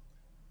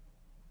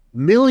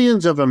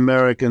 Millions of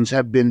Americans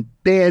have been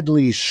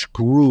badly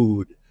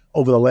screwed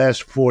over the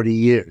last 40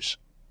 years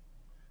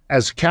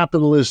as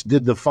capitalists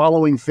did the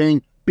following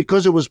thing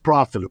because it was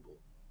profitable.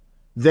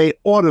 They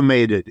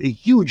automated a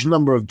huge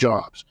number of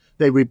jobs.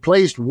 They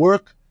replaced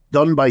work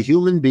done by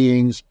human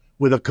beings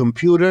with a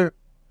computer,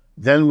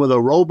 then with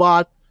a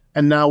robot,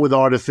 and now with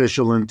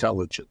artificial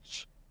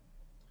intelligence.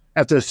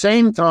 At the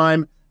same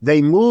time,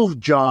 they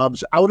moved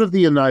jobs out of the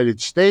United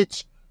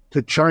States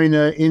to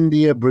China,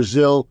 India,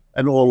 Brazil,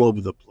 and all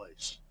over the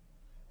place.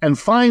 And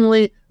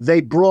finally,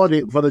 they brought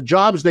it for the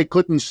jobs they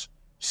couldn't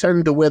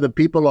send to where the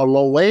people are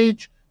low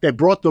wage. They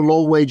brought the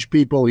low wage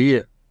people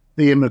here,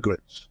 the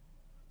immigrants.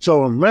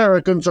 So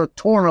Americans are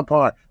torn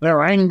apart.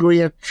 They're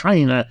angry at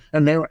China,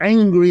 and they're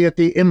angry at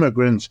the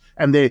immigrants,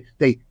 and they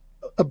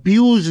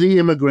abuse the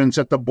immigrants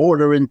at the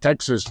border in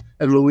Texas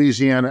and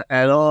Louisiana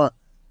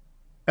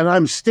and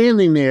I'm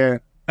standing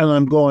there and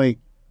I'm going,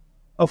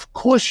 of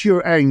course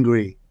you're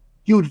angry.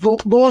 You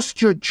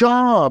lost your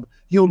job.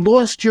 You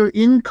lost your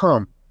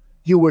income.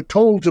 You were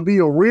told to be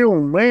a real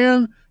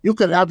man. You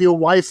could have your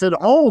wife at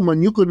home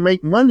and you could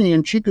make money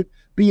and she could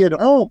be at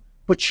home,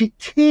 but she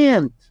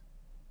can't.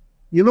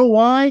 You know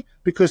why?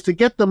 Because to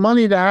get the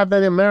money to have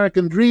that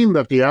American dream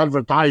that the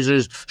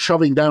advertisers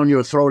shoving down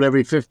your throat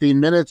every 15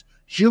 minutes,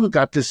 you've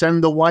got to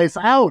send the wife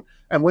out.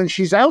 And when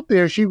she's out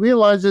there, she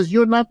realizes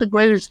you're not the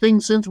greatest thing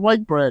since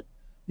white bread.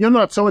 You're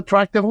not so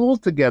attractive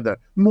altogether.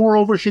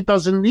 Moreover, she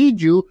doesn't need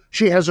you.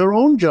 She has her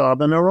own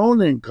job and her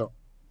own income.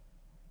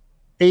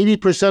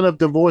 80% of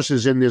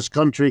divorces in this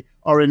country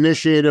are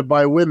initiated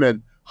by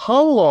women.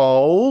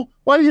 Hello?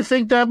 Why do you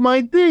think that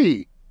might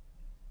be?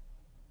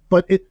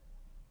 But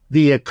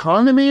the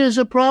economy is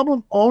a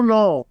problem? Oh,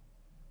 no.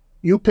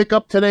 You pick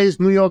up today's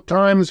New York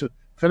Times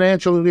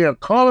financial, the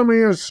economy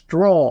is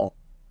strong.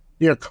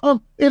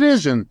 It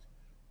isn't.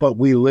 But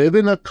we live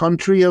in a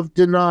country of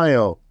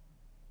denial.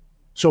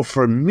 So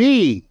for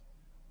me,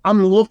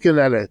 I'm looking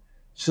at a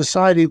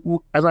society,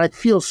 and I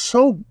feel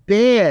so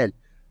bad.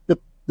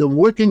 The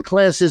working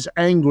class is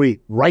angry,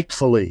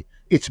 rightfully.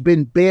 It's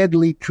been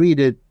badly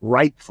treated,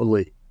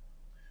 rightfully.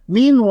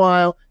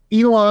 Meanwhile,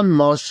 Elon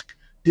Musk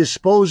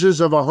disposes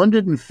of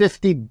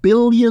 $150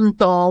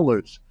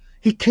 billion.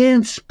 He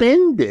can't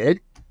spend it.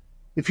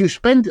 If you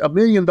spend $1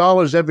 million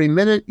every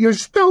minute, you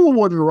still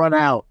wouldn't run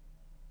out.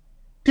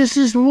 This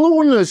is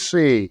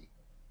lunacy.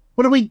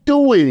 What are we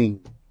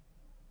doing?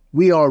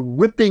 We are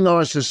ripping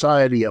our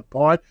society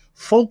apart,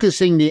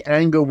 focusing the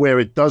anger where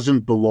it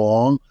doesn't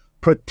belong,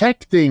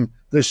 protecting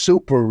the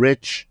super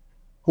rich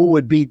who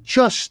would be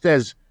just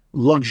as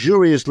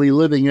luxuriously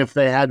living if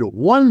they had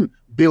 $1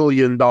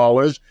 billion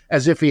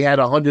as if he had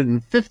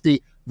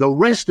 150. The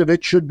rest of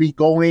it should be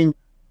going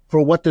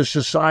for what the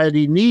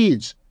society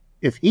needs.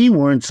 If he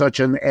weren't such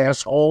an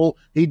asshole,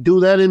 he'd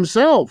do that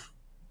himself.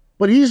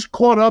 But he's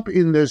caught up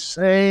in the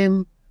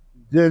same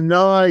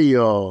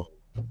denial,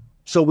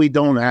 so we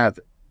don't have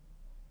it.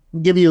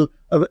 I'll give you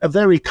a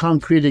very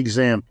concrete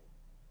example.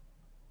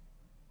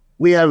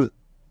 We have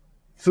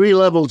 3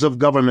 levels of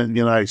government in the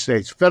United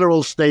States: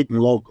 federal, state, and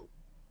local.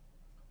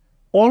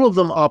 All of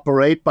them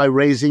operate by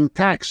raising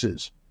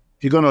taxes.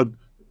 If you're going to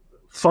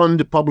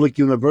fund public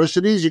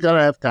universities, you got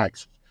to have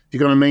taxes. If you're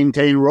going to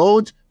maintain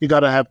roads, you got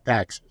to have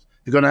taxes.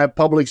 If you're going to have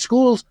public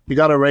schools, you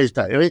got to raise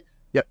taxes. I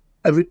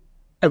mean,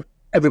 yeah,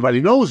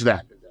 everybody knows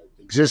that.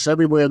 It exists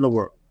everywhere in the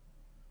world.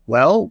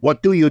 Well,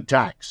 what do you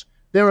tax?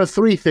 There are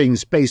 3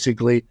 things,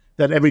 basically,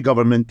 that every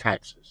government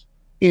taxes.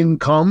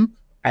 Income,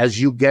 as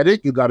you get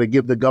it, you got to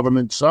give the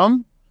government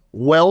some.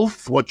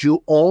 Wealth, what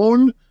you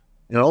own,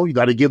 you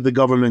got to give the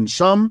government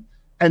some.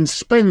 And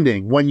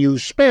spending, when you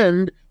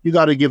spend, you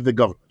got to give the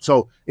government.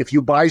 So if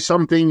you buy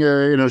something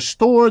in a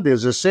store,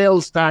 there's a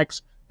sales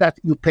tax that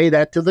you pay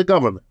that to the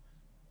government.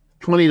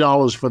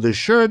 $20 for the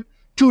shirt,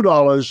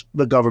 $2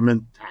 the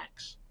government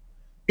tax.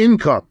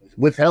 Income,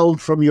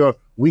 withheld from your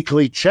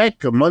weekly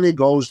check, money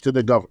goes to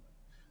the government.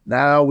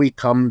 Now we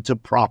come to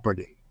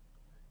property.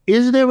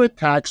 Is there a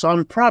tax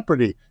on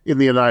property in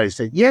the United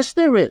States? Yes,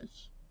 there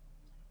is.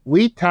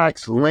 We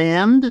tax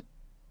land,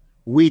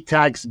 we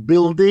tax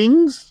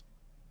buildings,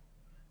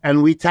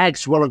 and we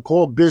tax what are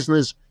called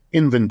business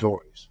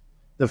inventories.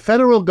 The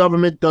federal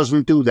government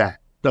doesn't do that,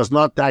 does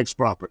not tax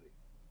property.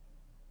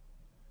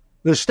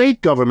 The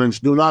state governments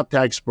do not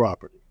tax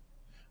property.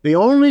 The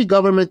only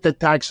government that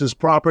taxes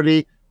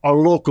property are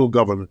local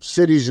governments,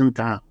 cities and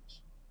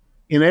towns.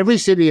 In every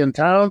city and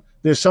town,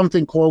 there's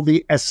something called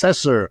the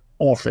assessor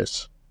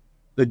office.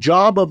 The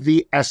job of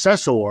the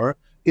assessor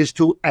is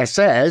to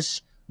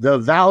assess the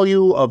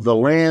value of the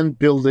land,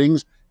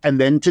 buildings, and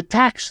then to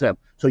tax them.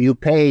 So you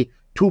pay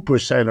 2%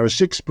 or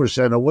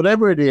 6% or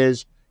whatever it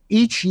is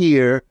each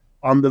year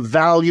on the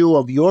value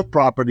of your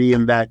property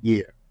in that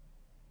year.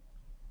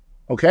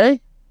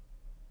 Okay?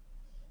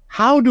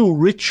 How do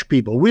rich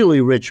people,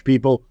 really rich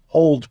people,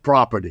 hold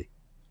property?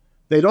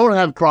 They don't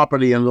have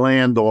property in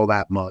land all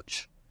that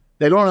much.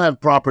 They don't have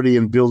property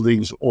in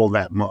buildings all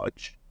that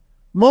much.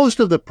 Most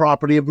of the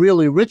property of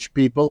really rich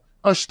people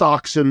are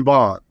stocks and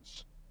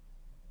bonds.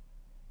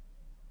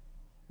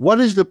 What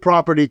is the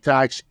property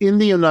tax in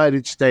the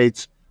United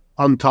States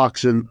on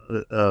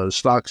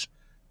stocks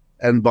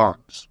and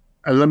bonds?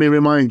 And let me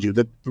remind you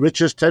that the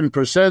richest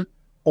 10%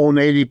 own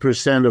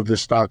 80% of the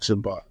stocks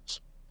and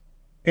bonds.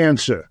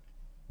 Answer: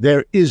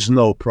 there is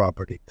no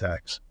property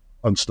tax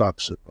on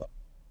stocks and bonds.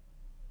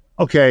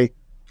 Okay,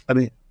 I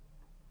mean,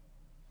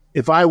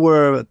 if I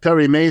were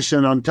Perry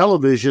Mason on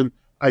television,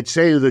 I'd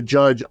say to the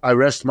judge, I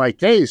rest my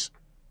case.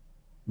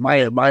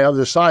 My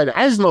other side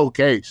has no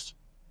case.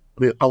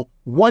 I mean,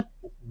 what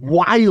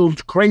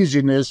wild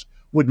craziness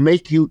would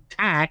make you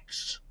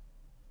tax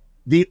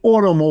the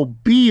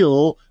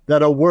automobile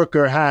that a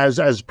worker has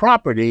as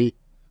property,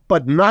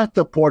 but not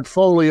the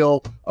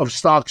portfolio of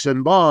stocks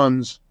and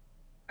bonds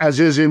as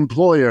his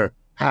employer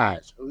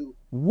has?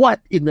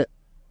 What in the...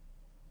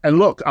 And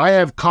look, I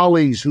have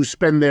colleagues who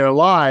spend their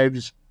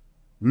lives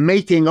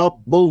making up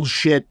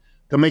bullshit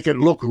to make it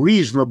look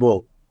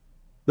reasonable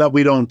that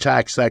we don't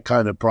tax that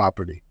kind of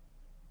property.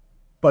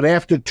 But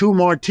after 2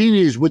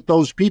 martinis with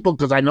those people,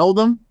 because I know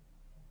them,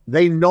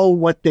 they know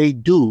what they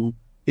do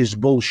is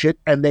bullshit,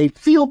 and they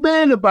feel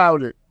bad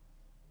about it.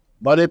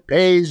 But it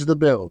pays the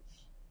bills.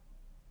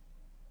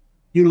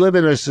 You live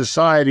in a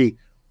society,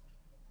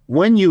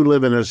 when you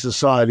live in a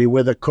society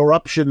where the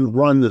corruption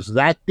runs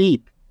that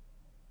deep,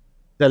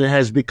 that it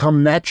has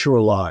become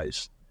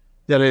naturalized,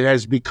 that it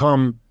has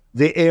become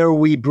the air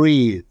we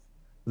breathe,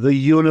 the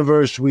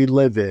universe we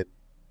live in,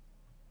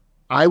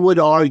 I would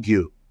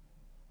argue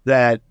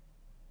that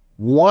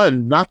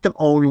one, not the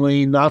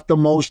only, not the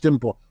most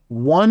important,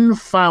 one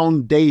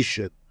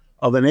foundation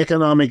of an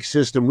economic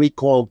system we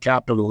call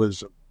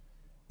capitalism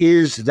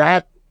is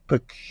that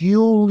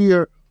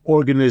peculiar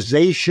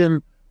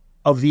organization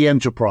of the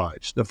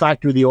enterprise, the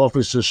factory, the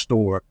office, the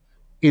store,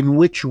 in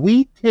which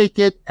we take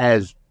it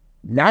as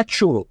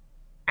natural,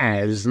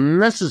 as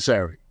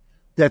necessary,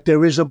 that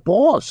there is a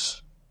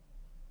boss,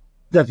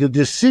 that the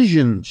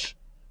decisions,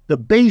 the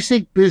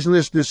basic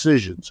business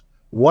decisions,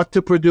 what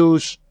to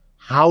produce,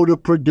 how to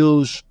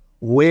produce,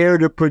 where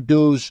to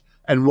produce,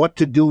 and what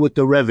to do with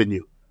the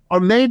revenue are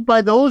made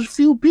by those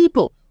few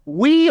people.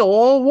 We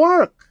all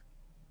work.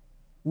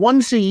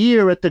 Once a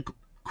year at the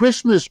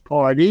Christmas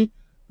party,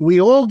 we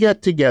all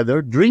get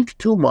together, drink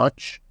too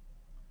much,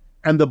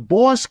 and the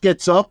boss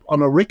gets up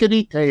on a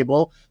rickety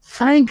table,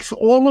 thanks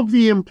all of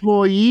the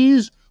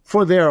employees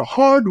for their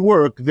hard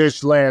work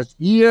this last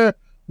year,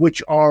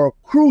 which are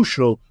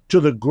crucial to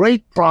the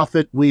great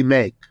profit we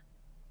make.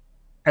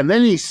 And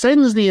then he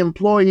sends the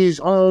employees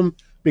home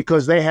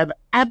because they have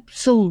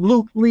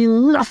absolutely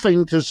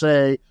nothing to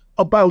say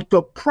about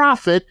the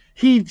profit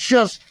he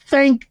just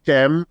thanked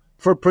them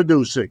for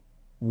producing.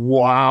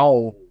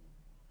 Wow.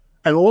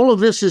 And all of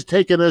this is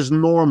taken as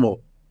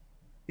normal.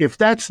 If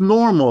that's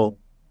normal,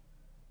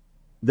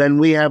 then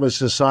we have a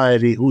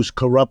society whose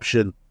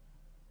corruption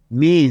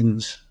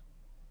means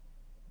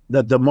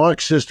that the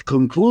Marxist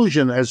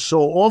conclusion has so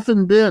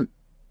often been,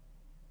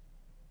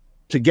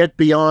 to get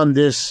beyond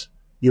this,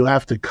 you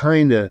have to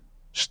kind of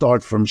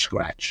start from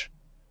scratch.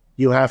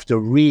 You have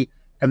to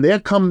and there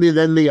come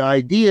then the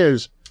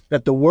ideas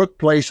that the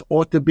workplace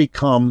ought to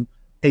become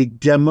a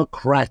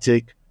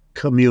democratic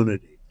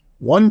community.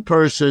 One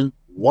person,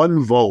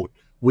 one vote.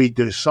 We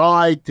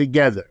decide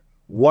together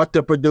what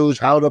to produce,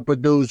 how to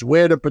produce,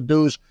 where to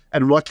produce,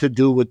 and what to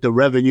do with the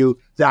revenue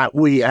that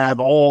we have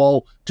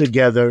all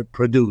together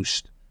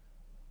produced.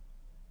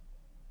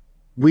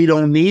 We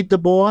don't need the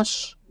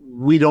boss.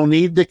 We don't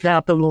need the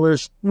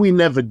capitalist. We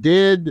never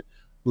did.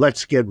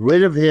 Let's get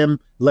rid of him.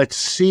 Let's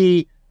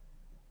see,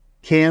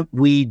 can't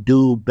we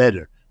do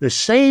better? The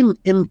same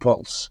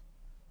impulse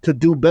to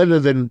do better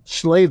than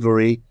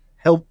slavery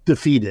helped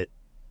defeat it.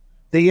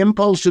 The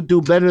impulse to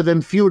do better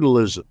than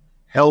feudalism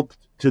helped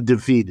to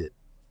defeat it.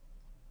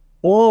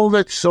 All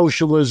that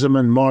socialism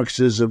and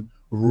Marxism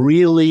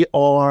really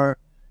are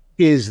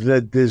is the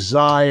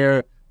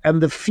desire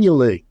and the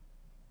feeling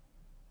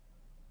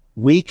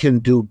we can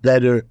do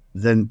better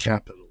than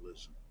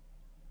capitalism.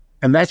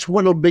 And that's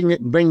what will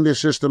bring the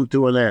system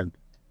to an end.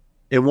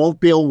 It won't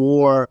be a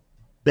war,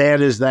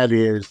 bad as that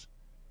is.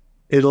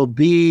 It'll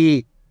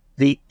be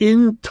the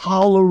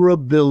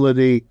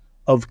intolerability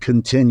of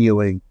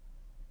continuing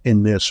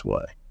in this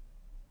way.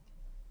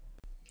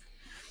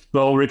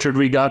 Well, Richard,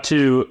 we got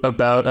to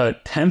about a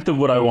tenth of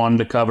what I wanted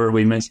to cover.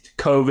 We missed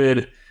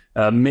COVID,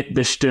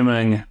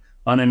 Mitbestimmung,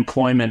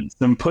 unemployment,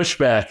 some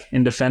pushback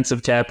in defense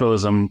of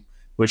capitalism,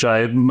 which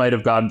I might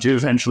have gotten to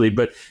eventually.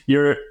 But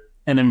you're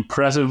an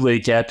impressively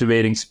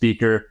captivating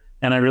speaker,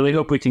 and I really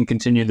hope we can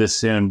continue this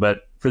soon.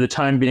 But for the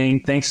time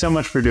being, thanks so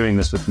much for doing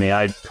this with me.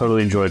 I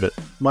totally enjoyed it.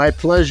 My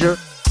pleasure.